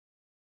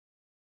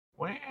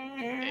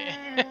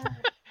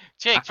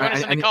 Jake, join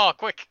us in the call,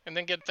 quick, and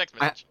then get a text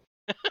message.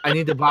 I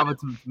need the Baba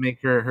to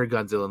make her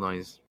Godzilla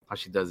noise. How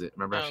she does it.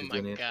 Remember how she's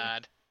doing it? Oh my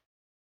god.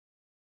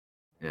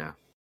 Yeah.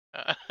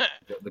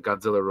 The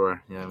Godzilla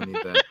roar. Yeah, we need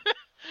that.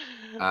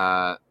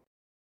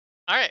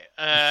 Alright.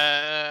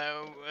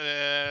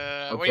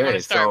 Okay, what do you want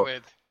to start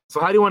with? So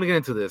how do you want to get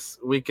into this?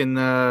 We can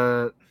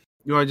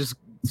you want to just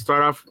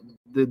start off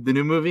the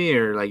new movie,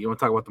 or like you want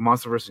to talk about the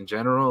MonsterVerse in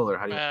general, or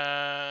how do you?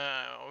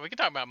 We can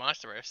talk about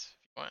MonsterVerse.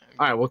 All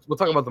right, we'll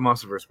talk about the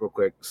MonsterVerse real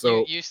quick.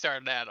 So you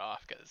started that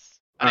off because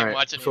I didn't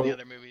watch any of the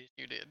other movies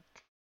you did.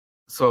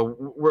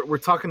 So we're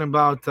talking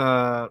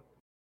about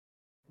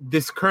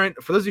this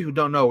current. For those of you who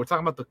don't know, we're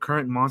talking about the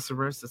current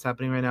MonsterVerse that's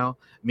happening right now,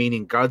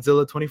 meaning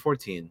Godzilla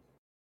 2014,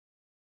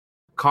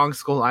 Kong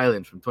Skull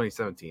Island from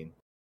 2017,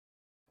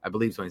 I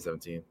believe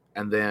 2017,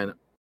 and then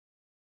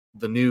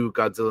the new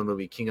Godzilla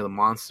movie King of the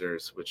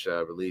Monsters, which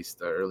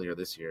released earlier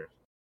this year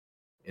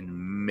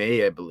in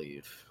May, I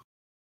believe.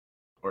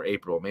 Or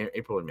April or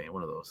May,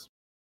 one of those.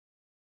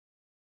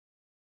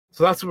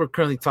 So that's what we're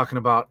currently talking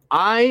about.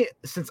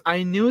 Since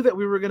I knew that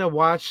we were gonna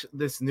watch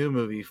this new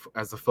movie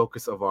as the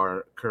focus of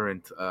our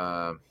current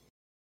for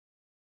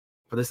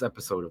this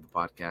episode of the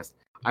podcast,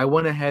 I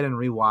went ahead and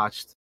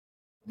rewatched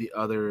the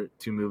other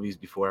two movies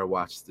before I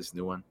watched this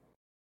new one.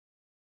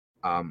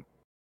 And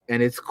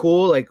it's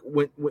cool, like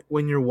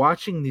when you're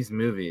watching these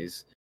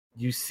movies,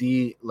 you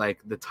see like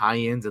the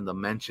tie-ins and the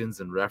mentions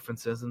and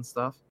references and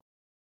stuff.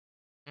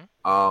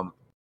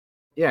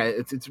 Yeah,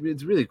 it's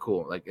really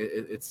cool. Like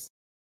it's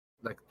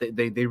like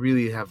they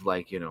really have,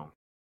 like, you know,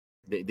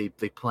 they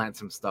plant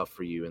some stuff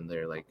for you in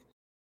there, like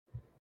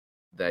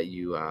that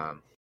you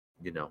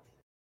know.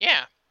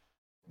 Yeah.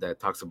 That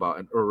talks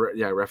about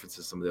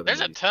references some of the other.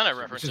 There's movies, a ton of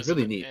references. Which is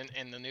really neat.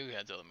 In the new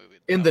Godzilla movie.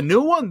 In the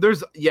new one,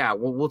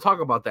 we'll talk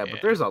about that. Yeah.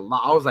 But there's a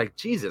lot. I was like,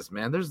 Jesus,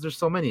 man, there's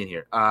so many in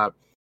here. But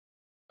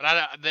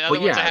the other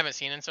ones I haven't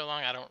seen in so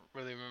long, I don't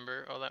really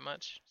remember. all that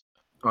much.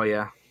 Oh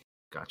yeah,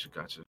 gotcha.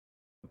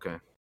 Okay,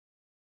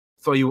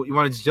 so you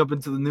want to just jump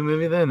into the new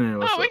movie then, or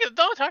what's Oh, we up? could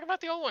don't talk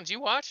about the old ones.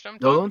 You watched them.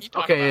 The old You ones?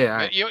 talk Okay, about yeah, them. all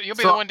right. You'll be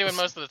the So one doing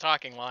most of the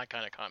talking while I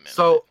kind of comment on it.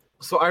 so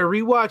so I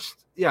rewatched.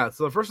 Yeah,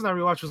 so the first one I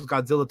rewatched was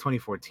Godzilla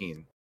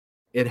 2014.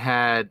 It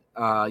had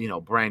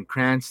Bryan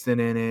Cranston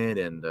in it,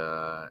 and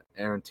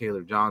Aaron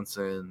Taylor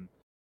Johnson,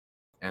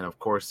 and of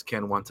course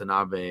Ken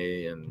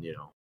Watanabe, and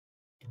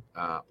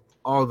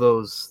all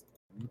those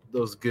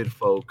good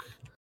folk.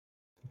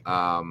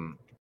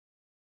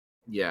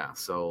 Yeah,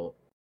 so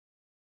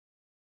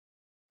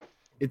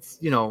it's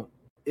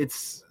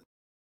it's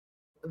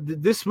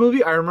this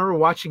movie I remember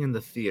watching in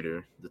the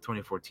theater, the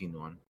 2014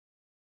 one,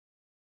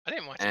 I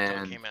didn't watch it until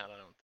it and came out.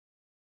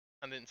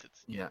 I didn't sit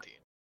in yeah, the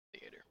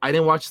theater. I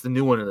didn't watch the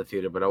new one in the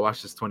theater, but I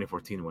watched this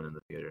 2014 one in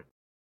the theater,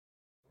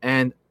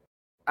 and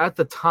at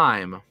the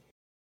time,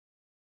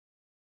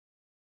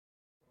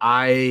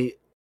 I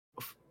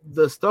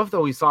the stuff that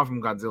we saw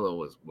from Godzilla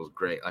was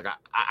great. Like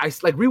I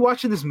like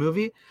rewatching this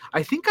movie.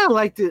 I think I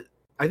liked it.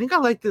 I think I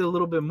liked it a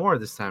little bit more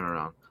this time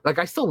around. Like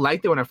I still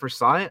liked it when I first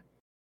saw it,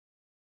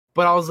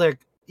 but I was like,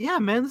 yeah,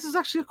 man, this is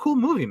actually a cool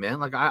movie, man.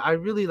 Like I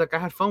really like I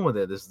had fun with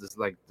it. This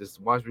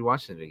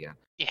rewatching it again.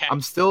 Yeah.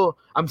 I'm still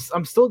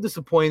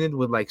disappointed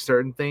with like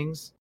certain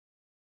things.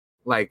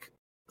 Like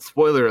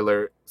spoiler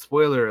alert,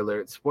 spoiler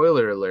alert,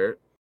 spoiler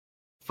alert.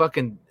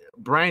 Fucking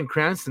Bryan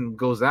Cranston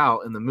goes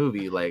out in the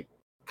movie like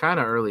kind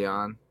of early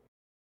on.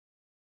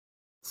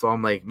 So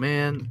I'm like,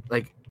 man,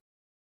 like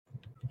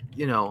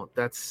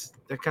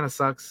that kind of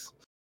sucks.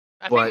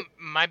 I But think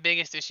my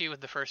biggest issue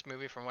with the first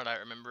movie, from what I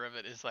remember of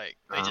it, is like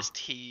they just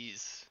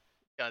tease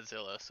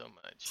Godzilla so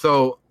much.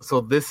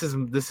 so this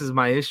is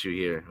my issue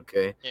here,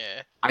 okay?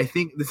 Yeah. I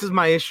think this is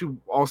my issue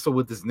also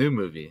with this new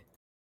movie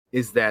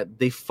is that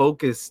they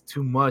focus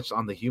too much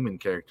on the human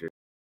character.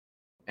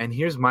 And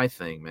here's my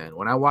thing, man.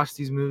 When I watch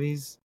these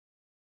movies,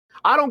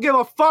 I don't give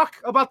a fuck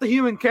about the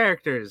human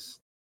characters.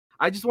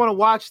 I just want to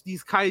watch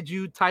these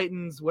kaiju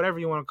titans, whatever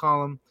you want to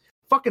call them,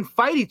 fucking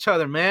fight each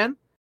other, man.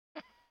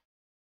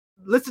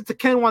 Listen to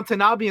Ken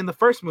Watanabe in the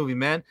first movie,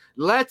 man.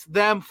 Let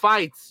them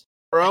fight,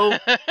 bro.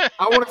 I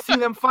want to see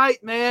them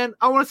fight, man.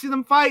 I want to see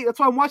them fight. That's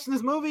why I'm watching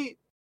this movie.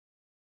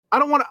 I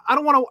don't want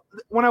to.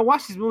 When I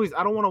watch these movies,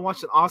 I don't want to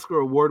watch an Oscar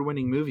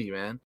award-winning movie,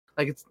 man.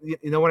 Like it's, you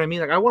know what I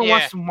mean? Like I want to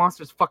watch some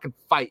monsters fucking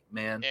fight,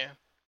 man. Yeah.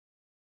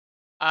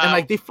 And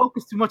like they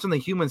focus too much on the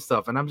human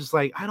stuff, and I'm just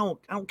like, I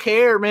don't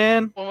care,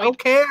 man. I don't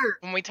care.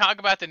 When we talk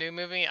about the new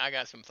movie, I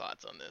got some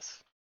thoughts on this.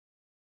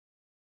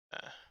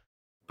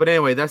 But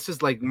anyway, that's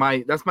just like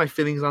my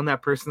feelings on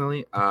that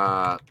personally.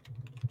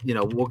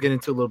 We'll get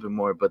into a little bit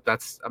more, but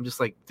I'm just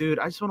like, dude,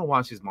 I just want to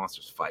watch these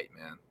monsters fight,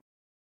 man.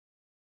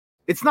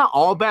 It's not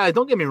all bad.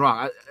 Don't get me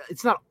wrong.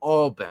 It's not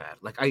all bad.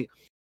 Like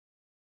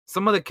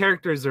some of the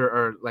characters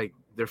are like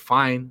they're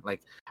fine.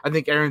 Like I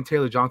think Aaron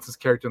Taylor Johnson's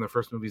character in the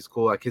first movie is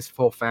cool. Like his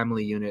whole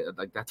family unit,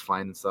 like that's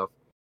fine and stuff.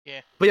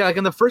 Yeah. But yeah, like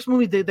in the first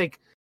movie, they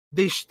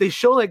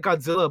show like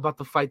Godzilla about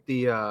to fight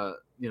the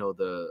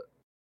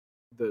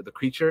the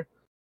creature,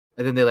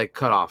 and then they like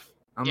cut off.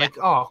 I'm like,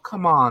 oh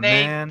come on,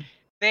 man.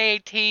 They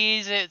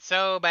tease it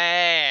so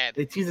bad.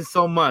 They tease it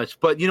so much,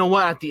 but you know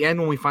what? At the end,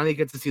 when we finally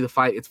get to see the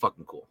fight, it's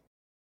fucking cool.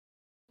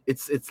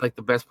 It's like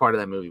the best part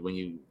of that movie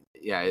when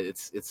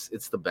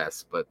it's the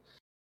best. But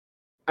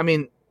I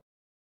mean,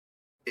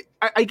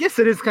 I guess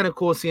it is kind of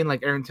cool seeing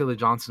like Aaron Taylor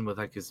Johnson with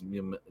like his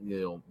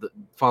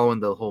following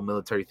the whole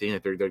military thing.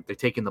 Like they're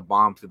taking the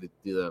bomb to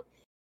the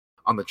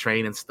on the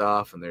train and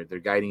stuff, and they're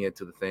guiding it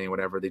to the thing,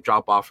 whatever. They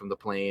drop off from the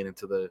plane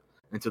into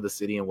the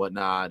city and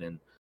whatnot, and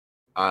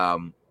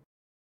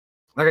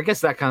like I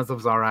guess that kind of stuff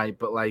is all right.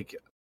 But like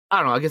I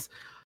don't know. I guess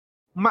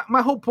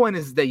my whole point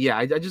is that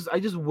I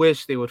just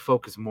wish they would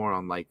focus more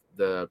on like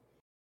the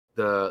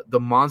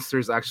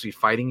monsters actually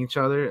fighting each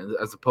other,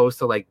 as opposed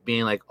to like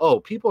being like, oh,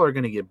 people are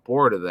gonna get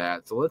bored of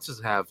that, so let's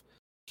just have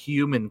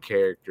human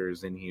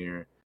characters in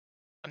here.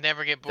 I'll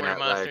never get bored of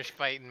monsters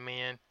fighting,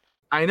 man.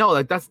 I know,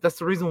 like that's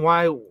the reason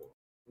why I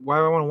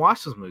want to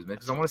watch those movies, man,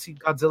 because I want to see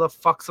Godzilla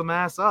fuck some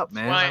ass up,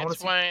 man.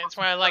 That's why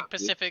I like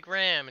Pacific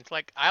Rim. It's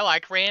like I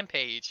like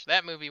Rampage.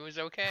 That movie was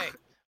okay.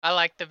 I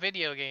like the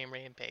video game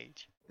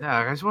Rampage. Yeah,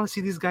 I just want to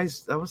see these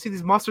guys. I want to see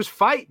these monsters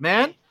fight,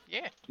 man.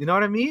 Yeah. You know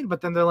what I mean?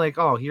 But then they're like,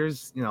 oh,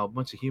 here's a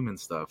bunch of human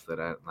stuff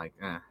that I like.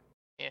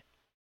 Yeah.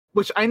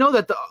 Which I know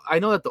that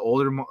the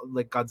older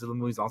like Godzilla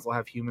movies also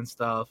have human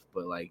stuff,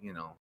 but like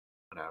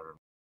whatever.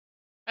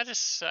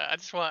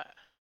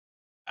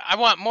 I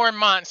want more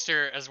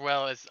monster as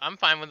well as I'm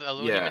fine with a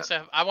little human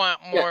stuff. I want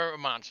more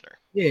monster.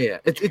 Yeah.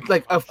 It's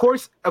like of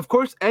course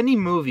every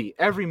movie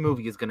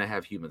is gonna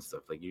have human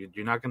stuff. Like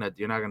you're not gonna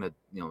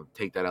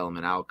take that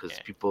element out because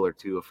people are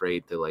too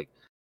afraid to like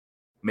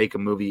make a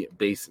movie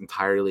based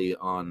entirely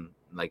on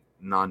like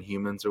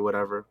non-humans or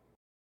whatever.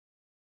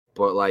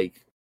 But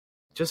like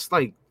just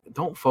like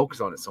don't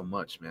focus on it so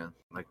much, man.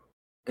 Like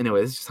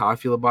anyway, this is just how I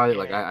feel about it.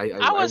 Like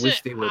I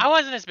wish they would. I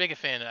wasn't as big a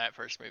fan of that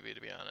first movie,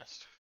 to be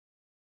honest.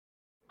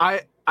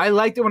 I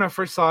liked it when I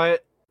first saw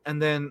it, and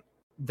then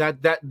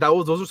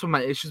those were some of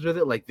my issues with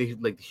it. Like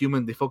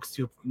they focused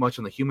too much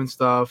on the human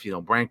stuff. You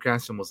know, Bryan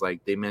Cranston was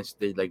like they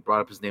like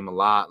brought up his name a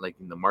lot, like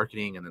in the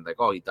marketing, and then like,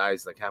 oh, he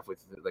dies like halfway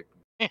through like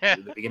Yeah.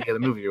 the beginning of the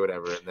movie or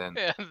whatever, and then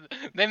Yeah,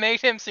 they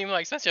made him seem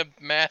like such a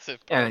massive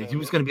yeah, part he of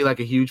was it. gonna be like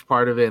a huge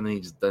part of it, and then he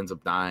just ends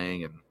up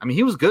dying. And I mean,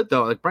 he was good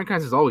though. Like Bryan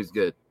Cranston's always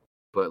good,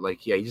 but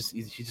like yeah, he just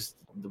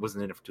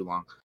wasn't in it for too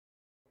long.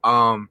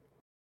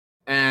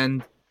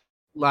 And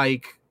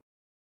like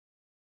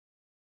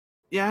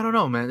yeah, I don't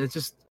know, man. It's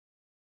just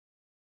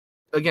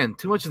again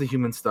too much of the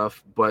human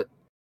stuff, but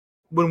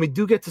when we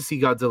do get to see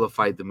Godzilla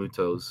fight the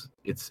Mutos,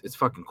 it's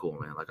fucking cool,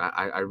 man. Like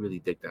I really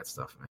dig that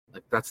stuff, man.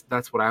 Like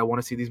that's what I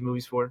want to see these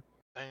movies for,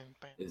 Bam,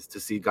 bam. is to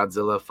see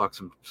Godzilla fuck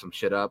some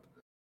shit up,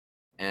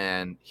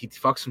 and he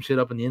fucks some shit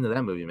up in the end of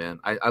that movie, man.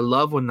 I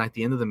love when at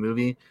the end of the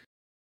movie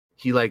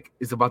he like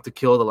is about to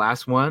kill the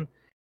last one,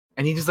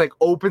 and he just like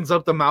opens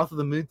up the mouth of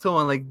the Muto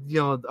and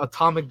like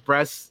atomic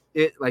breaths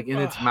it like in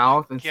its Oh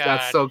mouth, and that's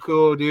God, so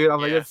cool, dude. I'm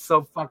like yeah, that's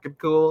so fucking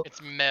cool.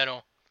 it's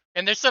metal,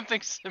 and there's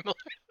something similar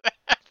to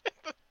that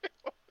in the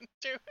new one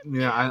too at the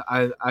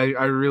Yeah,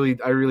 end.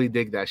 I really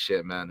dig that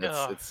shit, man.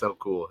 Oh, It's so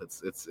cool.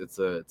 It's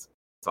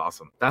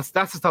awesome. That's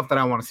the stuff that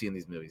I want to see in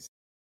these movies.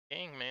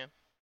 dang man.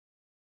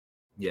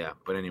 Yeah,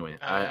 but anyway,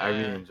 I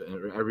really Uh, enjoy,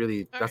 I really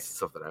all right. that's the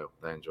stuff that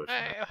I enjoy from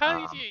that.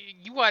 How did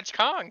you watch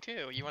Kong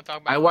too? You want to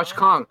talk I about watched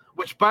Kong? Kong,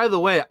 which by the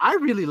way, I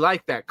really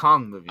like that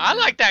Kong movie, I man.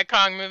 like that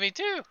Kong movie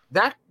too.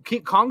 That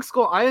Kong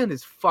Skull Island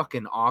is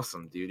fucking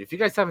awesome, dude. If you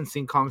guys haven't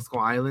seen Kong Skull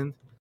Island,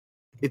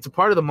 it's a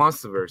part of the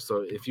MonsterVerse.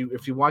 So if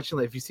you watching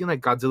like if you've seen like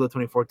Godzilla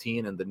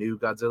 2014 and the new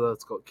Godzilla,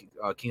 it's called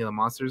King of the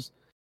Monsters,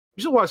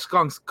 you should watch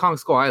Kong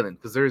Skull Island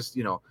because there's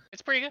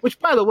It's pretty good. which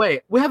by the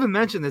way we haven't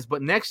mentioned this,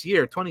 but next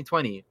year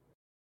 2020,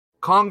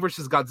 Kong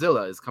versus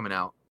Godzilla is coming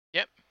out.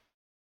 Yep.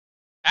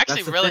 Actually,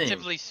 That's the thing.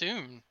 relatively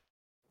soon.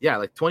 Yeah,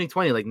 like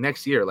 2020, like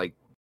next year, like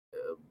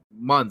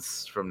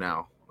months from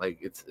now, like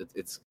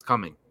it's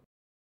coming.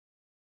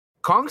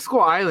 Kong Skull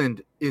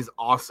Island is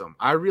awesome.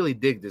 I really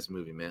dig this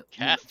movie, man.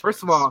 Cast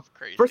First of was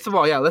crazy.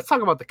 all, yeah, let's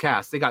talk about the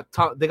cast. They got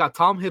Tom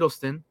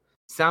Hiddleston,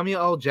 Samuel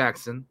L.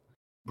 Jackson,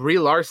 Brie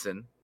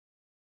Larson,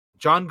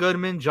 John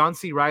Goodman, John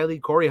C. Reilly,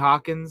 Corey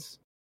Hawkins,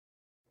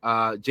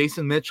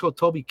 Jason Mitchell,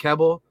 Toby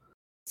Kebbell.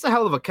 It's a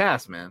hell of a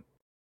cast, man.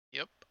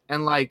 Yep.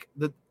 And like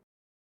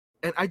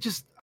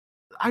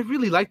I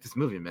really like this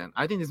movie, man.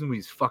 I think this movie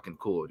is fucking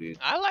cool, dude.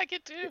 I like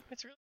it too.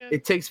 It's really good.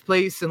 It takes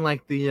place in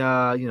like the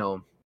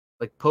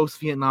like post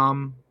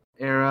Vietnam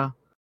era,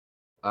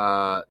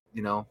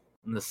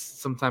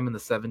 sometime in the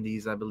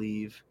 70s, I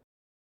believe.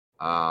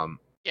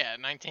 Yeah,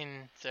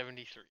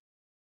 1973.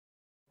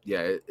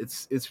 Yeah,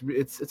 it's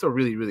a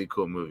really really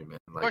cool movie, man.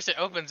 Of Like, course, it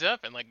opens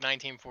up in like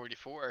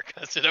 1944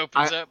 because it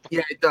opens up.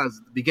 yeah, it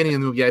does. The beginning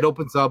of the movie, yeah, it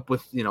opens up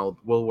with World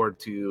War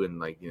II, and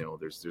like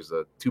there's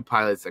two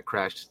pilots that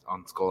crashed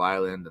on Skull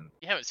Island, and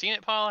You haven't seen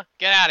it, Paula?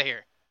 Get out of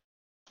here.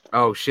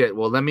 oh shit.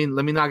 Well, let me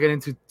not get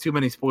into too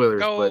many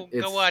spoilers, but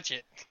Go watch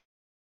it.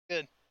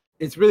 Good.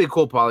 it's really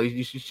cool, Paul.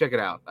 You should check it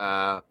out.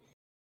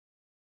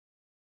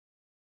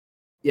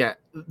 Yeah,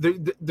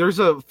 there's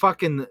a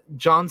fucking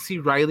John C.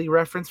 Reilly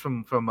reference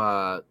from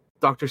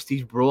Dr.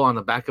 Steve Brule on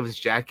the back of his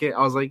jacket.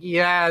 I was like,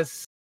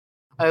 yes,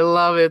 I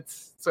love it.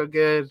 So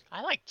good.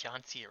 I like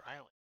John C.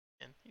 Reilly.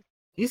 And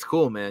He's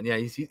cool, man. Yeah,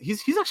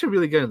 he's actually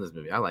really good in this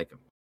movie. I like him.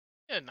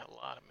 he's in a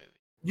lot of movies.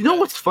 You know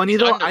what's funny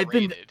though?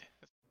 Underrated.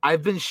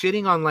 I've been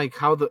shitting on like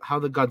how the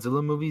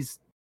Godzilla movies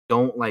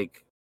don't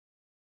like.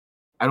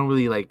 I don't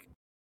really like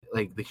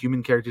the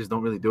human characters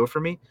don't really do it for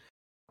me.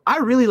 I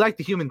really like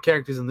the human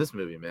characters in this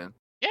movie, man.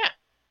 Yeah.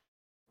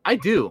 I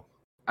do.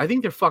 I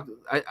think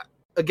they're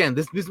again,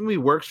 this movie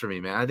works for me,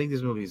 man. I think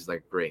this movie is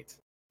like great.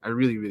 I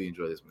really, really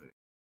enjoy this movie.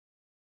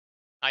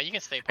 You can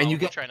stay, Paul.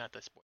 We'll try not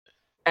to spoil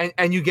it.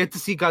 And you get to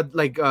see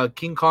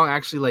King Kong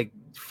actually like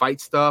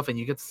fight stuff, and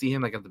you get to see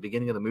him like at the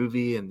beginning of the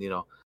movie, and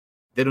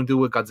they don't do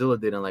what Godzilla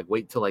did and like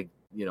wait till like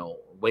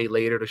way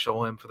later to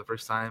show him for the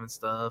first time and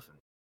stuff.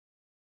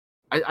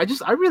 And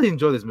I really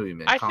enjoy this movie,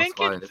 man. I think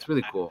it's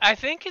really cool. I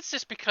think it's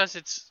just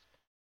because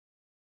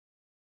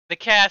the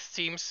cast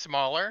seems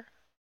smaller.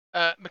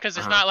 Because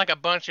there's not like a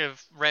bunch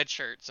of red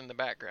shirts in the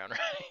background,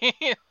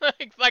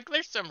 right? like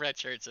there's some red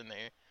shirts in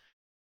there,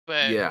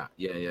 but Yeah.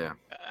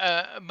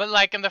 but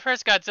like in the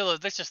first Godzilla,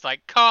 there's just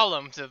like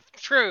columns of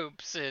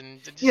troops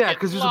and just Yeah,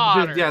 because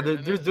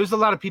there's a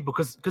lot of people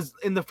because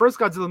in the first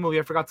Godzilla movie,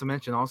 I forgot to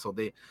mention also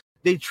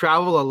they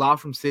travel a lot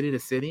from city to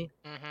city.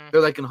 Mm-hmm. They're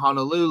like in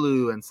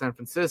Honolulu and San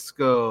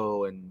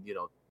Francisco and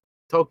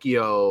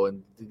Tokyo,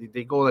 and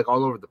they go like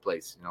all over the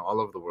place, all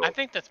over the world. I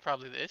think that's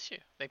probably the issue.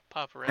 They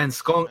pop around. And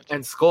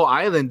Skull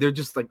Island, they're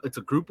just like it's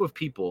a group of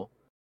people,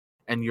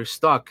 and you're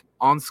stuck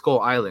on Skull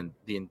Island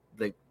the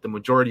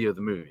majority of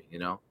the movie,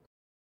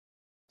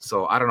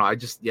 So I don't know.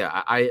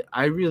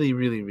 I really,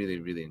 really, really,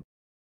 really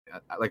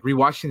like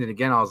rewatching it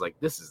again. I was like,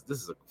 this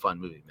is a fun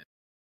movie, man.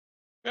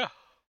 Yeah.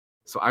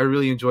 So I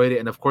really enjoyed it,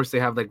 and of course they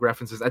have like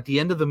references at the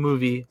end of the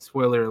movie.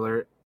 Spoiler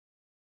alert!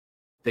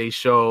 They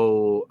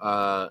show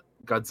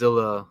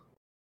Godzilla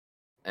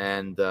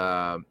and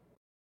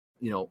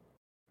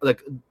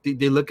like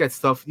they look at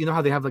stuff. You know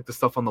how they have like the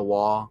stuff on the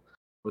wall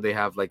where they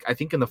have like I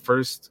think in the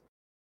first,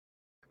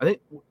 I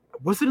think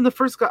was it in the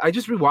first? I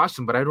just rewatched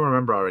them, but I don't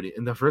remember already.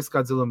 In the first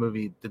Godzilla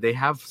movie, did they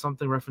have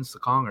something reference to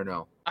Kong or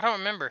no? I don't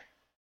remember.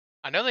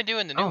 I know they do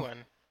in the new Oh,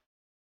 one.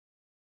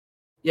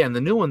 yeah, in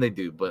the new one they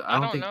do, but I I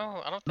don't don't think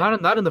know. I don't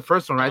think. not in the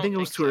first one. I Right? I don't think it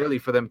was think too so. early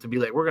for them to be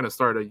like, we're gonna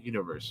start a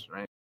universe,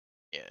 right?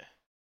 Yeah.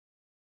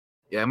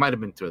 Yeah, it might have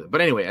been too early.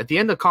 But anyway, at the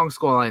end of Kong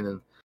Skull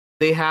Island,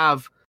 they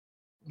have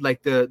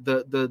like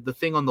the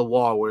thing on the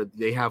wall where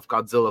they have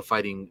Godzilla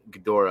fighting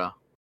Ghidorah.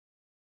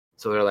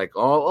 So they're like,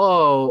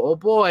 oh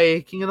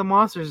boy, King of the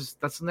Monsters.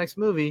 That's the next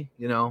movie,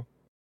 you know.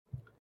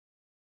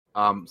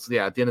 So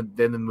yeah, at the end of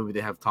the movie,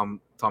 they have Tom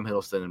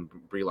Hiddleston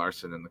and Brie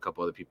Larson and a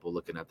couple other people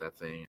looking at that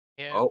thing.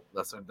 Yeah. Oh,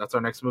 that's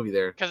our next movie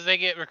there. Because they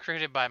get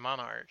recruited by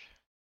Monarch.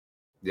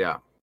 Yeah.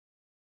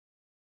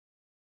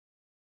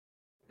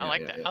 I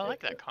like that. I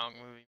like Yeah. that Kong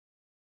movie.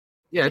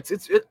 Yeah,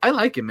 I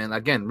like it, man.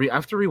 Again,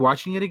 after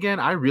rewatching it again,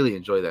 I really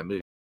enjoy that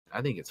movie.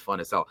 I think it's fun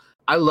as hell.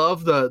 I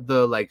love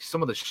the like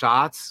some of the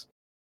shots,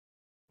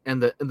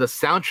 and the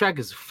soundtrack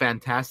is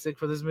fantastic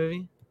for this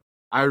movie.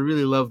 I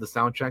really love the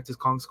soundtrack to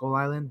Kong Skull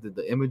Island,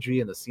 the imagery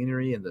and the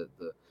scenery and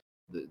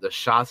the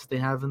shots that they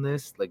have in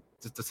this, like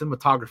just the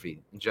cinematography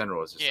in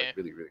general is just like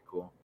really really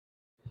cool.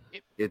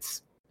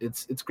 It's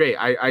great.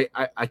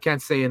 I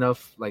can't say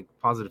enough like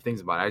positive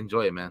things about it. I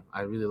enjoy it, man.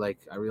 I really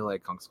like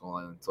Kong Skull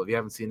Island. So if you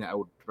haven't seen it, I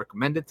would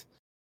recommend it.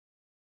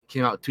 It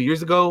came out 2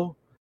 years ago.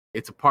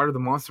 It's a part of the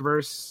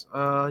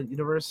MonsterVerse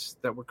universe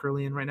that we're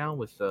currently in right now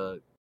with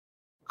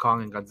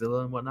Kong and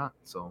Godzilla and whatnot.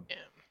 So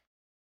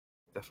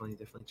definitely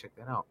check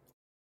that out.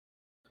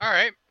 All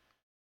right.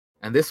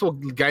 And this will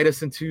guide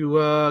us into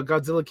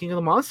Godzilla King of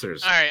the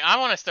Monsters. All right, I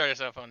want to start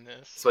us off on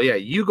this. So yeah,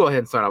 you go ahead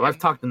and start off. I've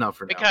talked enough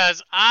for now.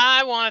 Because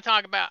I want to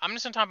talk about, I'm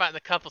just going to talk about the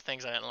couple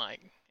things I didn't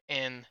like.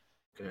 And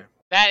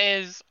that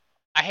is,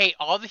 I hate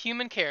all the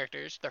human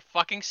characters. They're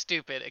fucking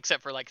stupid,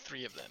 except for like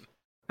 3 of them.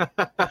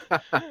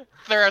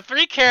 There are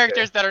 3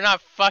 characters that are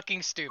not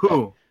fucking stupid.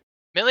 Who?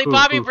 Millie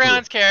Bobby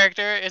Brown's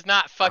character is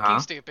not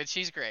fucking stupid.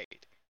 She's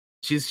great.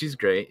 She's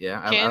great,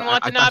 yeah. Ken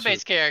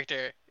Watanabe's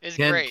character is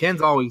great.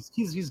 Ken's always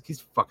he's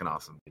fucking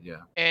awesome,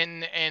 yeah.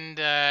 And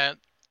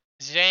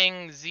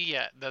Zhang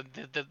Zia,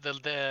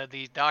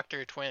 the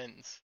Doctor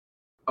twins.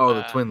 Oh,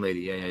 the twin lady,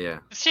 yeah.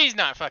 She's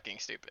not fucking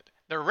stupid.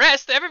 The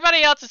rest,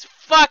 everybody else is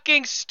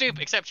fucking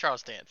stupid, except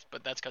Charles Dance,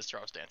 but that's because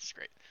Charles Dance is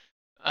great.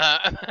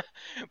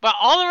 But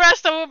all the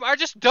rest of them are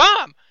just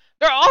dumb.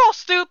 They're all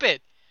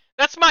stupid.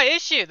 That's my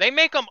issue. They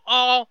make them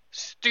all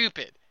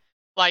stupid.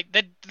 Like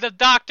the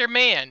Doctor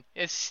Man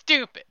is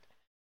stupid.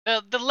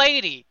 The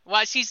lady,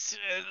 well, she's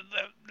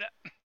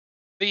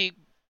the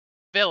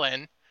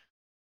villain,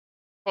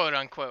 quote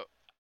unquote.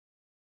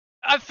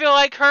 I feel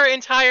like her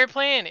entire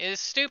plan is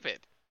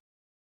stupid.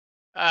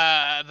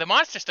 The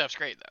monster stuff's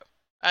great though.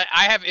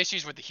 I have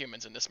issues with the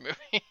humans in this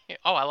movie.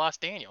 Oh, I lost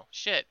Daniel.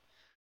 Shit.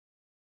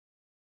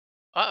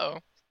 Uh-oh.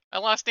 I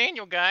lost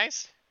Daniel,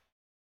 guys.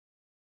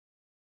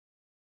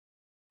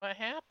 What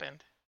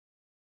happened?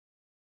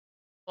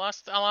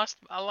 I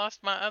lost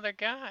my other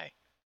guy.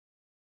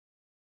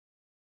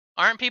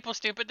 Aren't people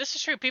stupid? This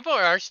is true. People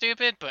are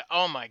stupid, but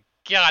oh my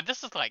god,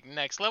 this is like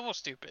next level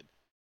stupid.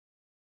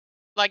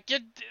 Like,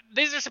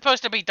 these are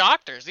supposed to be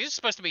doctors. These are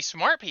supposed to be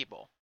smart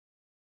people.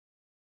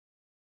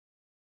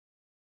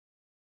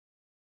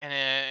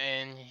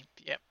 And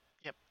yep.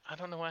 I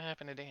don't know what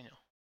happened to Daniel.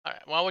 All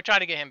right. Well, we'll try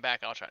to get him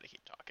back. I'll try to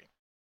keep talking.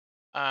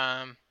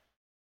 I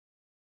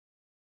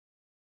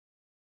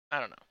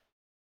don't know.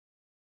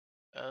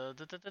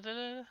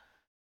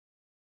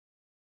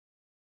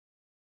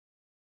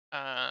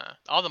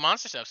 All the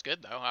monster stuff's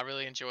good though. I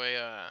really enjoy.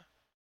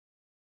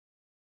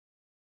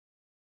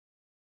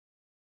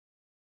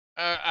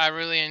 I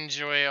really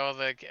enjoy all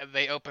the.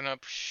 They open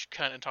up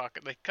kind of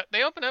talking.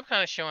 They open up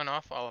kind of showing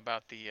off all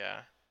about the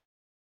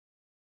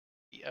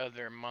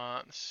other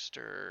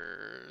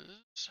monsters.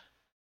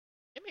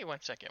 Give me 1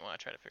 second while I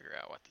try to figure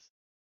out what this.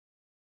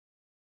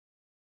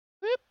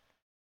 Whoop.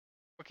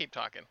 We'll keep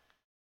talking.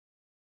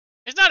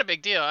 It's not a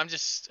big deal. I'm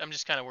just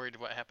kind of worried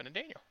what happened to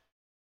Daniel.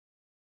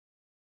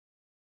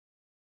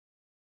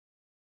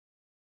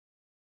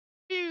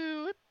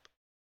 Whoop.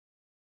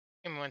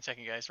 Give me 1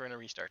 second, guys. We're gonna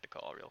restart the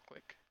call real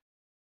quick.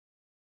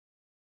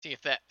 See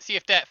if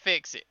that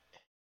fixes it.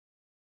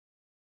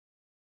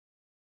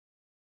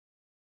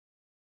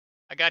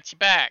 I got you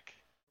back.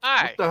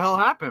 Hi. What the hell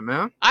happened,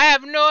 man? I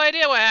have no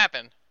idea what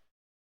happened.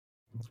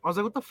 I was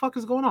like, what the fuck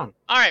is going on?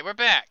 All right, we're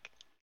back.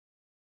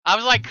 I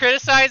was like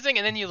criticizing,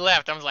 and then you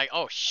left. I was like,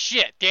 oh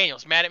shit,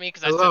 Daniel's mad at me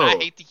because I said I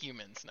hate the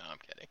humans. No, I'm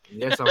kidding.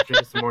 Yes, I was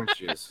drinking some orange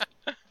juice.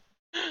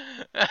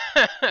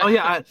 Oh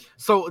yeah,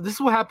 so this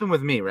is what happened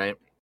with me, right?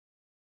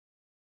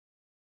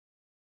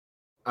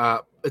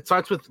 It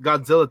starts with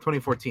Godzilla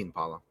 2014,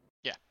 Paula.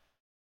 Yeah.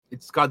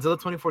 It's Godzilla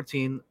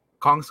 2014,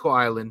 Kong Skull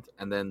Island,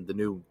 and then the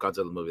new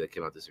Godzilla movie that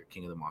came out this year,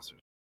 King of the Monsters.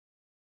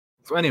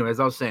 So anyways,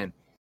 I was saying,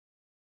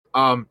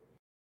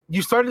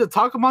 you started to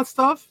talk about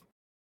stuff,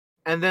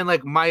 and then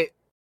like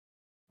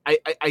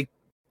I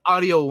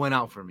audio went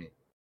out for me.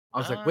 I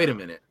was like, wait a Oh.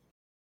 minute.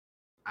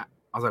 I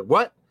was like,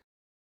 what?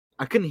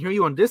 I couldn't hear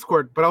you on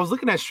Discord, but I was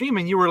looking at stream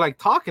and you were like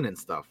talking and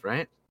stuff,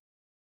 right?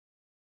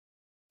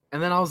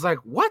 And then I was like,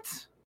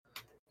 what?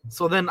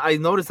 So then I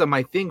noticed that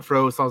my thing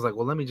froze. So I was like,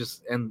 well, let me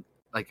just end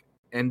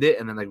it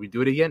and then like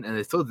redo it again, and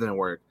it still didn't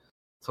work.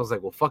 So I was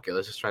like, well, fuck it,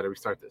 let's just try to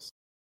restart this.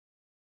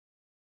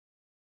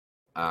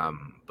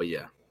 But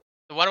yeah.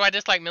 So why do I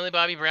dislike Millie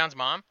Bobby Brown's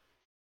mom?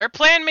 Her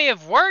plan may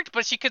have worked,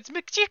 but she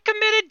committed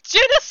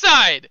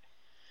genocide.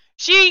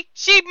 She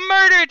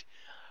murdered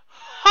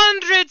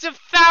hundreds of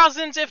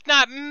thousands, if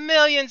not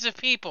millions, of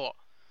people.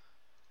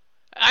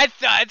 I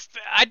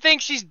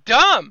think she's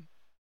dumb.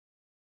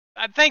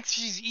 I think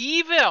she's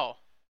evil.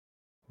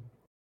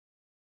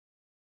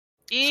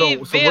 So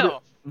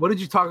Evil. what did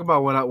you talk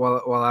about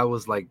while I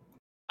was like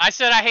I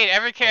said I hate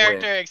every away?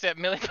 character except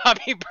Millie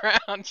Bobby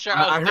Brown,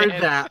 Charles I heard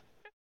Dance. that.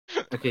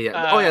 Okay,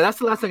 yeah. Oh yeah, that's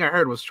the last thing I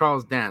heard was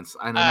Charles Dance,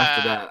 and then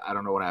after that, I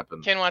don't know what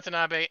happened. Ken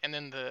Watanabe, and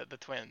then the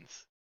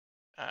twins.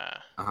 Yeah,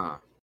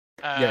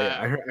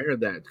 I heard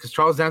that because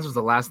Charles Dance was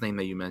the last name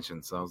that you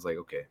mentioned, so I was like,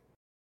 okay,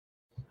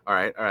 all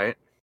right.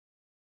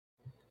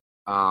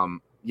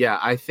 Yeah,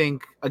 I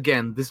think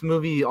again, this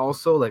movie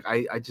also like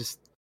I just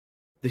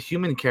the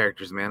human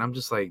characters, man. I'm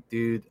just like,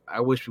 dude,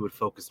 I wish we would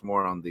focus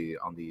more on the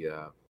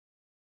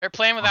Her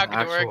plan without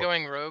Ghidorah actual...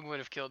 going rogue would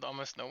have killed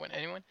almost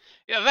anyone.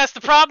 Yeah, that's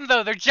the problem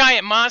though. They're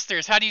giant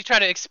monsters. How do you try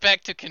to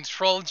expect to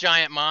control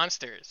giant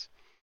monsters?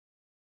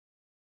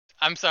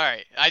 I'm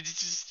sorry.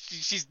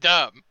 She's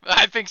dumb.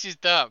 I think she's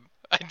dumb.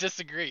 I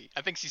disagree.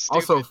 I think she's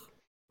stupid. Also,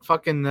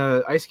 fucking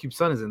Ice Cube's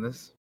son is in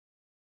this.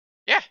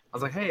 Yeah. I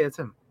was like, hey, it's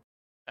him.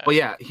 But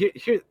yeah,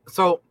 here.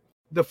 So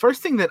the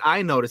first thing that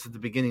I noticed at the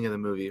beginning of the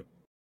movie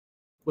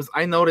was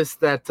I noticed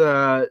that.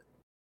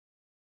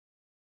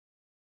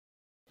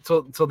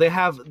 So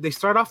they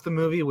start off the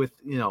movie with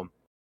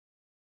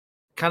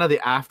kind of the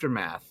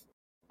aftermath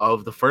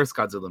of the first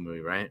Godzilla movie,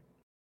 right?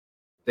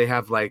 They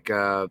have like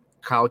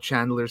Kyle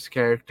Chandler's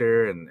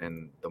character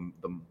and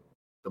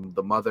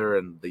the mother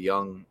and the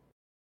young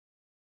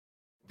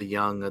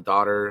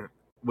daughter.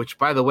 Which,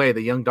 by the way,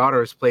 the young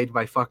daughter is played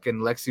by fucking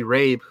Lexi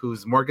Rabe,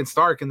 who's Morgan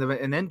Stark in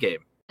Endgame.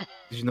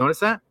 Did you notice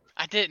that?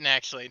 I didn't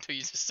actually until you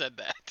just said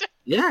that.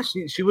 Yeah,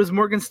 she was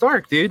Morgan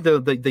Stark, dude.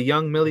 The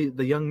young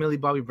Millie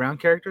Bobby Brown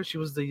character. She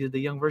was the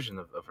young version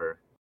of her.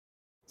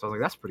 So I was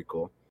like, that's pretty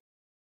cool.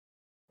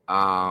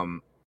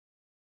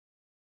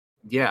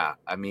 Yeah,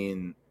 I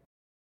mean,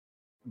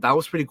 that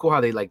was pretty cool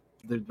how they like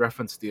the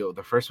reference the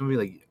first movie.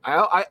 Like,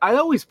 I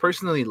always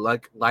personally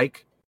like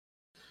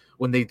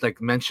when they like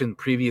mention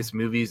previous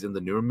movies in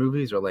the newer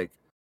movies, or like,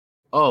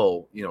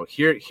 oh,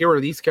 here are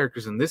these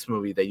characters in this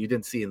movie that you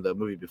didn't see in the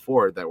movie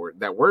before that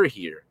were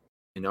here.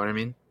 You know what I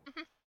mean?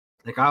 Mm-hmm.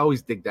 Like, I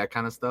always dig that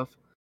kind of stuff.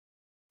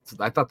 So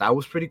I thought that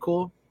was pretty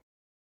cool,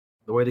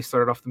 the way they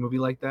started off the movie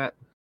like that.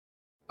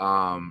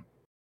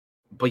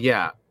 But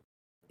yeah,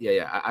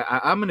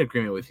 I'm in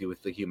agreement with you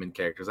with the human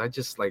characters. I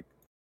just like,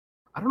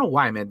 I don't know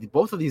why, man.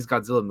 Both of these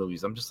Godzilla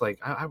movies, I'm just like,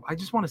 I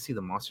just want to see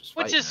the monsters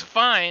fight. Which is man.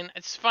 fine.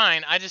 It's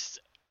fine.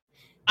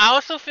 I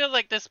also feel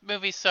like this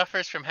movie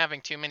suffers from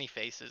having too many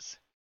faces.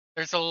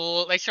 They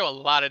show a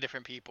lot of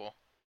different people.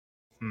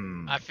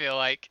 I feel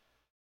like,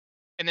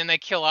 and then they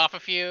kill off a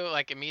few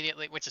like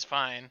immediately, which is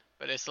fine.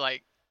 But it's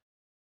like,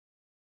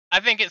 I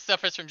think it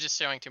suffers from just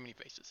showing too many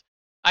faces.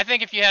 I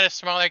think if you had a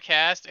smaller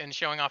cast and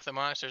showing off the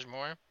monsters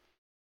more,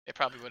 it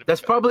probably would have.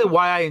 That's probably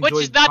why I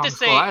enjoyed Kong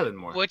Skull Island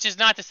more. Which is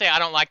not to say I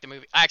don't like the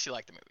movie. I actually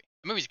like the movie.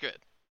 The movie's good.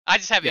 I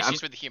just have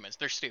issues with the humans.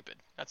 They're stupid.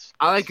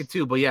 I like it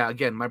too, but yeah,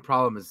 again, my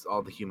problem is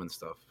all the human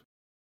stuff.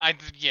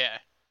 Yeah.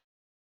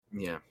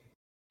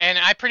 And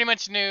I pretty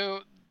much knew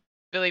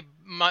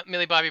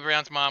Millie Bobby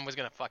Brown's mom was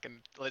gonna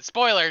fucking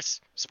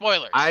spoilers.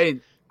 I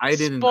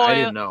didn't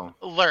know.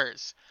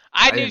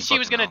 I knew she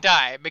was gonna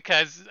die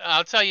because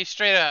I'll tell you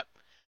straight up,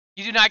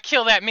 you do not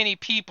kill that many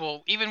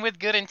people, even with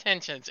good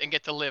intentions, and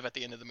get to live at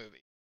the end of the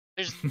movie.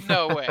 There's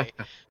no way.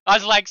 I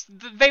was like,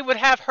 they would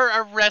have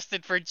her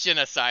arrested for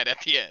genocide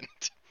at the end.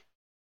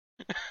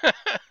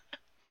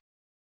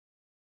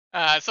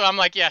 So I'm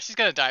like, yeah, she's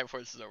gonna die before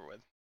this is over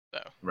with.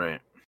 So right,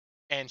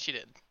 and she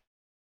did.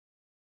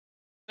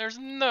 There's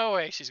no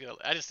way she's gonna.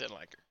 I just didn't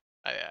like her.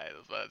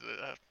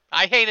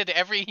 I hated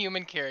every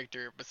human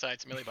character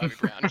besides Millie Bobby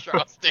Brown and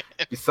Charles Dance.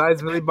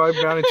 Besides Millie Bobby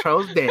Brown and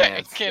Charles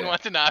Dance, Ken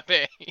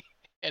Watanabe.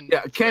 And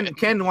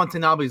Ken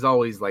Watanabe is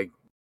always like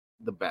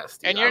the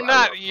best. Dude.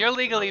 And you're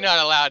legally not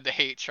allowed to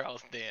hate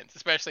Charles Dance,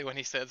 especially when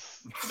he says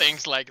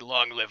things like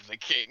 "Long live the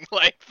king,"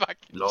 like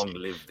fucking. Long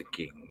live the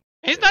king.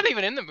 He's not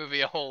even in the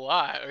movie a whole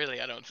lot,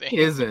 really. I don't think he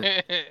isn't,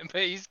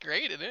 but he's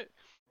great in it.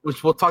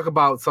 Which we'll talk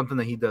about something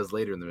that he does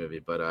later in the movie,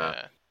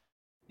 but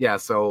yeah.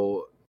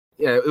 So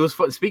yeah, it was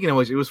fun. Speaking of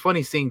which, it was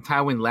funny seeing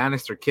Tywin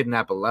Lannister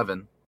kidnap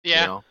Eleven.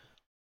 Yeah.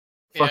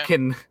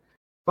 Fucking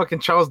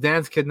Charles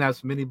Dance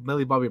kidnaps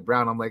Millie Bobby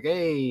Brown. I'm like,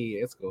 hey,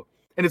 it's cool.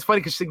 And it's funny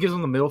because she gives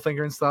him the middle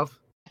finger and stuff.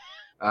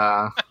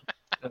 But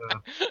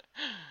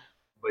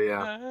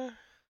yeah.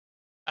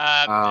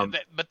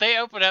 But they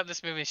open up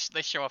this movie.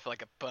 They show off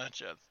like a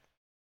bunch of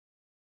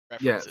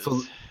references. Yeah.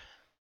 So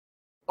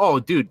Oh,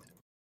 dude,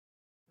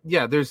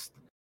 yeah. There's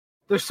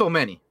so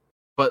many,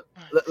 but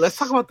let's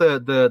talk about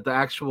the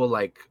actual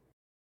like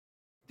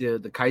the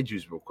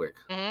kaiju's real quick.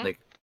 Hmm. Like,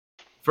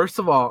 first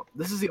of all,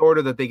 this is the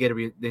order that they get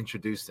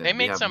introduced They in.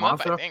 We made have some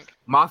up, I Mothra. think.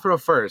 Mothra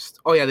first.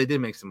 Oh yeah, they did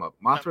make some up.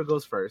 Um, Mothra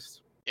goes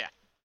first. yeah.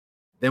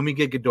 Then we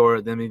get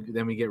Ghidorah.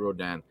 Then we get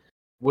Rodan.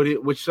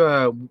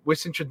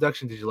 Which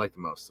introduction did you like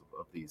the most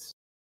of these?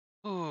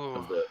 Ooh.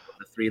 Of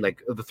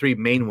the three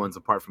main ones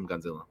apart from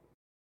Godzilla?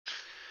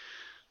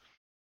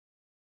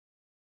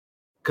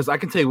 Because I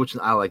can tell you which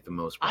one I like the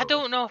most, I probably.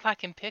 don't know if I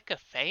can pick a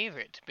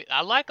favorite.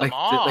 I like them Like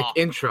all.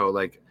 intro,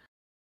 like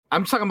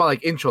I'm talking about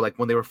like intro, like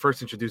when they were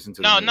first introduced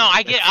into the No, no,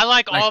 movie. I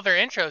like Like all their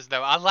intros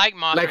though. I like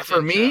like Mothra's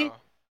for me, intro.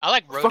 I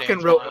like fucking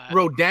Rodan's a lot.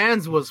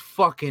 Rodan's was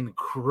fucking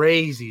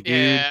crazy, dude,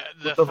 Yeah,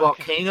 with the the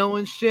fucking volcano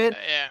and shit.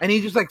 yeah. And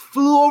he just like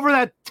flew over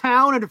that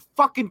town and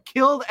fucking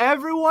killed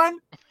everyone.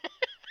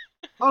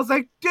 I was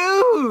like,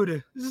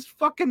 dude, this is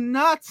fucking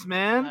nuts,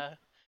 man. Uh,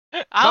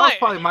 That I was like.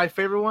 probably my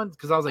favorite one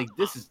because I was like,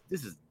 this is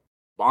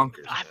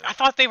bonkers, I man.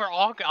 thought they were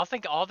all. I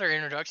think all their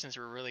introductions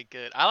were really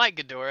good. I like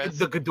Ghidorah's.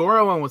 The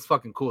Ghidorah one was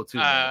fucking cool too,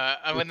 man.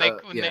 When With they the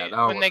when yeah, they that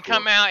one when was they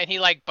come cool. out and he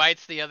like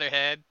bites the other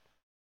head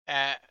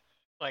at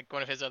like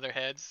one of his other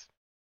heads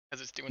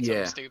because it's doing something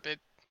Yeah, stupid.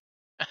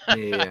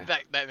 yeah.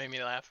 That made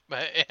me laugh.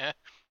 But yeah.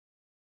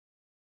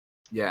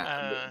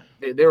 Yeah,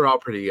 Uh, they were all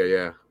pretty good,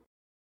 yeah.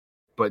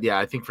 But yeah,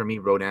 I think for me,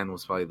 Rodan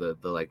was probably the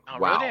like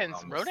wow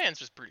almost. Rodan's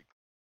was pretty.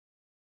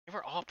 They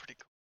were all pretty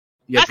cool.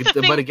 Yeah, That's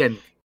the but thing. again,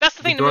 That's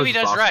the thing the Ghidorah's movie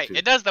was does awesome right. too.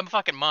 It does the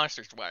fucking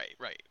monsters right.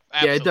 Right.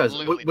 Yeah, it does.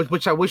 Absolutely.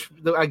 Which I wish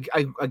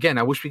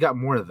I wish we got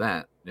more of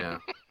that. Yeah,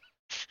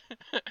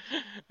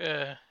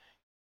 uh,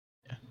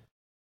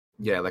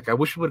 yeah. Like I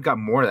wish we would have got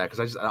more of that because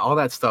I just all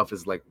that stuff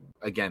is like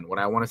again what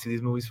I want to see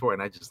these movies for,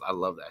 and I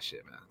love that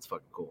shit, man. It's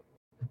fucking cool.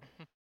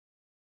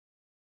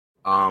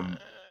 uh,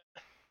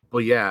 But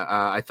yeah,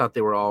 I thought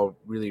they were all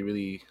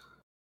really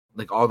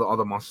like all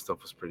the monster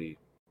stuff was pretty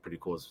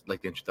cool. It's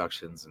like the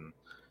introductions and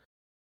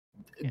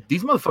yeah.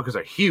 these motherfuckers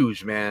are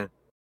huge, man.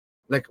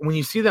 Like when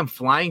you see them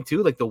flying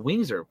too, like the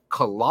wings are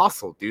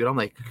colossal, dude. I'm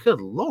like,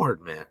 good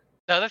lord, man.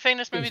 The other thing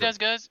this movie Things are...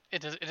 does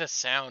good, it does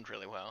sound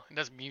really well. It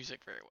does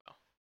music very well.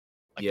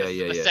 Like Yeah,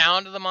 the yeah.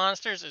 sound of the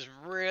monsters is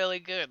really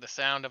good. The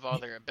sound of all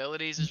their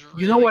abilities is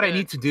You know really what I good.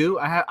 need to do?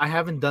 I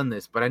haven't done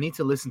this, but I need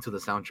to listen to the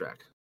soundtrack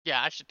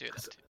Yeah, I should do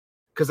that too.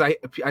 because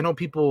I know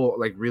people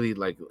like really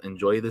like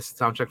enjoy this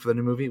soundtrack for the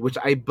new movie, which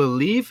I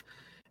believe,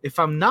 if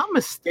I'm not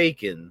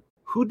mistaken,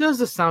 who does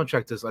the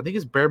soundtrack to this? I think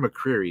it's Bear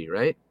McCreary,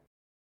 right?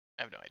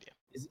 I have no idea.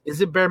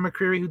 Is it Bear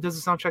McCreary who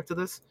does the soundtrack to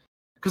this?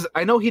 Because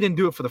I know he didn't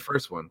do it for the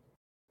first one.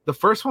 The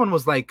first one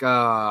was like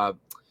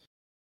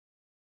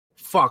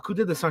fuck, who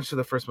did the soundtrack to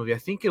the first movie? I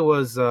think it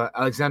was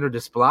Alexander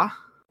Desplat.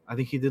 I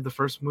think he did the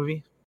first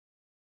movie.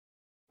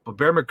 But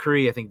Bear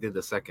McCreary, I think, did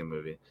the second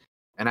movie.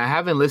 And I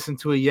haven't listened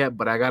to it yet,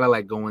 but I gotta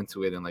like go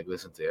into it and like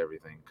listen to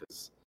everything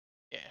because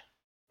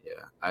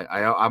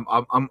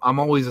I'm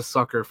always a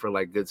sucker for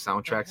like good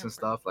soundtracks and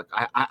stuff. Like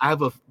I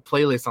have a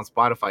playlist on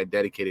Spotify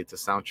dedicated to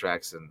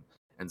soundtracks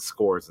and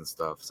scores and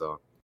stuff. So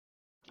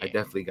I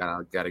definitely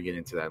gotta get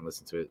into that and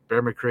listen to it.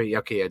 Bear McCreary,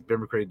 okay, yeah, Bear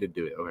McCreary did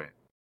do it. Okay,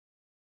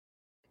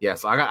 yeah.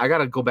 So I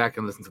gotta go back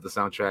and listen to the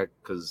soundtrack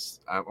because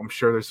I'm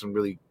sure there's some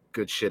really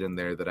good shit in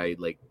there that I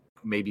like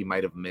maybe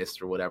might have missed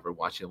or whatever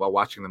while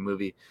watching the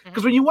movie.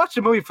 Because when you watch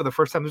the movie for the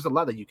first time, there's a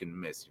lot that you can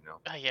miss, you know.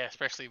 Yeah,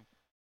 especially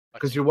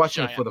because you're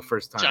watching it for the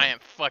first time.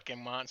 Giant fucking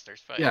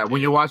monsters. Yeah,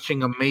 when you're watching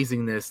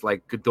amazingness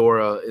like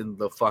Ghidorah in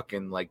the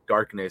fucking like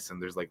darkness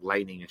and there's like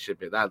lightning and shit.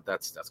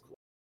 That's cool.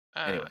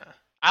 Anyway,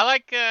 I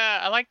like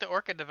the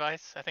Orca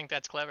device. I think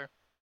that's clever.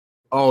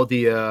 Oh,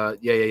 the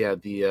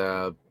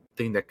the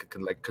thing that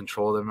can like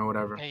control them or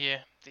whatever.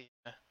 Yeah. The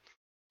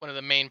one of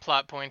the main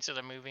plot points of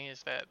the movie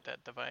is that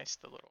device,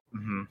 the little.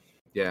 Mm-hmm.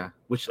 Yeah,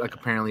 which like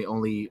apparently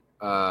only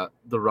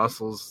the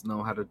Russells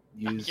know how to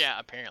use. Yeah,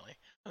 apparently.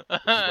 Which is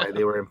why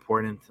they were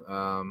important.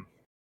 But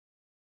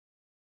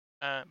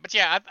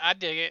yeah, I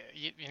dig it.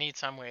 You need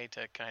some way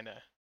to kind of.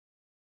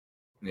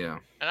 Yeah.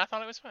 And I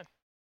thought it was fun.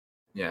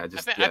 Yeah,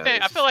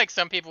 I feel like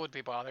some people would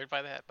be bothered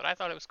by that, but I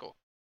thought it was cool.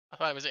 I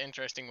thought it was an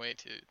interesting way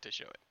to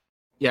show it.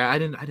 Yeah, I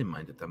didn't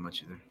mind it that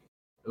much either.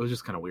 It was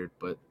just kind of weird,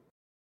 but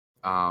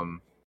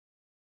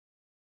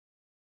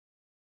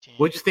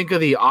what'd you think of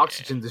the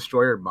oxygen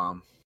destroyer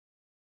bomb?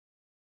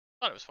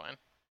 I thought it was fun.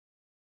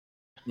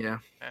 Yeah.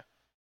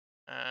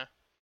 Yeah.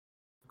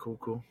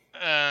 Cool.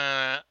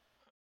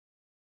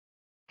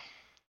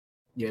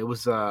 Yeah, it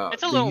was.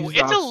 It's a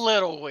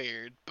little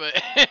weird, but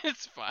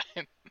it's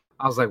fine.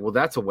 I was like, well,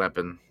 that's a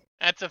weapon.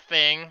 That's a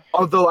thing.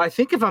 Although I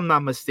think, if I'm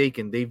not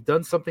mistaken, they've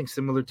done something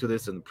similar to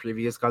this in the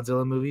previous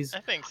Godzilla movies.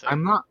 I think so.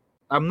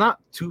 I'm not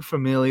too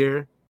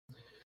familiar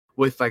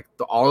with like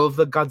all of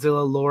the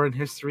Godzilla lore and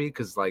history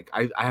because like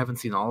I haven't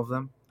seen all of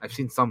them. I've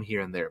seen some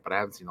here and there, but I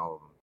haven't seen all of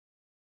them.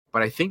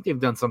 But I think they've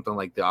done something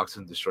like the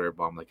oxygen destroyer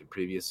bomb like in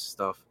previous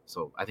stuff.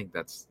 So I think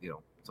that's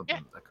something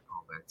that could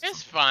call back.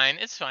 It's fine.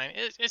 It's fine.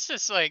 It's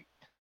just like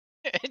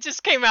it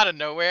just came out of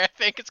nowhere. I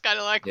think it's kind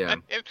of like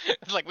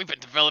it's like we've been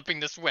developing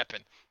this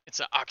weapon. It's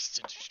an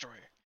oxygen destroyer.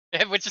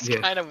 which is Yeah,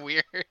 kind of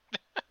weird.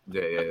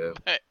 yeah.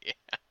 But yeah,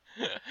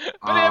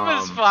 but it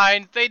was Um,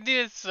 fine. They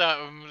did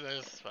something. It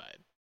was fine.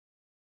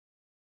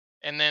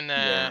 And then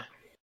yeah.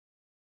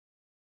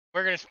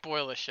 we're gonna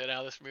spoil the shit out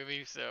of this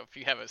movie. So if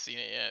you haven't seen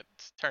it yet,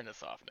 turn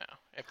this off now.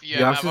 If you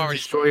The have, I've Oxygen already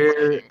spoiled some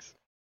Destroyer. things.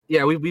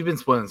 Yeah, we've been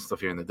spoiling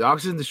stuff here and there. The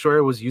Oxygen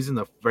Destroyer was used in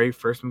the very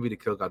first movie to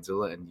kill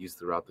Godzilla and used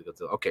throughout the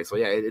Godzilla. Okay, so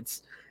yeah,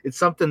 it's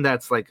something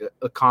that's like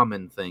a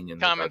common thing in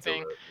the Common Godzilla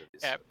thing. movies.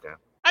 Yeah. Okay.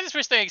 I just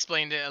wish they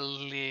explained it a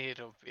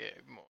little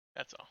bit more.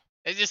 That's all.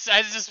 I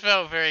just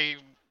felt very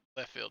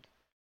left field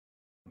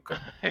Okay.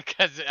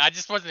 because I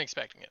just wasn't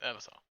expecting it. That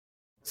was all.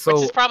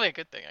 Which is So probably a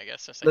good thing, I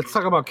guess, since they let's used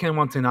talk it about more. Ken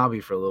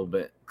Watanabe for a little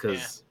bit Yeah.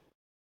 because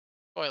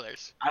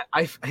Spoilers.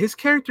 his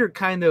character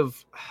kind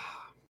of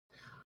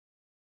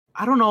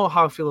I don't know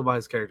how I feel about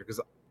his character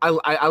because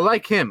I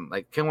like him.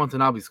 Like Ken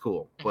Watanabe's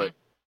cool, Hmm. but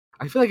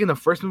I feel like in the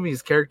first movie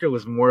his character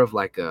was more of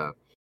like a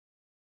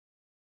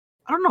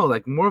I don't know,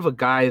 like more of a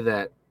guy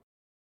that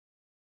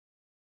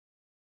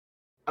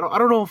I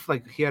don't know if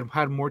like he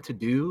had more to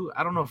do.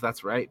 I don't know if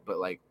that's right, but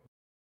like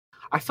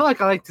I feel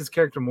like I liked his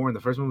character more in the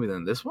first movie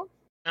than this one.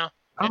 Oh, I yeah.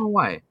 don't know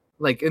why.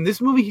 Like in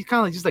this movie, he's kind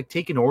of like just like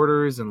taking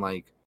orders and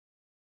like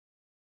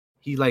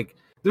he like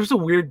there's a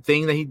weird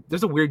thing that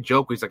there's a weird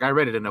joke where he's like I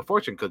read it in a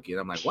fortune cookie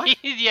and I'm like what?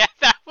 Yeah,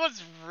 that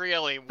was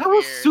really That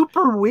was weird.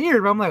 super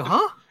weird. I'm like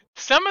huh?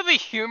 Some of the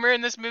humor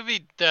in this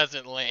movie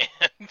doesn't land.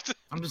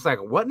 I'm just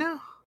like what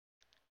now?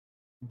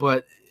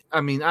 But I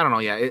mean I don't know.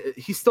 Yeah,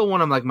 he's still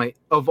one of like my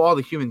of all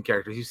the human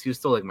characters. He's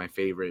still like my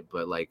favorite.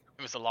 But like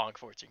It was a long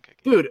fortune cookie.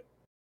 dude,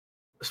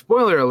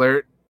 spoiler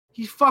alert.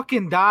 He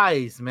fucking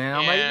dies, man.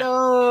 I'm like, Yeah.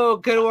 no,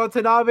 Ken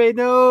Watanabe,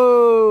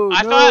 no,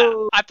 I thought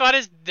no. I thought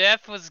his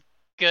death was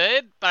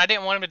good, but I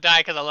didn't want him to die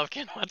because I love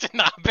Ken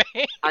Watanabe.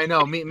 I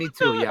know, me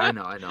too. Yeah, I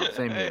know.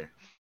 Same here.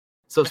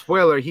 So,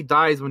 spoiler, he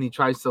dies when he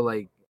tries to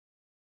like,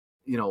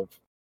 you know,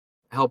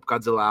 help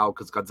Godzilla out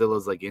because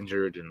Godzilla's like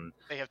injured in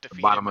They have to the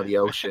feed bottom him. of the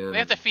ocean, They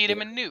have to and feed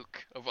him a nuke.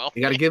 Of all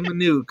you got to give him a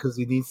nuke because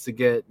he needs to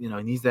get, he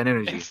needs that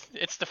energy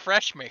it's the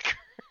fresh maker.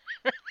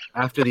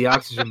 after the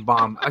oxygen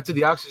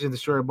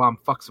destroyer bomb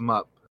fucks him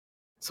up.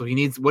 So he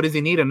needs, what does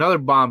he need? Another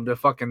bomb to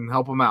fucking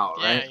help him out,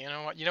 Yeah, right? you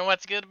know what? You know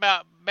what's good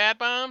about bad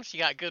bombs? You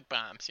got good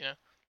bombs. You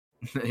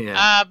know.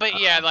 Yeah. But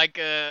yeah, like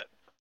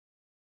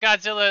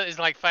Godzilla is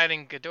like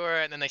fighting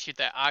Ghidorah, and then they shoot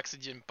that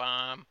oxygen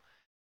bomb,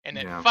 and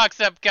it Yeah.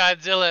 fucks up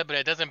Godzilla, but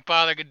it doesn't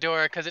bother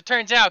Ghidorah because it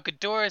turns out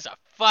Ghidorah is a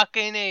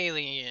fucking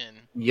alien.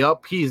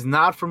 Yup, he's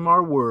not from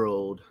our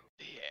world.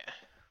 Yeah.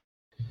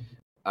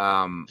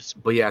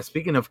 But yeah,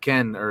 speaking of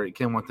Ken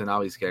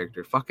Watanabe's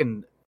character,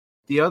 fucking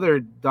the other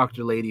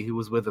doctor lady who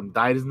was with him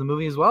died in the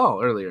movie as well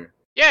earlier.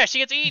 Yeah, she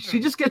gets She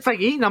eaten. just gets like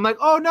eaten. I'm like,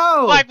 oh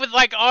no! Like with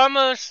like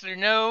almost or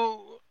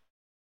no,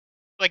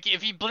 like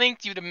if you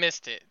blinked, you'd have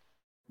missed it.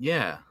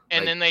 Yeah.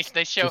 And like, then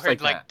they show just her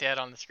like like that. dead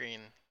on the screen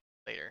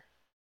later.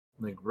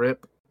 Like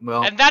rip.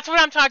 Well, And that's what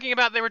I'm talking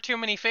about. There were too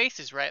many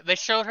faces, right? They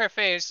showed her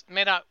face,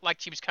 made out like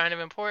she was kind of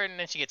important, and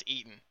then she gets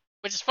eaten,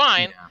 which is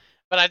fine. yeah.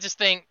 But I just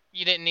think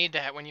you didn't need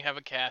that when you have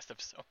a cast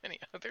of so many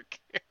other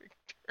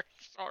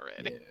characters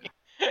already.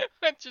 Yeah.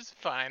 Which is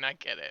fine. I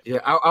get it. Yeah,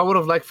 I would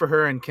have liked for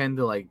her and Ken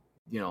to like,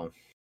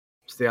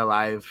 stay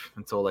alive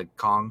until like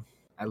Kong,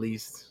 at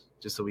least,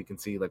 just so we can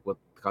see like what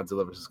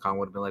Godzilla versus Kong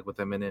would have been like with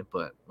them in it.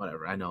 But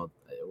whatever, I know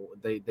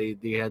they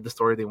had the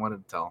story they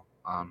wanted to tell.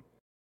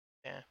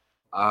 Yeah.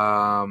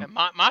 Um, And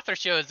Mothra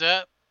shows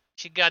up.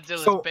 She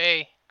Godzilla's so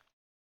bae.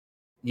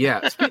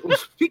 yeah,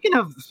 speaking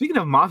of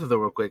Mothra though,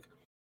 real quick,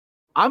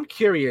 I'm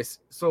curious.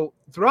 So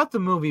throughout the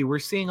movie, we're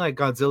seeing like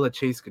Godzilla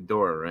chase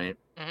Ghidorah, right?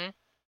 Mm-hmm.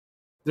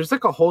 There's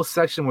like a whole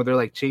section where they're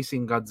like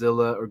chasing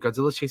Godzilla, or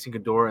Godzilla's chasing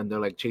Ghidorah, and they're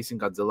like chasing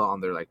Godzilla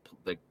on their like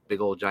big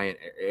old giant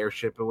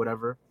airship or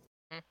whatever.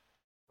 Mm-hmm.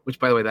 Which,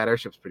 by the way, that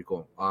airship's pretty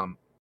cool.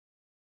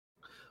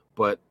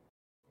 But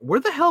where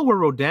the hell were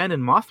Rodan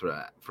and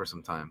Mothra at for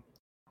some time?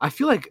 I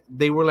feel like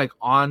they were like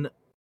on.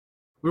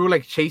 We were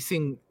like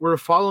chasing. We were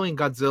following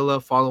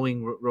Godzilla,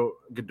 following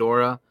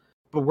Ghidorah.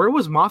 But where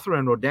was Mothra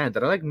and Rodan?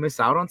 Did I like miss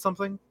out on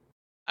something?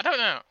 I don't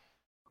know.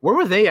 Where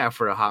were they at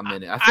for a hot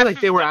minute? I feel like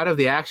they were out of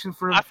the action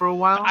for a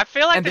while. I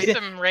feel like and there's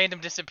some random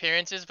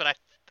disappearances, but I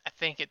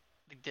think they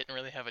didn't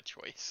really have a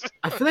choice.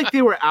 I feel like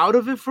they were out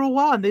of it for a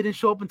while, and they didn't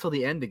show up until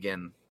the end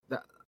again.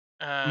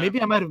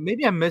 Maybe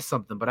I missed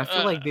something, but I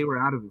feel like they were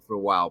out of it for a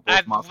while.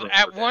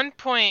 At one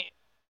point,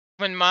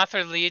 when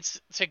Mothra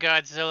leads to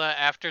Godzilla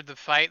after the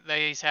fight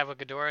they have with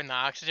Ghidorah and the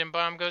oxygen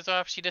bomb goes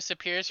off, she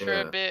disappears for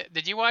a bit.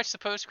 Did you watch the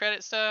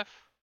post-credit stuff?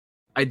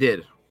 I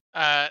did.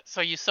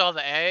 So you saw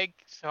the egg.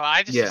 So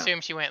I just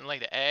assumed she went and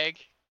laid an egg.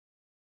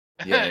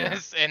 Yeah.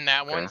 And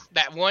that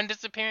one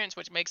disappearance,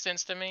 which makes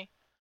sense to me.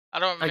 I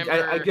don't remember.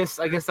 I guess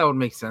that would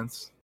make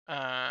sense.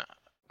 I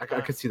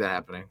could see that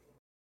happening.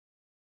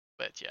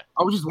 But yeah.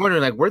 I was just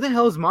wondering, like, where the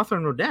hell is Mothra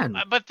and Rodan?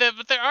 But there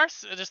are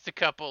just a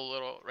couple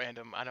little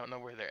random. I don't know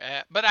where they're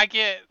at. But I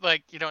get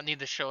like you don't need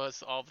to show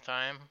us all the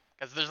time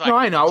because there's like. No,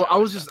 I know. I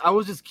was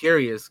just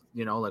curious.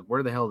 Like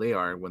where the hell they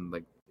are when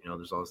like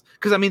there's all this.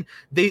 Because I mean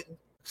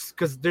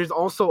because there's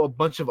also a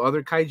bunch of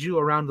other kaiju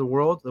around the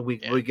world that we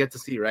get to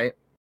see, right?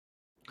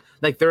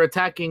 Like they're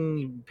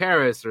attacking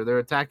Paris or they're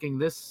attacking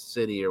this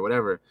city or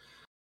whatever.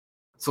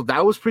 So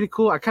that was pretty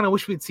cool. I kind of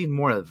wish we'd seen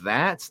more of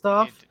that Dude,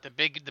 stuff. the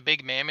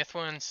big mammoth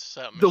ones,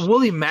 something The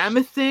woolly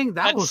mammoth thing,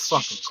 that that's was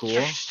fucking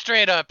cool.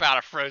 straight up out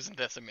of Frozen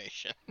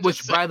Decimation. Which,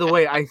 Just by the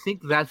way, I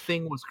think that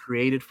thing was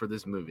created for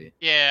this movie.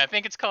 yeah, I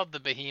think it's called the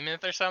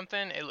Behemoth or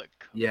something. It looked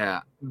cool.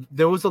 Yeah,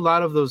 there was a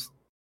lot of those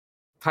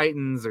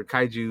titans or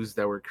kaiju's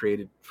that were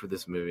created for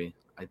this movie.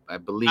 I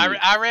believe.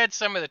 I read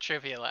some of the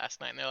trivia last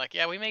night, and they're like,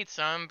 yeah, we made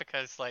some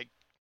because like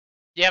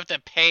you have to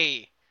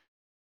pay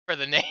for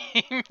the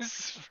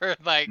names for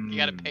like you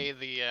got to Mm, pay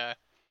the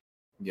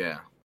yeah,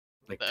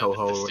 like the Toho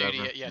or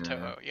studio. whatever. Yeah,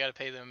 Toho. You got to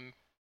pay them.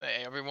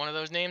 Every one of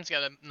those names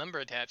got a number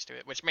attached to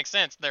it, which makes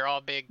sense. They're all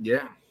big.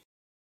 Yeah,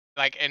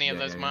 Like any of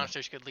yeah, those yeah, yeah.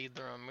 monsters could lead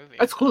their own movie.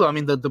 That's So cool. I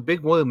mean, the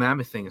big woolly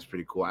mammoth thing is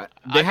pretty cool.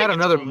 They I had think it's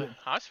another. cool.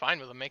 I was fine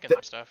with them making They,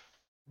 that stuff.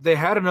 they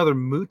had another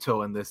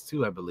Muto in this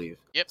too, I believe.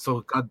 Yep.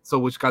 So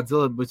which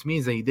Godzilla, which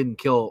means that he didn't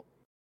kill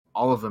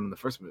all of them in the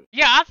first movie.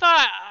 Yeah,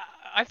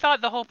 I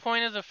thought the whole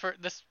point of the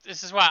first this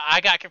is why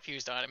I got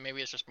confused on it.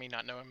 Maybe it's just me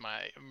not knowing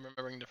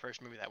remembering the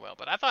first movie that well.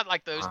 But I thought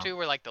like those two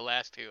were like the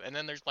last two, and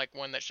then there's like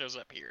one that shows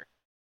up here.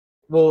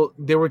 Well,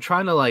 they were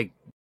trying to like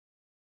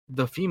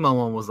the female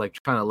one was like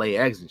trying to lay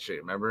eggs and shit.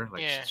 Remember,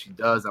 like Yeah. she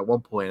does at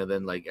one point, and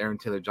then like Aaron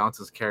Taylor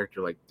Johnson's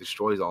character like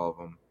destroys all of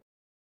them,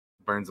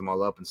 burns them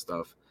all up and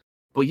stuff.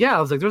 But yeah,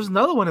 I was like, there's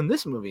another one in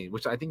this movie,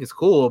 which I think is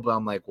cool. But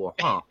I'm like, well,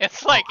 huh?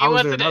 It's like how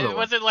is there it another one?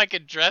 wasn't like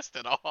addressed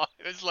at all.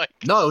 It was like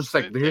No, it was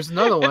like here's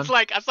another one. It's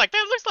like I was like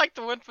that looks like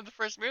the one from the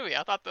first movie.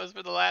 I thought those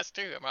were the last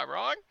two. Am I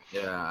wrong?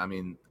 Yeah, I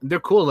mean they're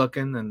cool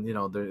looking, and you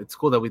know it's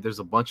cool that there's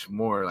a bunch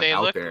more like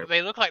out there.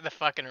 They look like the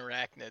fucking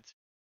arachnids,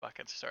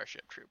 fucking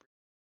Starship Troopers.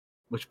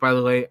 Which, by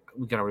the way,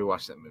 we gotta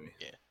rewatch that movie.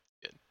 Yeah,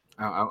 good.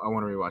 I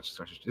want to rewatch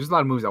Starship. There's a lot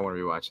of movies I want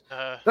to rewatch.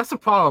 Uh, That's the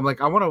problem. Like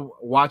I want to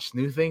watch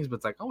new things, but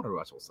it's like I want to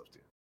rewatch old stuff too.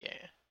 yeah.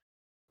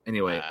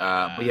 Anyway,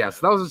 but yeah,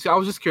 so I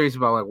was just curious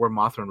about like where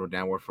Mothra and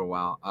Rodan were for a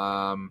while.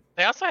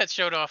 They also had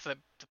showed off the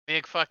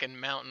big fucking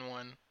mountain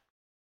one.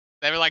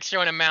 They were like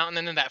showing a mountain,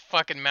 and then that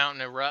fucking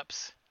mountain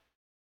erupts.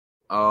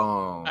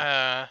 Oh,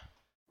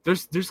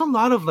 there's a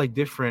lot of like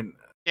different.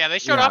 Yeah, they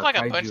showed off like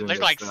a kaiju bunch. in There's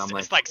this like that I'm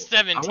it's like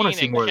I want to 17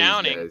 see and more of these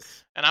counting.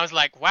 guys. And I was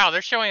like, wow,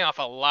 they're showing off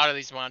a lot of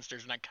these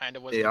monsters, and I kind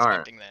of wasn't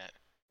expecting that.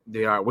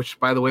 They are. Which,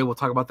 by the way, we'll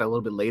talk about that a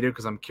little bit later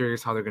because I'm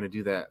curious how they're gonna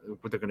do that.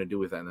 What they're gonna do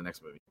with that in the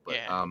next movie. But,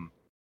 yeah.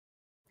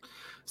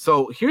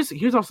 So here's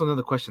also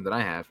another question that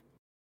I have.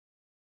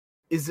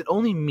 Is it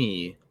only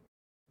me,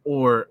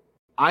 or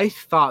I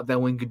thought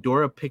that when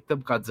Ghidorah picked up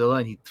Godzilla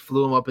and he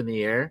flew him up in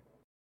the air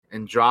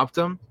and dropped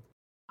him,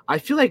 I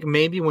feel like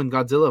maybe when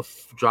Godzilla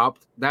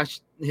dropped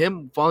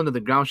him falling to the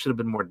ground should have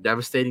been more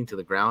devastating to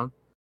the ground.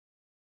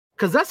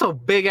 Cause that's a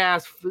big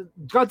ass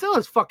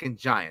Godzilla's fucking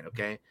giant,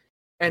 okay?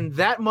 And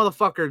that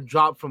motherfucker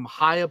dropped from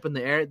high up in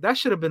the air. That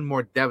should have been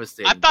more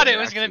devastating. I thought it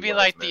was gonna be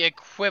like the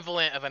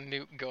equivalent of a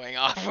nuke going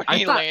off when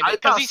he landed,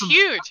 because he's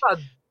huge.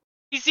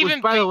 He's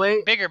even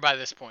bigger by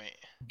this point.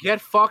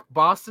 Get fucked,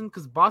 Boston,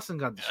 because Boston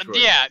got destroyed.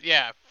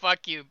 Yeah.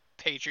 Fuck you,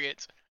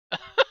 Patriots.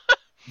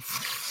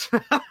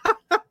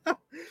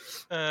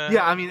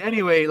 Yeah, I mean,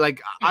 anyway,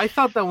 like I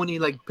thought that when he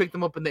like picked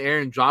him up in the air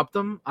and dropped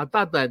him, I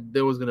thought that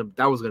that was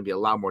gonna be a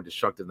lot more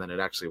destructive than it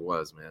actually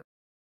was, man.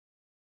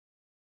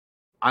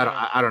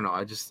 I don't know.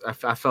 I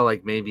felt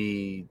like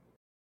maybe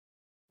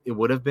it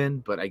would have been,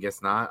 but I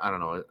guess not. I don't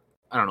know.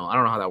 I don't know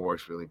how that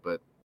works really, but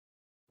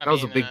that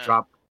was a big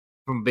drop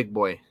from a big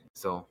boy.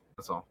 So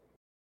that's all.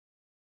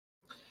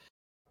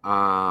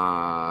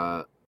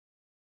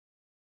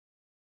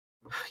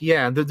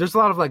 Yeah, there's a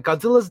lot of like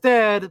Godzilla's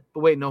dead, but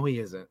wait, no, he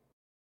isn't.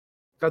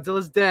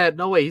 Godzilla's dead.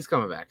 No way, he's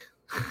coming back.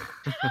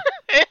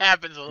 It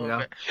happens a little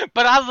bit,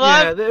 but I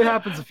love. Yeah, it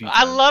happens a few times.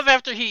 I love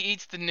after he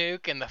eats the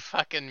nuke and the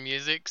fucking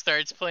music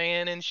starts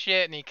playing and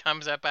shit, and he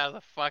comes up out of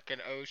the fucking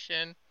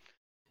ocean.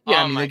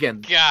 Yeah, oh I mean,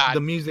 again, God.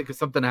 The music is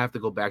something I have to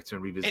go back to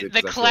and revisit.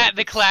 The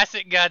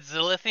classic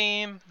Godzilla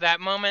theme. That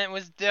moment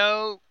was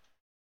dope.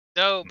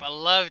 I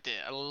loved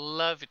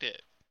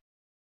it.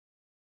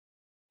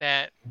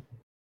 That.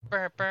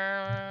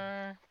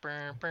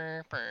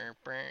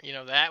 You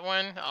know that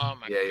one? Oh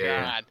my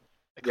God.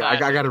 Yeah, I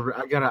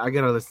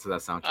gotta listen to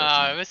that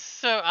soundtrack. It was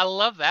so. I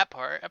love that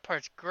part. That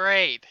part's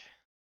great.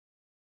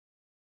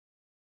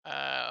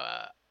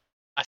 I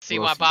see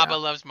why Baba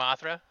loves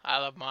Mothra. I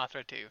love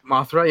Mothra too.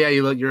 Mothra, yeah,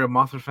 you're a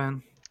Mothra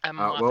fan. I'm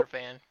a Mothra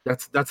fan.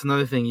 That's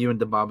another thing you and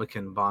Baba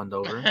can bond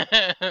over.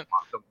 the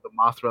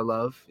Mothra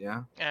love,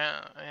 yeah.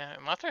 Yeah.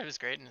 Mothra was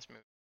great in this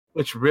movie.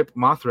 Which rip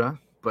Mothra,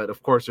 but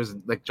of course there's,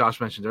 like Josh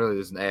mentioned earlier,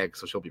 there's an egg,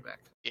 so she'll be back.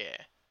 Yeah,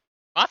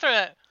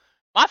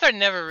 Mothra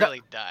never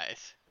really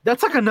dies.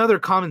 That's like another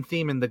common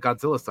theme in the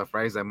Godzilla stuff,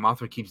 right? Is that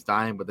Mothra keeps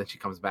dying, but then she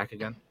comes back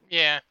again.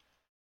 Yeah.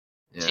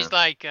 She's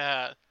like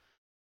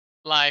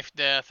life,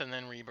 death, and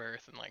then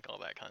rebirth, and like all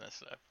that kind of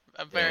stuff.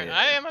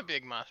 I am a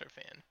big Mothra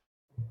fan.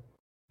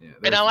 Yeah,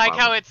 and I like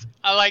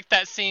I like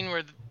that scene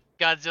where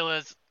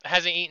Godzilla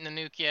hasn't eaten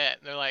the nuke yet.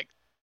 They're like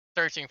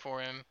searching for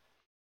him,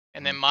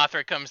 and then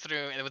Mothra comes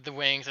through with the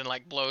wings and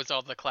like blows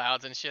all the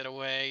clouds and shit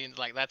away, and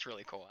like that's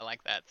really cool. I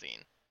like that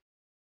scene.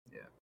 Yeah.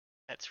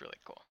 That's really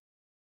cool.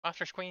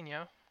 Mothra's queen,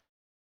 yo.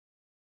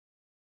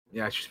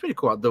 Yeah, she's pretty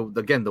cool.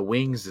 The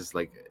wings is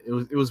like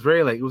it was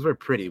very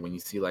pretty when you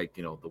see like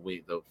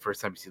the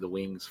first time you see the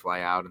wings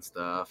fly out and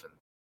stuff, and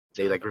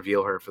they Really like cool.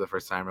 reveal her for the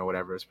first time or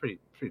whatever. It's pretty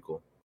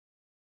cool.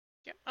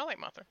 Yeah, I like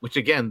Mothra. Which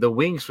again, the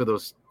wings for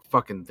those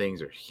fucking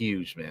things are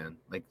huge, man.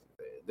 Like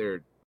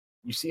they're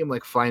you see them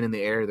like flying in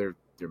the air. They're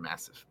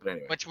massive. But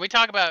anyway, Which we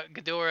talk about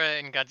Ghidorah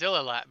and Godzilla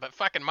a lot, but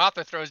fucking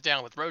Mothra throws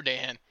down with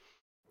Rodan.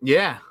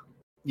 yeah,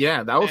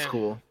 that was And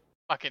cool.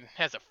 fucking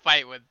has a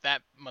fight with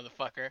that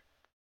motherfucker.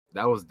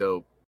 That was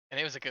dope. And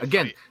it was a good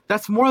Again, fight.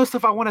 that's more of the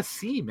stuff I want to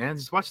see, man.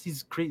 Just watch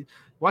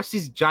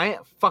these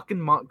giant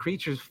fucking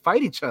creatures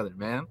fight each other,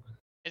 man.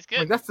 It's good.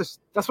 Like that's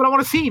what I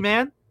want to see,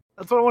 man.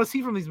 That's what I want to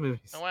see from these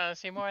movies. I want to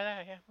see more of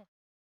that, yeah.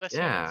 Less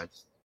Yeah.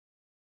 humans.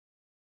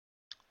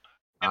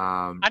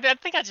 I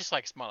think I just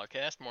like smaller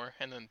cast more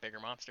and then bigger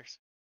monsters.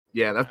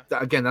 Yeah,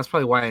 that's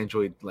probably why I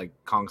enjoyed like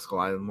Kong Skull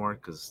Island more,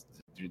 because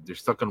they're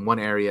stuck in one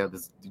area.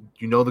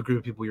 You know the group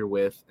of people you're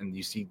with, and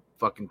you see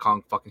fucking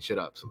Kong fucking shit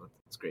up. So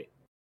that's great.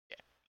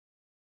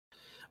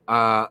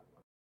 Yeah.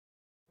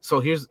 So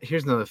here's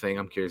another thing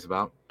I'm curious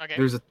about. Okay.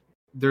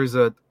 There's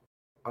a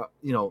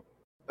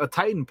a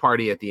Titan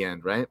party at the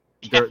end, right?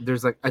 Yeah.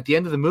 There's like at the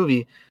end of the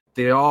movie,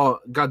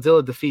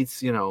 Godzilla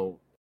defeats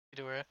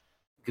Ghidorah,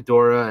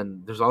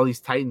 and there's all these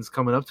Titans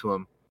coming up to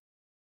him.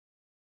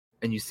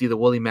 And you see the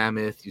woolly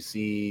mammoth, you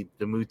see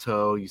the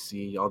Muto, you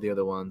see all the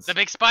other ones. The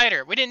big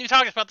spider. We didn't even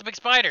talk about the big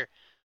spider.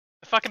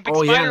 The fucking big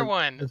spider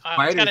one. The It's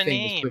spider got a thing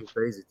name. is pretty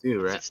crazy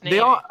too, right? What's its name?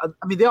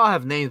 They all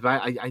have names,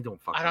 but I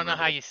don't fucking. I don't know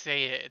remember. how you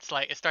say it. It's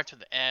like it starts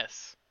with an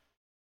S.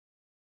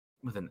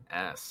 With an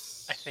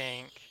S. I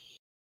think.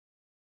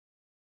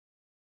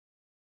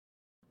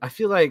 I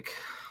feel like.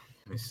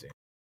 Let me see.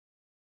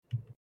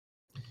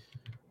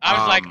 I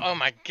was like, oh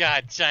my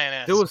god,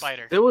 giant ass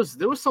spider. There was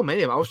so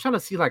many of them. I was trying to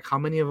see like how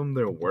many of them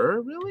there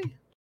were really.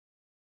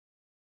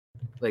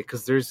 Like,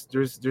 cause there's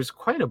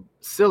quite a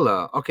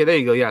Scylla. Okay, there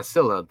you go. Yeah,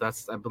 Scylla.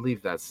 I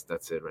believe that's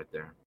it right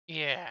there.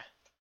 Yeah.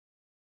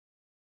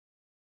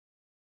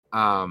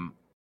 But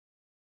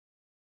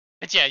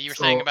yeah, you were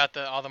saying about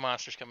all the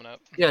monsters coming up.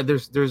 Yeah,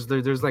 there's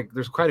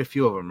quite a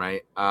few of them,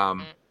 right?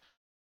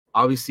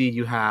 Obviously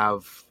you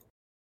have,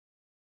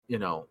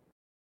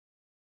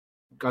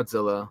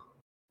 Godzilla,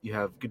 you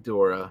have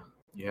Ghidorah,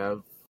 you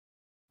have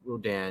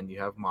Rodan, you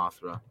have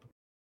Mothra.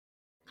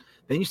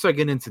 Then you start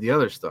getting into the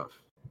other stuff,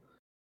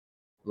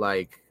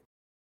 like,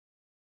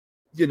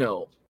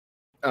 the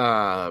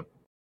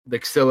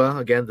Scylla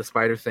again, the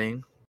spider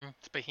thing.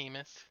 It's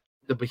Behemoth.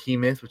 The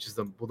Behemoth, which is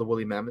the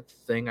woolly mammoth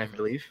thing, I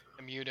believe.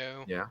 The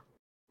Muto. Yeah.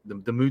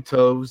 The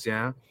Mutos,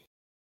 yeah.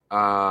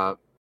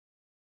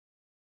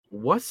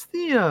 What's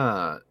the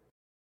I'm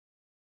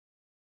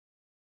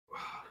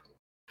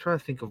trying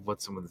to think of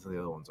what some of the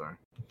other ones are.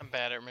 I'm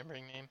bad at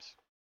remembering names.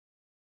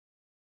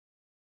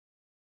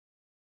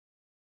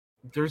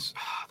 There's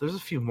a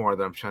few more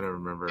that I'm trying to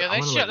remember.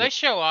 Yeah, they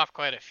show off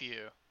quite a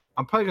few.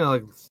 I'm probably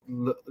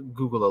gonna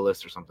Google a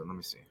list or something. Let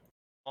me see.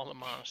 All the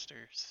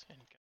monsters.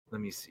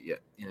 Let me see.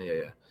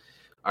 Yeah.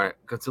 All right,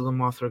 Godzilla,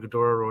 Mothra,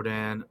 Ghidorah,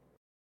 Rodan.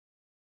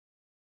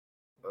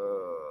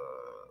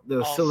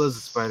 The Scylla's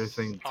the spider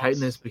thing.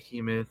 Titanus,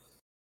 Behemoth.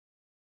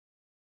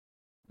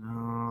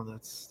 No,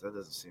 that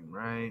doesn't seem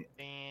right.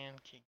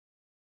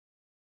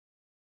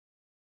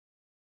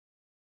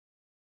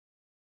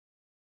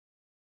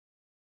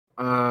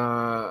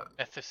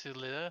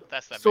 Methuselah.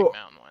 That's that big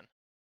mountain one.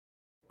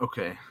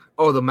 Okay.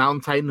 Oh, the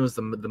Mountain Titan was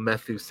the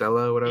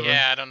Methuselah or whatever.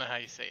 Yeah, I don't know how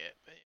you say it.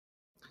 But...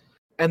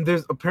 And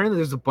there's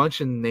a bunch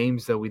of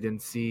names that we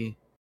didn't see.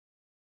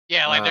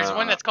 Yeah, like there's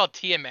one that's called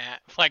Tiamat,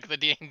 like the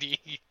D&D,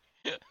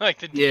 like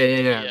the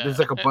yeah. There's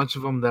like a bunch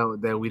of them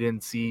that we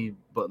didn't see,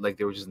 but like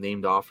they were just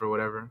named off or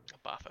whatever.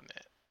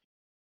 Baphomet.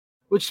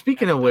 Which,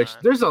 speaking of which,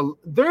 there's a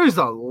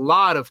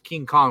lot of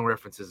King Kong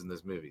references in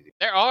this movie.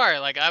 There are,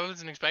 like I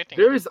wasn't expecting.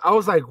 I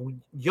was like,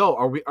 yo,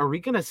 are we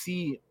gonna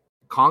see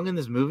Kong in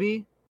this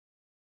movie?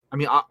 I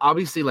mean,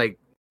 obviously, like,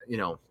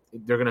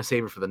 they're gonna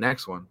save it for the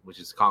next one, which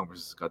is Kong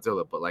versus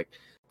Godzilla. But like,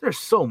 there's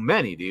so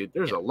many, dude.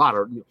 There's a lot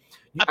of.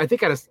 I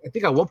think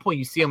at one point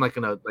you see him like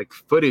in a like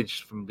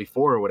footage from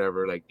before or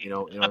whatever. Like, you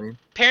know what I mean?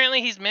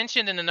 Apparently, he's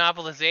mentioned in the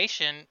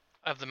novelization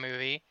of the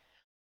movie.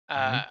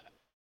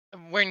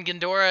 When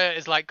Ghidorah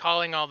is like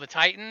calling all the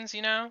Titans,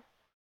 and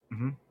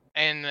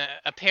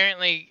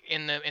apparently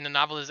in the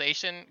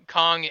novelization,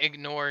 Kong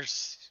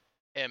ignores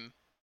him.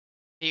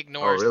 He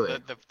ignores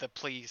the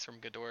pleas from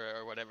Ghidorah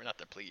or whatever, not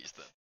the pleas,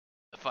 the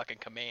fucking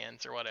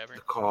commands or whatever.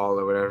 The call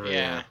or whatever.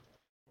 Yeah.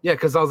 Yeah,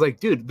 because I was like,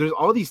 dude, there's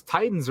all these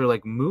Titans are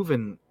like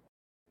moving,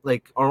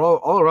 like are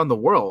all around the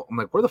world. I'm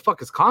like, where the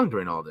fuck is Kong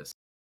during all this?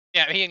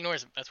 Yeah, he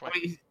ignores him. That's why.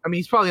 I mean,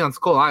 he's probably on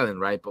Skull Island,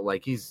 right? But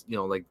like, he's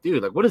like,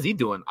 dude, like, what is he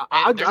doing?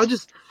 I'm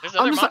just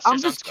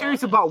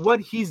curious about what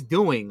he's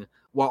doing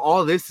while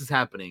all this is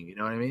happening. You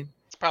know what I mean?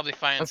 He's probably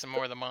finding some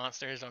more of the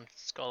monsters on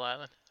Skull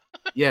Island.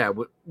 Yeah,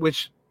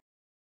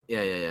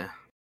 yeah.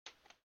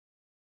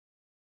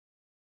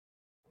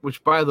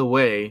 Which, by the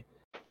way,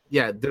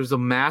 Yeah, there's a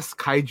mass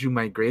kaiju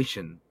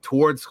migration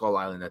towards Skull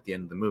Island at the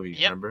end of the movie.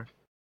 Yep.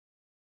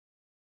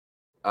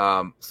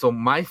 Remember? So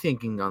my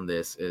thinking on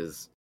this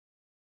is,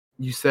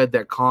 you said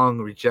that Kong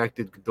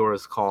rejected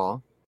Ghidorah's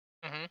call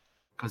Mhm.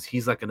 because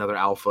he's like another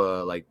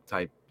alpha like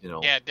type,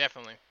 Yeah,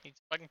 definitely.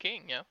 He's fucking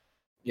king. Yeah.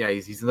 Yeah,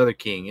 he's another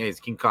king. Yeah, he's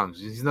King Kong.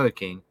 He's another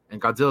king,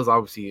 and Godzilla's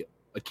obviously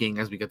a king,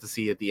 as we get to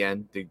see at the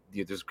end.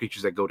 There's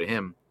creatures that go to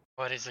him.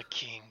 What is a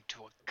king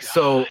to a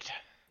So god?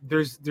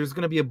 there's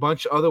gonna be a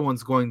bunch of other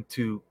ones going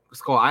to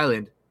Skull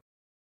Island,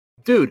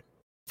 dude.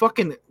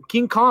 Fucking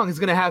King Kong is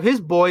gonna have his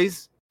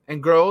boys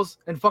and girls,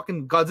 and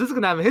fucking Godzilla's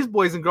gonna have his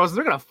boys and girls, and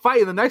they're gonna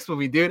fight in the next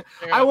movie, dude.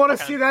 I want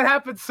to see that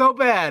happen so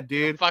bad,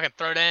 dude. Fucking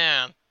throw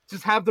down.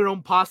 Just have their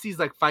own posses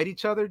like fight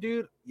each other,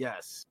 dude.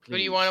 Yes. Please. Who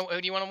do you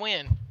want to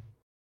win?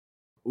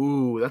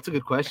 Ooh, that's a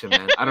good question,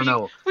 man. I don't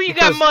know. Who you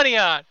got money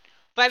on?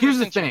 Here's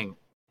the thing.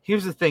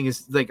 Here's the thing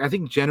is, like, I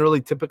think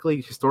generally,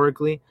 typically,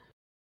 historically,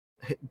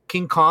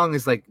 King Kong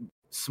is like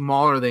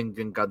smaller than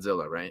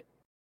Godzilla, right?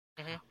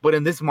 Mm-hmm. But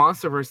in this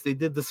MonsterVerse, they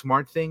did the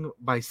smart thing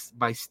by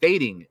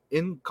stating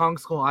in Kong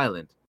Skull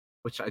Island,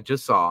 which I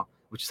just saw,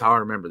 which is how I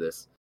remember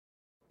this,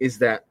 is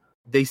that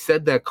they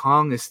said that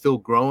Kong is still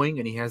growing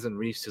and he hasn't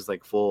reached his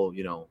like full,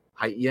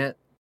 height yet.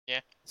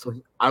 Yeah. So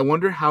I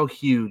wonder how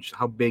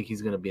big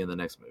he's gonna be in the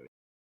next movie.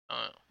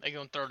 They're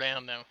gonna throw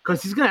down now.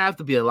 Because he's gonna have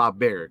to be a lot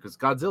bigger. Because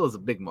Godzilla's a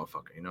big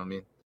motherfucker. You know what I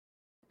mean?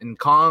 And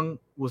Kong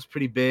was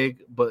pretty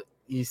big, but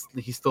he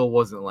still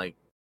wasn't like,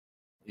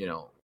 he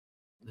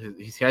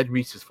hadn't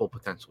reached his full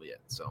potential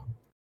yet. So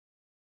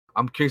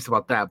I'm curious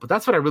about that. But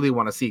that's what I really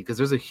want to see, because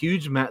there's a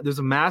there's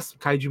a mass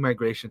kaiju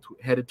migration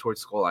headed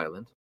towards Skull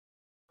Island,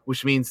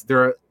 which means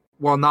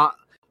while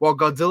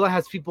Godzilla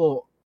has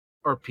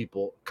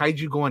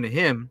kaiju going to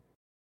him,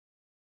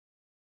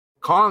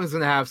 Kong is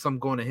gonna have some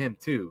going to him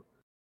too.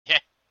 Yeah.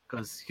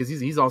 Because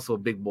he's also a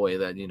big boy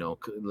that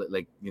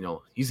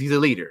he's a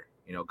leader.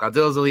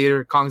 Godzilla's a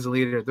leader, Kong's a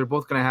leader. They're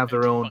both gonna have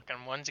their own.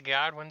 Fucking one's a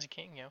god, one's a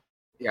king, yo.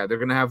 Yeah, they're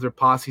gonna have their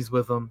posses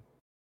with them.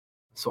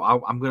 So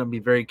I'm gonna be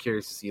very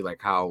curious to see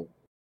like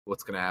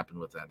what's gonna happen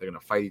with that. They're gonna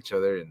fight each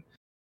other, and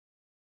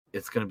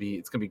it's gonna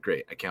be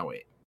great. I can't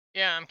wait.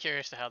 Yeah, I'm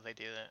curious to how they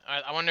do that.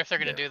 I wonder if they're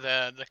gonna do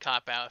the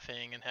cop out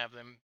thing and have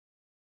them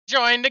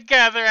join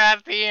together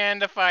at the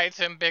end to fight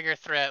some bigger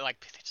threat.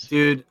 Like,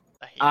 dude,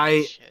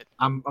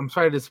 I'm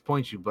sorry to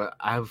disappoint you, but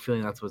I have a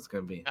feeling that's what it's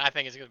gonna be. I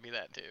think it's gonna be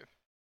that too.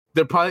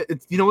 They're probably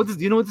you know what this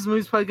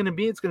movie's probably gonna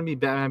be? It's gonna be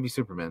Batman v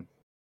Superman.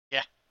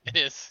 Yeah, it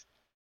is.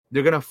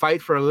 They're gonna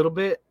fight for a little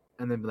bit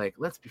and then be like,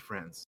 let's be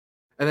friends.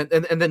 And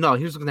then no,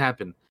 here's what's gonna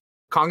happen.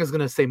 Kong is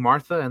gonna say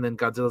Martha, and then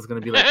Godzilla's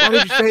gonna be like, why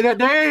did you say that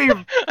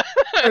name?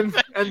 And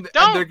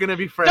they're gonna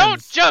be friends.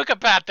 Don't joke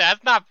about that.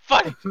 It's not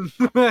funny.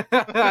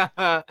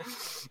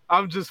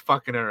 I'm just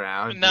fucking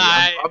around.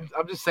 Nah,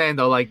 I'm just saying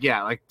though, like,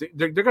 yeah, like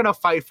they're gonna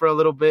fight for a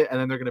little bit, and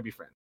then they're gonna be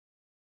friends.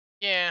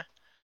 Yeah.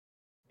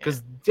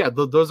 Because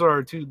those are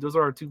our two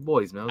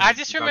boys, man. I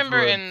just remember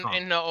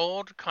in the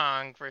old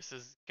Kong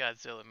versus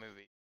Godzilla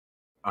movie.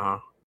 I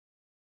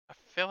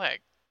feel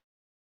like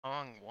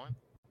Kong won,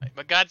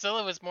 but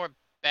Godzilla was more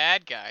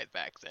bad guy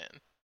back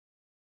then.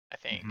 I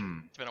think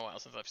It's been a while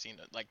since I've seen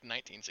it, like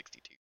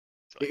 1962.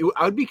 So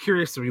I would be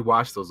curious to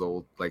rewatch those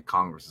old like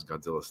Kong versus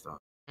Godzilla stuff,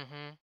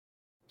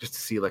 just to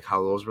see like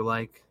how those were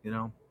like,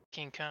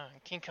 King Kong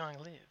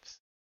lives.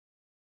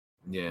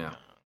 Yeah.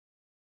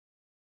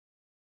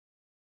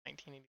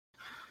 1980.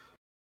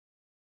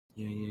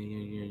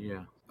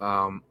 Yeah.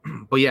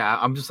 But yeah,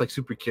 I'm just like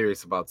super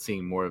curious about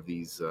seeing more of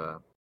these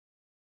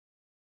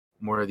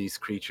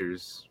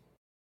creatures.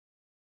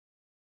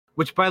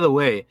 Which, by the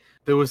way,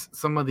 there was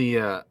some of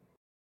the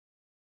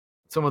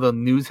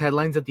news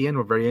headlines at the end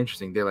were very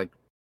interesting. They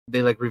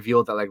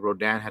revealed that like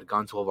Rodan had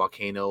gone to a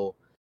volcano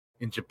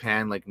in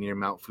Japan, like near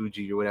Mount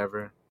Fuji or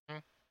whatever.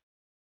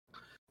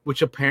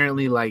 Which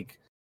apparently like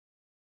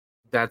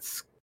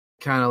that's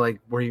kind of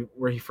like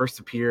where he first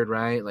appeared,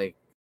 right? Like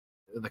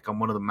on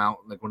one of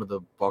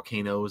the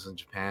volcanoes in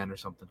Japan or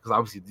something. Because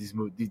obviously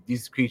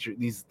these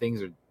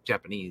things are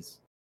Japanese.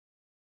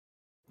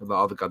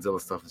 All the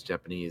Godzilla stuff is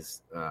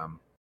Japanese.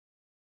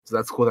 So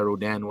that's cool that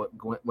Rodan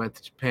went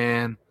to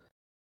Japan.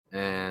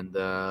 And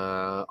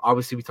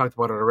obviously we talked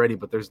about it already,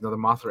 but there's another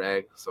Mothra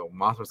egg, so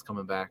Mothra's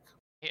coming back.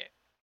 Yeah.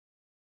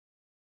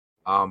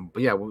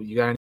 But yeah, you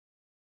got any?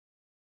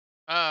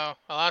 Oh,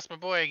 I lost my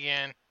boy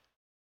again.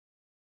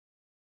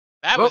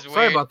 That was weird.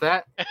 Sorry about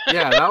that.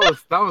 Yeah,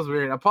 that was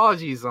weird.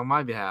 Apologies on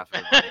my behalf.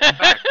 I'm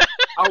back.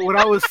 What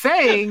I was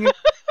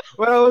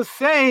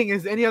saying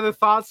is, any other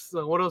thoughts?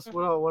 What else?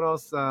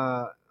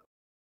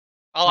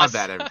 My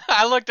bad.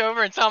 I looked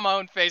over and saw my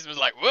own face. Was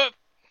like, whoop.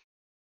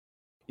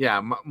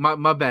 Yeah,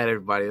 my bad,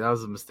 everybody. That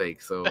was a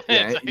mistake. So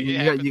yeah,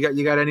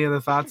 you got any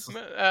other thoughts?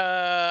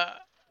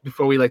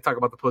 Before we talk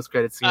about the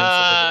post-credit scene.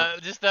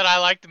 Just that I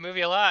liked the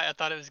movie a lot. I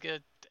thought it was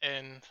good,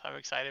 and I'm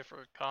excited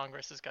for Kong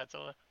versus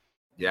Godzilla.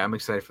 Yeah, I'm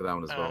excited for that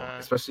one as well. Uh,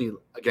 Especially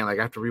again, like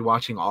after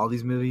rewatching all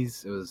these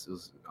movies,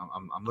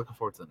 I'm looking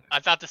forward to the next I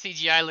one. thought the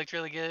CGI looked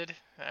really good.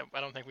 I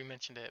don't think we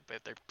mentioned it,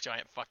 but they're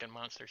giant fucking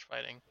monsters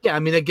fighting. Yeah, I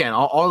mean, again,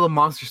 all the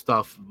monster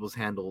stuff was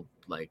handled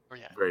like Oh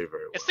yeah, very,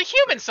 very it's the well.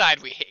 human Very, side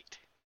we hate,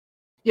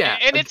 yeah.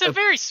 and it's a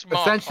very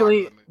small part of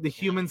Essentially, the movie. the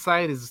human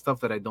side is the stuff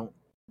that I don't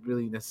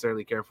really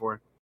necessarily care for.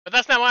 But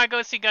that's not why I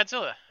go see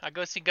Godzilla. I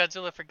go see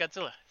Godzilla for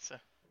Godzilla. So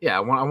Yeah, I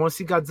want to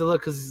see Godzilla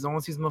because I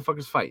want to see these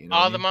motherfuckers fight. You know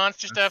what I all the mean?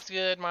 monster That's, stuff's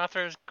good.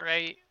 Mothra's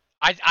great.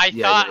 I yeah,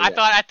 yeah, thought I yeah.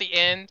 thought at the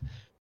end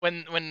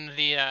when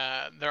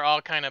they're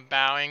all kind of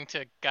bowing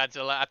to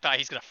Godzilla, I thought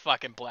he's gonna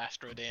fucking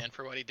blast Rodan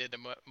for what he did to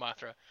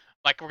Mothra.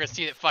 Like we're gonna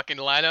see it fucking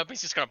line up.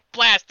 He's just gonna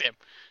blast him.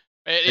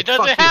 It Like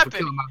doesn't fuck you for happen.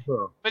 killing my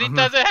girl. But it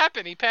doesn't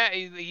happen.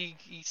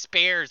 He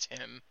spares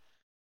him.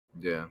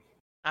 Yeah,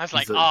 I was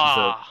like, he's a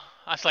ah.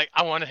 I was like,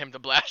 I wanted him to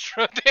blast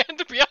Rodan.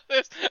 To be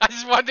honest, I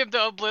just wanted him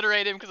to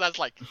obliterate him because I was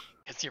like,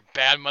 it's your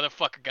bad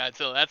motherfucker,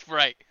 Godzilla. That's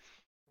right.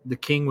 the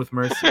king with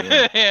mercy.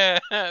 Yeah.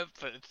 Yeah,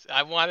 but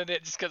I wanted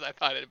it just because I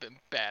thought it'd been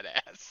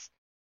badass.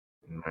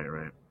 Right,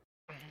 right.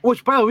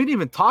 Which, by the way, we didn't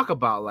even talk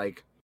about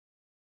like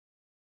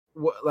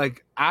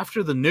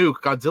after the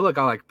nuke, Godzilla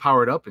got like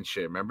powered up and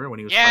shit. Remember when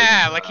he was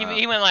Yeah, fighting? like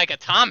he went like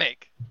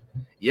atomic.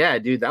 Yeah,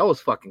 dude, that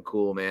was fucking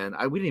cool, man.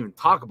 We didn't even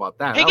talk about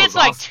that. He That gets was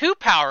like awesome. 2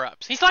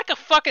 power-ups. He's like a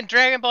fucking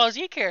Dragon Ball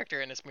Z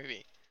character in this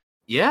movie.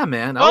 Yeah,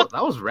 man, Well,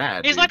 that was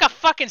rad. he's Dude. like a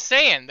fucking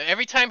Saiyan.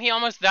 Every time he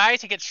almost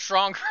dies, he gets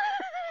stronger.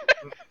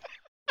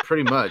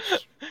 Pretty much.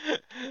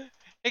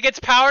 He gets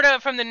powered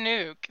up from the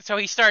nuke, so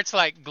he starts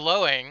like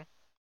glowing,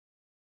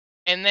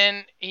 and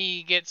then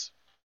he gets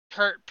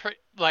hurt.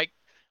 Like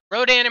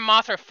Rodan and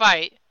Mothra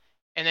fight,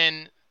 and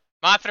then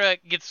Mothra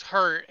gets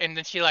hurt, and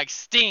then she like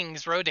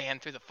stings Rodan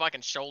through the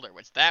fucking shoulder,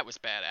 which that was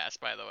badass,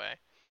 by the way.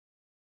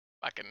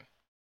 Fucking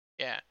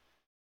yeah.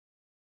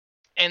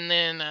 And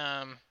then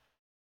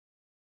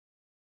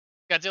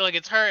Godzilla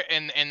gets hurt,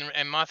 and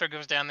Mothra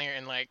goes down there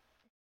and like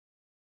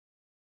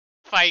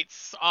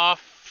fights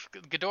off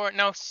Ghidorah.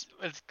 No,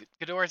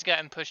 Ghidorah's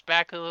gotten pushed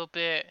back a little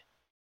bit.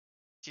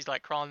 She's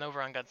like crawling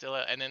over on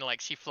Godzilla, and then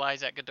like she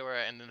flies at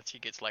Ghidorah, and then she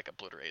gets like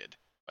obliterated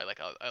by like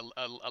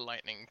a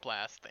lightning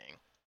blast thing.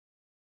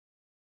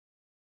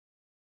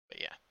 But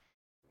yeah,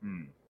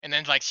 and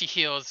then like she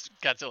heals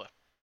Godzilla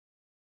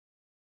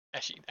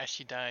as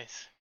she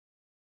dies,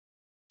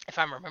 if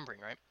I'm remembering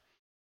right.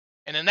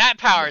 And then that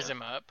powers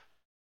him up.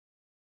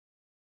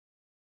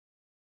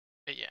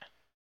 But yeah.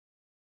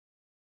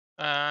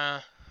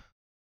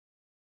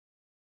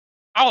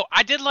 Oh,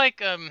 I did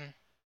like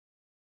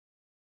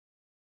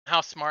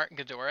how smart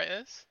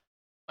Ghidorah is.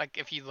 Like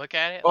if you look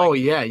at it, Oh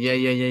like yeah, yeah,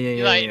 yeah, yeah, yeah,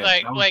 yeah, like yeah.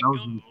 like like That was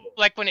really cool.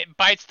 like when it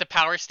bites the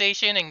power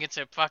station and gets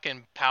a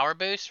fucking power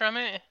boost from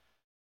it.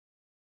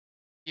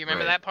 You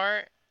remember Right. that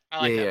part? I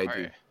Yeah, like yeah, that I part.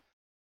 do. I Yeah,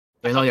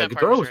 no, thought yeah, that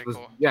part Ghidorah was was,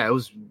 very cool. yeah, it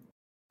was.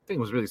 I think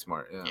it was really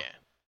smart. Yeah.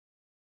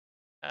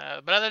 Yeah.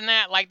 But other than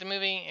that, like the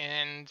movie,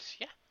 and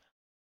yeah.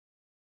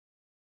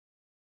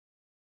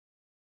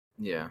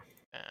 Yeah.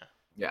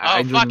 Yeah, Oh, I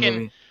enjoyed the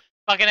movie.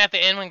 fucking at the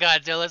end when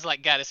Godzilla's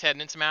like got his head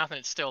in its mouth and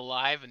it's still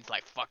alive and it's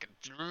like fucking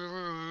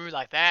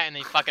like that, and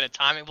then he fucking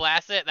atomic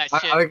blasts it. That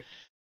shit. I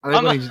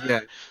like when he just,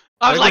 yeah.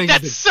 I was like,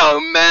 that's so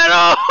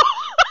metal.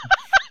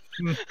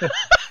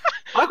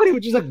 I like when he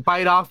would just like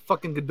bite off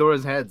fucking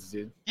Ghidorah's heads,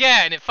 dude.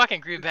 Yeah, and it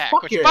fucking grew back.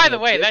 Fuck Which, your by the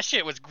head, way, bitch. that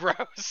shit was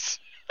gross.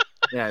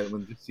 Yeah,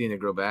 when just seeing it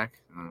grow back.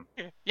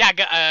 Yeah,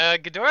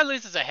 Ghidorah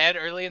loses a head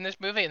early in this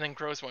movie and then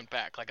grows one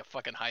back like a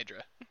fucking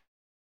Hydra.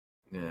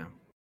 Yeah.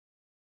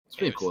 It's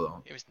pretty cool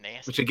though. It was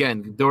nasty. Which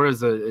again,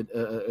 Ghidorah's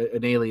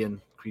an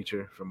alien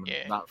creature from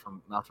Yeah. not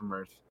from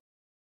Earth,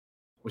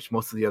 which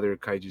most of the other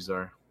kaiju's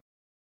are.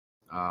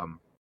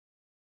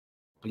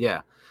 But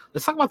yeah,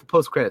 let's talk about the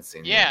post-credit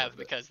scene. Yeah,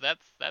 because that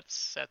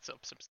sets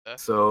up some stuff.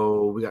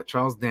 So we got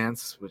Charles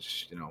Dance,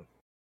 which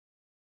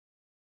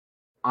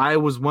I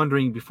was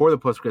wondering before the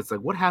post-credits,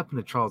 like what happened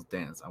to Charles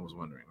Dance? I was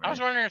wondering. Right? I was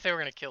wondering if they were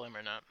gonna kill him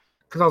or not.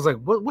 Because I was like,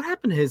 what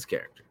happened to his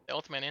character? The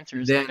ultimate answer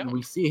is then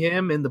we see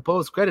him in the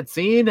post-credit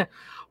scene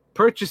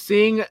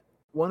purchasing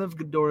one of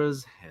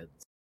Ghidorah's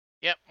heads.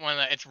 Yep,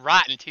 it's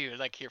rotten too.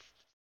 Like here,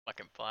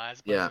 fucking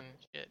flies. Yeah.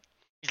 Shit.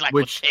 He's like,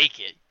 we'll take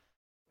it.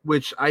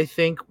 Which I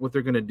think what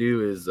they're gonna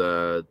do is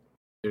they're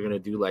gonna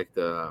do like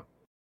the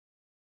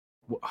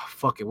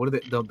fuck it, what are they,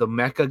 the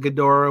Mecha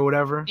Ghidorah or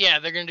whatever? Yeah,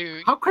 they're gonna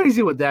do. How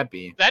crazy would that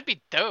be? That'd be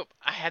dope.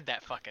 I had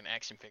that fucking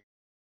action figure.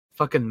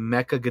 Fucking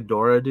Mecha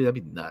Ghidorah, dude.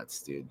 That'd be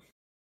nuts, dude.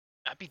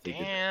 I'd be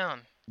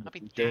down. I'd be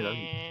down.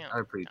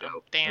 That'd be pretty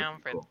dope. I'm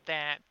down for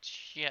that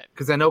shit.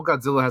 Because I know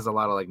Godzilla has a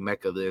lot of like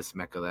Mecha this,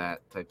 Mecha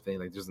that type thing.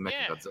 Like there's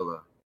Mecha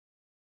Godzilla.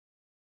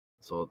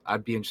 So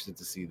I'd be interested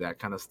to see that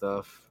kind of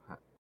stuff.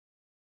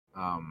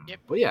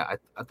 But yeah,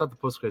 I thought the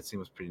post-credit scene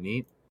was pretty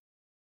neat.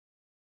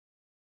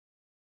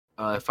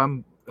 If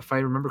I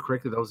remember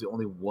correctly, that was the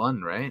only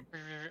one, right?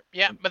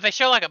 Yeah, but they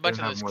show like a bunch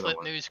of those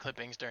news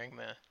clippings during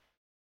the,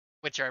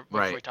 which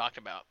we talked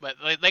about. But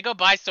they go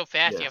by so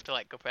fast, you have to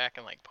like go back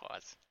and like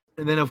pause.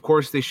 And then of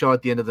course they show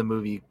at the end of the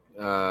movie,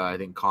 I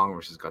think Kong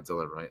versus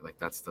Godzilla, right? Like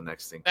that's the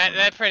next thing.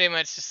 That pretty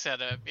much is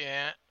set up,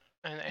 yeah.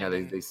 Yeah, and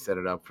they then set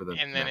it up for the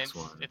and then next it's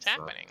one and it's stuff,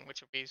 happening,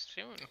 which will be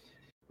soon.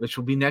 which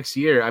will be next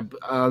year.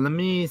 Let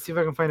me see if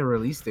I can find a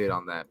release date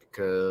on that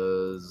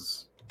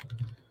because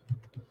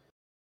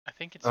I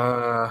think it's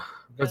uh,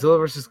 Godzilla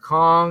versus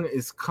Kong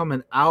is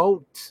coming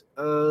out.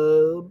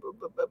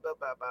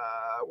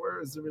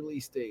 Where is the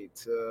release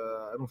date?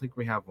 I don't think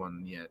we have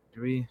one yet.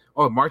 Do we?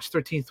 Oh, March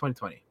 13th,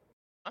 2020.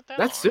 not that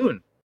That's long.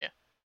 soon. Yeah,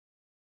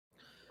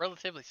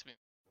 relatively soon.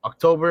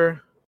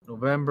 October,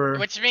 November,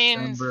 Which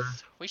means December,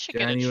 we should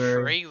get a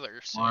January, trailer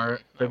March, soon, I would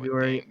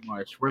February, think.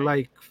 March. We're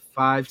Right?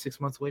 like 5-6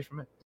 months away from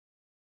it.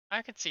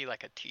 I could see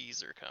like a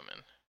teaser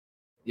coming.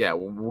 Yeah,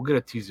 we'll get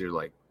a teaser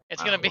like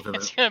It's I don't gonna know be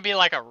it's gonna be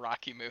like a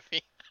Rocky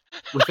movie.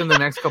 within the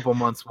next couple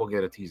months. We'll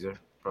get a teaser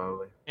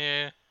probably.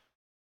 Yeah,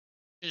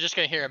 you're just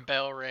gonna hear a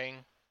bell ring,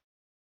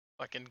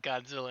 fucking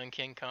Godzilla and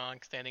King Kong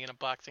standing in a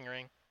boxing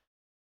ring.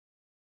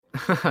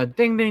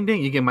 Ding ding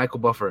ding! You get Michael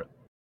Buffer.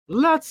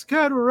 Let's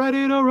get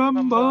ready to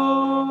Rumble.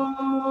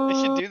 They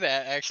should rumble. do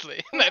that actually.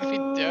 That'd be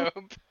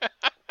dope.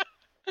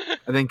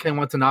 And then Ken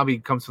Watanabe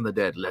comes from the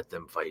dead. Let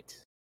them fight.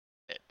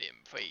 Let them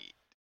fight.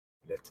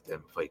 Let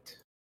them fight.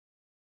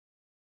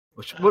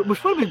 Which Uh, would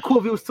have been cool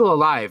if he was still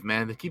alive,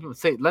 man. To keep him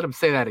say, let him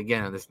say that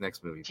again in this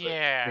next movie. But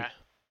yeah,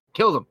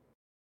 killed him.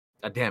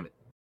 God damn it.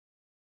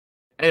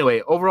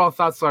 Anyway, overall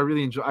thoughts. So I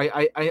really enjoy.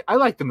 I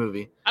like the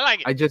movie. I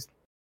like it. I just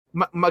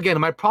again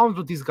my problems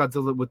with these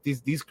Godzilla with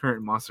these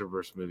current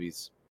MonsterVerse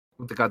movies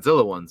with the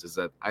Godzilla ones is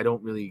that I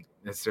don't really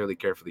necessarily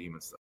care for the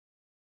human stuff.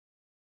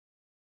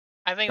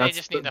 I think they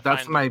just need to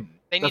That's find my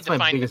they need that's to my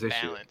find the biggest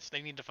issue. balance.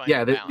 They need to find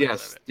Yeah, the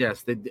balance of it.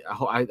 yes.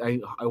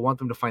 I want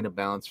them to find a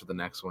balance for the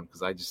next one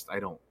because I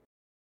don't.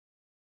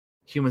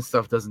 Human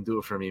stuff doesn't do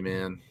it for me,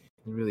 man.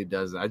 It really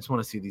doesn't. I just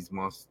want to see these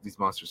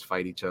monsters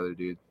fight each other,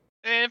 dude.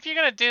 And if you're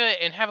gonna do it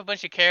and have a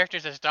bunch of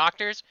characters as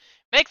doctors,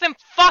 make them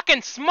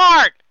fucking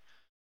smart.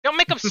 Don't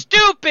make them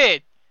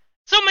stupid.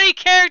 So many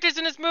characters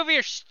in this movie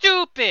are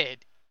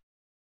stupid.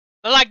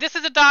 But like, this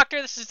is a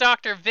doctor. This is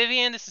Dr.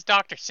 Vivian. This is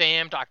Dr.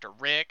 Sam. Dr.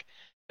 Rick.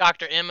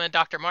 Dr. Emma.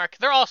 Dr. Mark.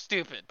 They're all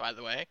stupid, by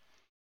the way.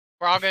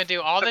 We're all gonna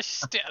do all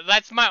this.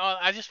 That's my.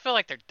 I just feel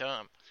like they're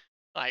dumb.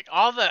 Like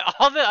all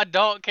the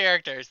adult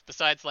characters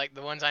besides like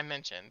the ones I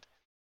mentioned,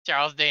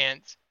 Charles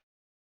Dance,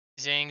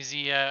 Zhang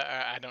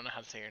Zia. I don't know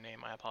how to say your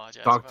name. I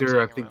apologize if I'm I saying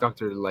it think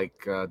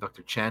wrong.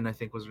 Dr. Chen, I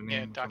think was her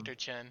Yeah, name. Dr.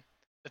 Chen,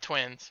 the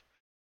twins,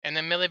 and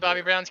then Millie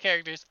Bobby Brown's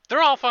characters.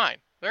 They're all fine.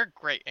 They're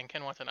great, and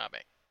Ken Watanabe.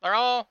 They're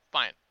all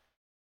fine.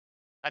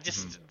 I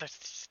just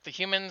the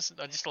humans.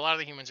 Just a lot of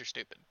the humans are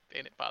stupid,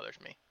 and it bothers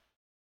me.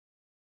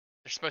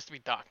 They're supposed to be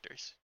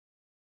doctors.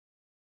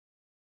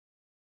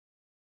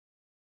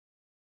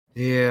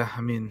 Yeah,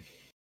 I mean,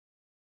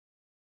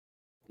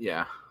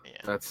 yeah, Yeah.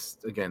 that's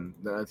again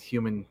the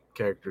human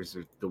characters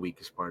are the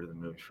weakest part of the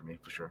movie for me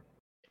for sure.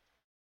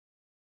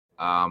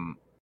 Um,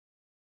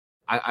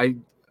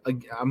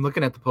 I'm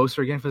looking at the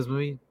poster again for this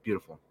movie.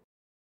 Beautiful.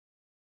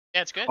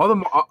 Yeah, it's good.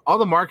 All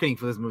the marketing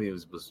for this movie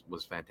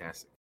was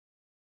fantastic.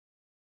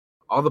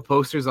 All the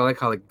posters, I like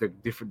how like they're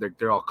different.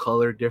 They're all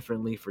colored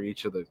differently for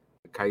each of the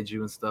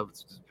kaiju and stuff.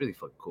 It's just really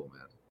fucking cool,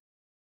 man.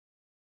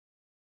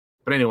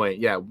 But anyway,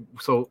 yeah.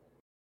 So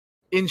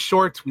in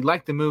short, we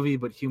like the movie,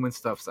 but human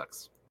stuff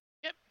sucks.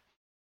 Yep.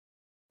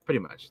 Pretty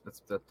much. That's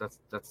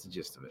the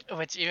gist of it.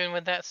 Which even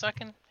with that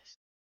sucking,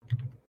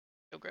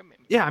 still great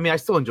movie. Yeah, I mean, I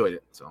still enjoyed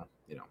it. So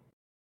you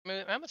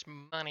know. How much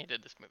money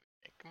did this movie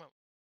make? Come on.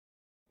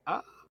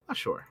 I'm not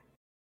sure.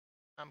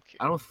 I'm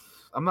curious.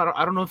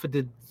 I don't know if it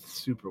did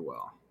super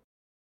well.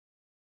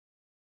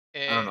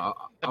 I don't know.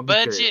 I'll be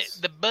curious.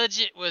 The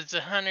budget was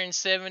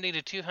 170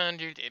 to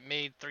 200. It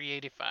made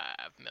 385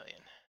 million.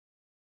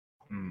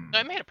 So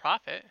it made a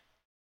profit.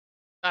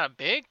 Not a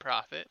big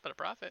profit, but a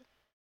profit.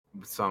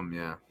 Some,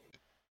 yeah.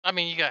 I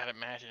mean, you gotta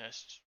imagine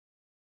it's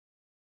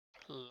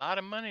a lot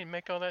of money to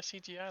make all that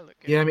CGI look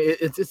good. Yeah, I mean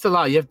it's a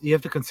lot. You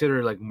have to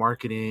consider like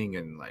marketing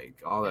and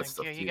like all that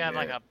stuff. You got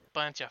like a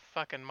bunch of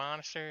fucking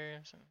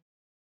monsters.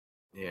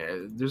 Yeah,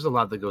 there's a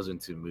lot that goes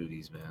into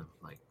movies, man.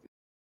 Like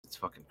it's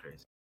fucking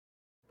crazy.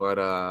 But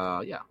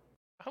yeah.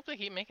 I hope they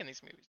keep making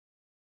these movies.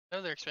 I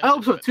know they're expensive. I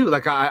hope so too.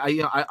 Like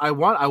I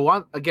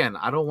want again.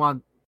 I don't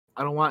want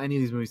any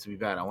of these movies to be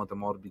bad. I want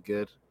them all to be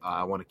good.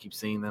 I want to keep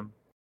seeing them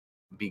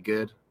be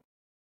good.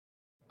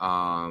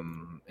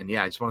 And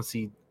yeah, I just want to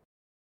see.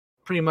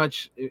 Pretty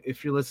much,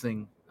 if you're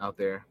listening out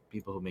there,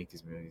 people who make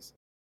these movies,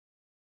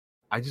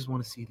 I just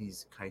want to see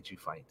these kaiju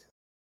fight.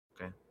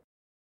 Okay,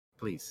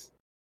 please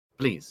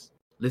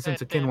listen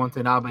to Ken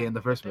Watanabe in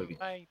the first movie.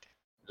 Fight.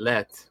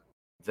 Let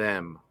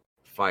them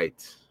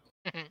fight.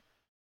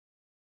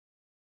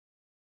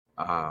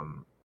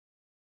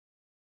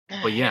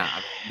 But yeah,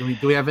 do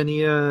we have any?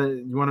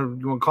 You want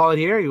to call it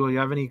here? You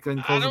have any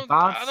closing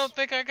thoughts? I don't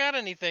think I got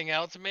anything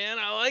else, man.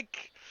 I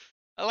like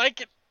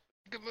it.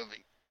 Good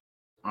movie.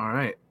 All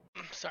right.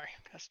 Sorry.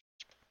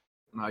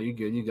 No, you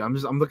good. You good.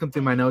 I'm looking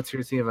through my notes here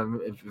to see if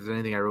there's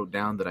anything I wrote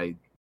down that I'm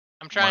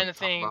trying to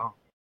think.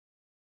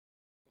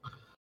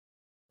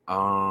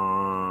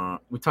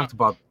 We talked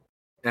about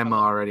Emma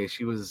already.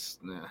 She was.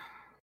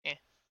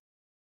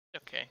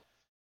 Okay.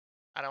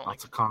 I don't like.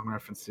 Lots of Kong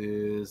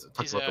references.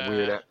 Talked She's about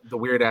a the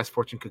weird ass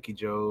fortune cookie the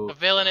joke.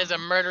 villain is a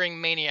murdering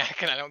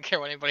maniac, and I don't care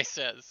what anybody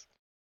says.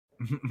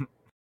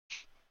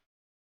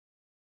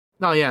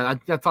 No, yeah,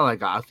 that's all I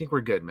got. I think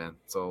we're good, man.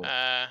 So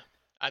I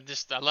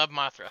love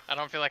Mothra. I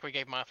don't feel like we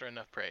gave Mothra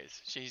enough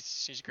praise.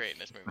 She's great in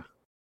this movie.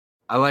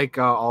 I like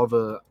all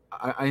the.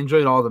 I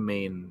enjoyed all the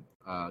main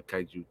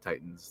kaiju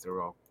titans. They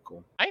were all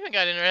cool. I even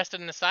got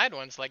interested in the side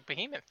ones like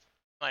Behemoth.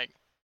 Like,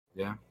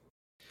 Yeah.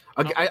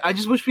 oh, I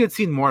just wish we had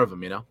seen more of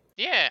them. You know.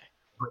 yeah,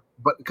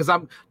 But because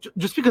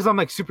just because I'm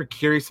like super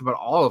curious about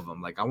all of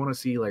them. Like I want to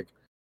see like,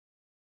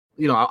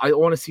 I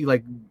want to see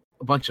like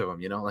a bunch of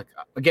them. You know, like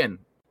again,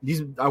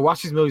 I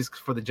watch these movies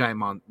for the giant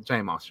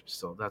monsters.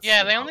 So that's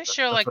yeah. They only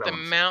show that's like what I the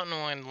want to see. mountain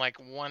one like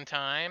one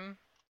time,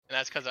 and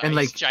that's because And he's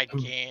like,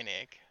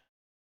 gigantic.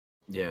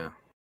 yeah,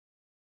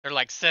 They're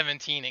like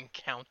 17 and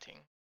counting.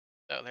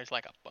 So there's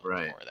like a bunch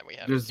right. more that we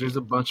haven't There's seen.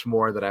 a bunch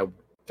more that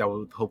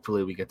would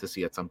hopefully we get to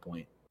see at some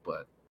point.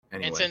 But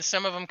And anyway. since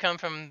some of them come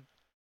from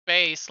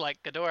space,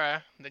 like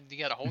Ghidorah, you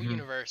got a whole Hmm.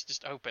 universe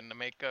just open to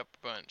make up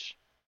a bunch.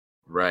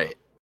 Right.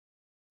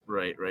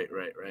 Right. If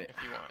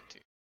you want to.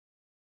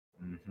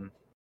 Hmm.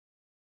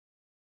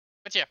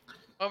 But yeah,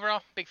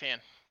 overall, big fan.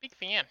 Big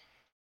fan.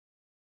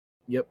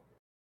 Yep.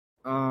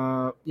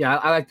 Yeah,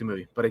 I like the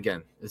movie, but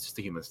again, it's just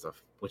the human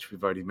stuff, which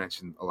we've already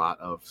mentioned a lot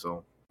of.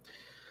 So,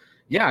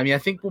 yeah, I mean, I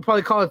think we'll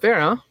probably call it there,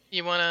 huh?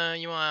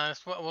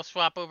 We'll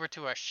swap over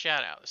to our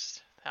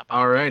shoutouts. How about that?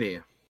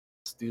 Alrighty,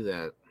 let's do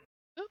that.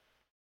 Oop,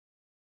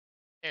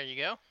 there you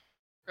go.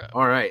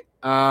 All right.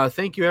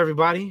 Thank you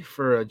everybody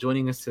for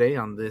joining us today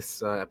on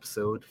this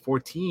episode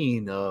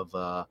 14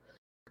 of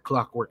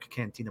Clockwork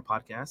Cantina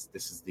podcast.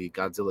 This is the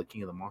Godzilla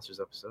King of the Monsters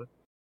episode.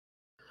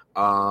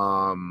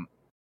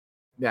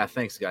 Yeah,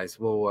 thanks guys.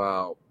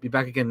 We'll be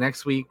back again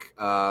next week.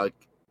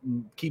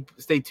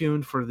 Stay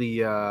tuned for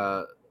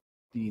the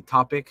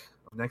topic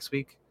of next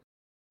week.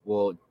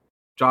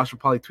 Josh will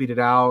probably tweet it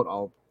out.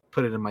 I'll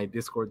put it in my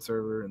Discord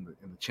server in the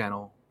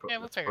channel. Yeah,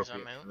 we'll That's figure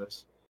something appropriate out. for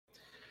this.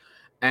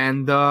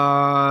 And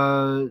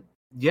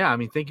yeah, I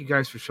mean, thank you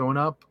guys for showing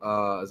up.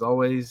 As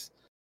always,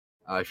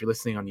 if you're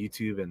listening on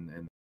YouTube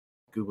and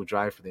Google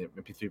Drive for the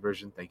MP3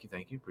 version, thank you,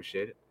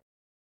 appreciate it.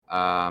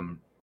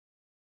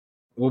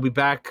 We'll be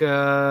back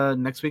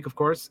next week, of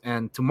course,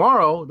 and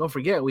tomorrow. Don't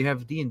forget, we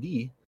have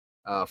D&D,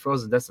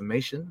 Frozen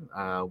Decimation.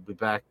 We'll be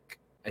back.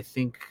 I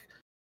think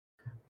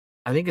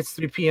it's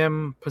 3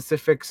 p.m.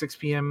 Pacific, 6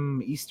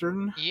 p.m.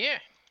 Eastern. Yeah.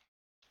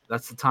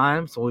 That's the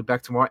time. So we'll be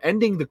back tomorrow,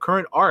 ending the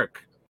current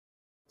arc.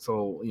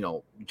 So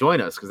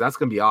join us because that's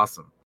gonna be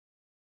awesome.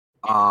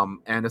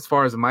 And as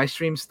far as my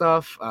stream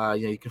stuff,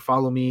 you can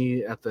follow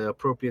me at the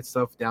appropriate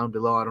stuff down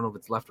below. I don't know if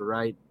it's left or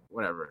right,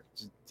 whatever.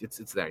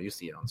 It's there. You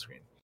see it on screen.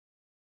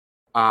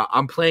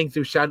 I'm playing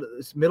through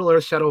Middle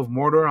Earth: Shadow of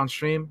Mordor on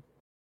stream.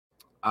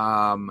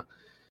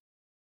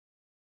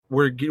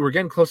 We're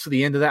getting close to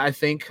the end of that.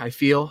 I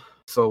feel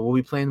so. We'll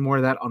be playing more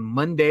of that on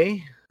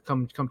Monday.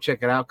 Come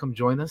check it out. Come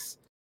join us.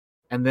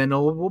 And then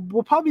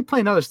we'll probably be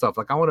playing other stuff.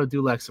 Like I want to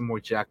do like some more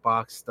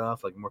Jackbox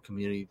stuff, like more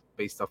community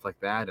based stuff like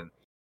that. And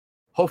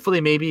hopefully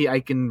maybe I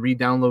can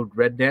re-download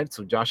Red Dead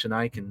so Josh and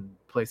I can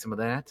play some of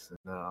that.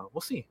 We'll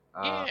see.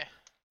 Yeah.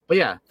 But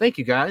yeah, thank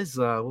you guys.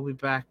 We'll be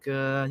back,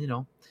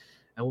 and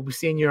we'll be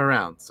seeing you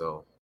around.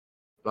 So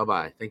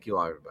bye-bye. Thank you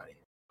all, everybody.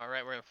 All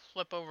right, we're gonna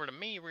flip over to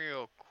me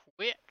real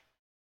quick.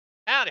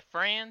 Howdy,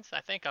 friends.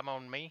 I think I'm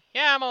on me.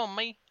 Yeah, I'm on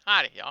me.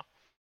 Howdy, y'all.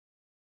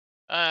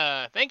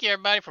 Thank you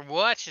everybody for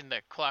watching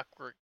the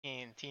Clockwork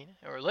Cantina,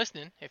 or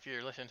listening if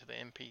you're listening to the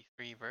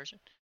MP3 version.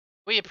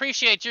 We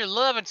appreciate your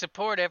love and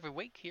support every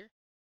week here,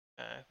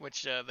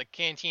 which the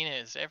Cantina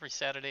is every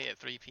Saturday at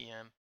 3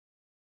 p.m.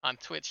 on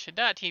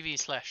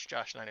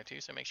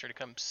twitch.tv/Josh902, so make sure to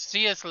come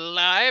see us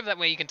live. That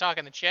way you can talk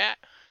in the chat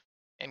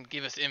and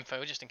give us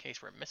info just in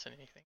case we're missing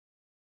anything.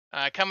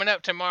 Coming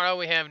up tomorrow,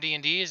 we have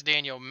D&D, as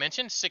Daniel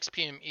mentioned, 6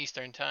 p.m.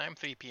 Eastern Time,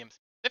 3 p.m.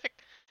 Pacific.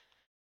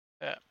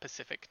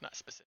 Pacific, not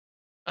specific.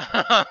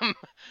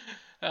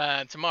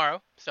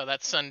 Tomorrow, so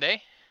that's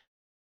Sunday,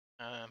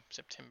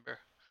 September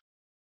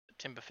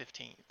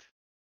 15th.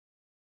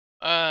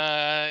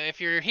 If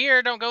you're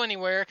here, don't go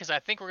anywhere because I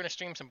think we're gonna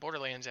stream some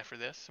Borderlands after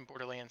this, some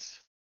Borderlands.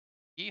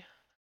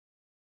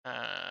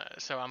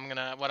 So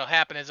what'll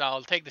happen is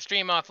I'll take the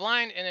stream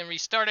offline and then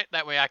restart it.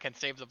 That way I can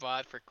save the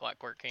VOD for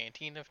Clockwork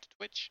Cantina to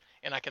Twitch,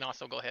 and I can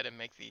also go ahead and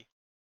make the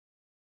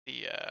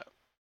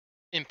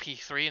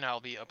MP3, and I'll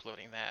be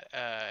uploading that.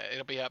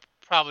 It'll be up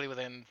probably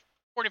within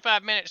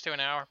 45 minutes to an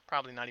hour.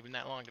 Probably not even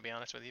that long, to be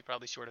honest with you.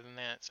 Probably shorter than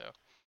that. So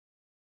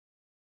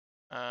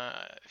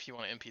if you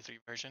want an MP3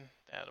 version,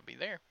 that'll be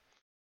there.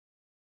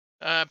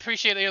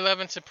 Appreciate your love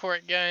and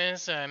support,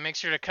 guys. Make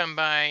sure to come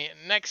by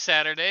next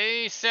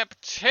Saturday,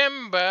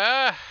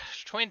 September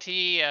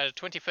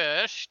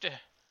 21st,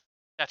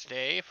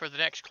 Saturday, for the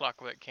next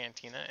Clockwork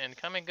Cantina. And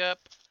coming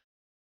up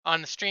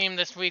on the stream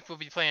this week, we'll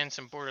be playing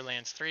some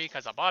Borderlands 3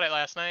 because I bought it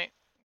last night.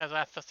 Because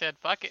I said,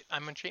 fuck it,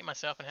 I'm going to treat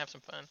myself and have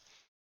some fun.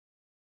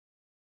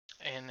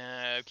 And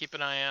keep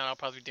an eye out. I'll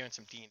probably be doing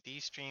some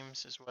D&D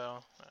streams as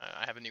well.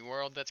 I have a new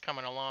world that's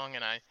coming along,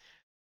 and I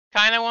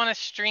kind of want to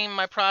stream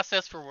my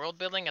process for world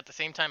building. At the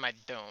same time, I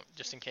don't,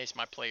 just in case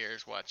my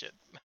players watch it.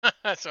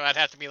 So I'd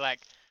have to be like,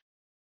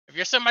 if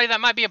you're somebody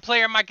that might be a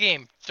player in my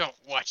game, don't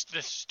watch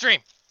this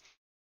stream.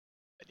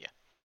 But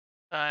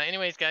yeah.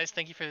 Anyways, guys,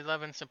 thank you for the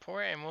love and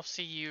support, and we'll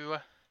see you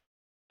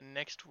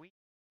next week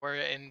or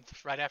in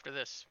right after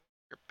this.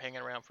 You're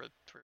hanging around for.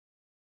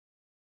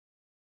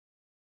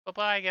 Bye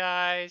bye,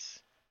 guys.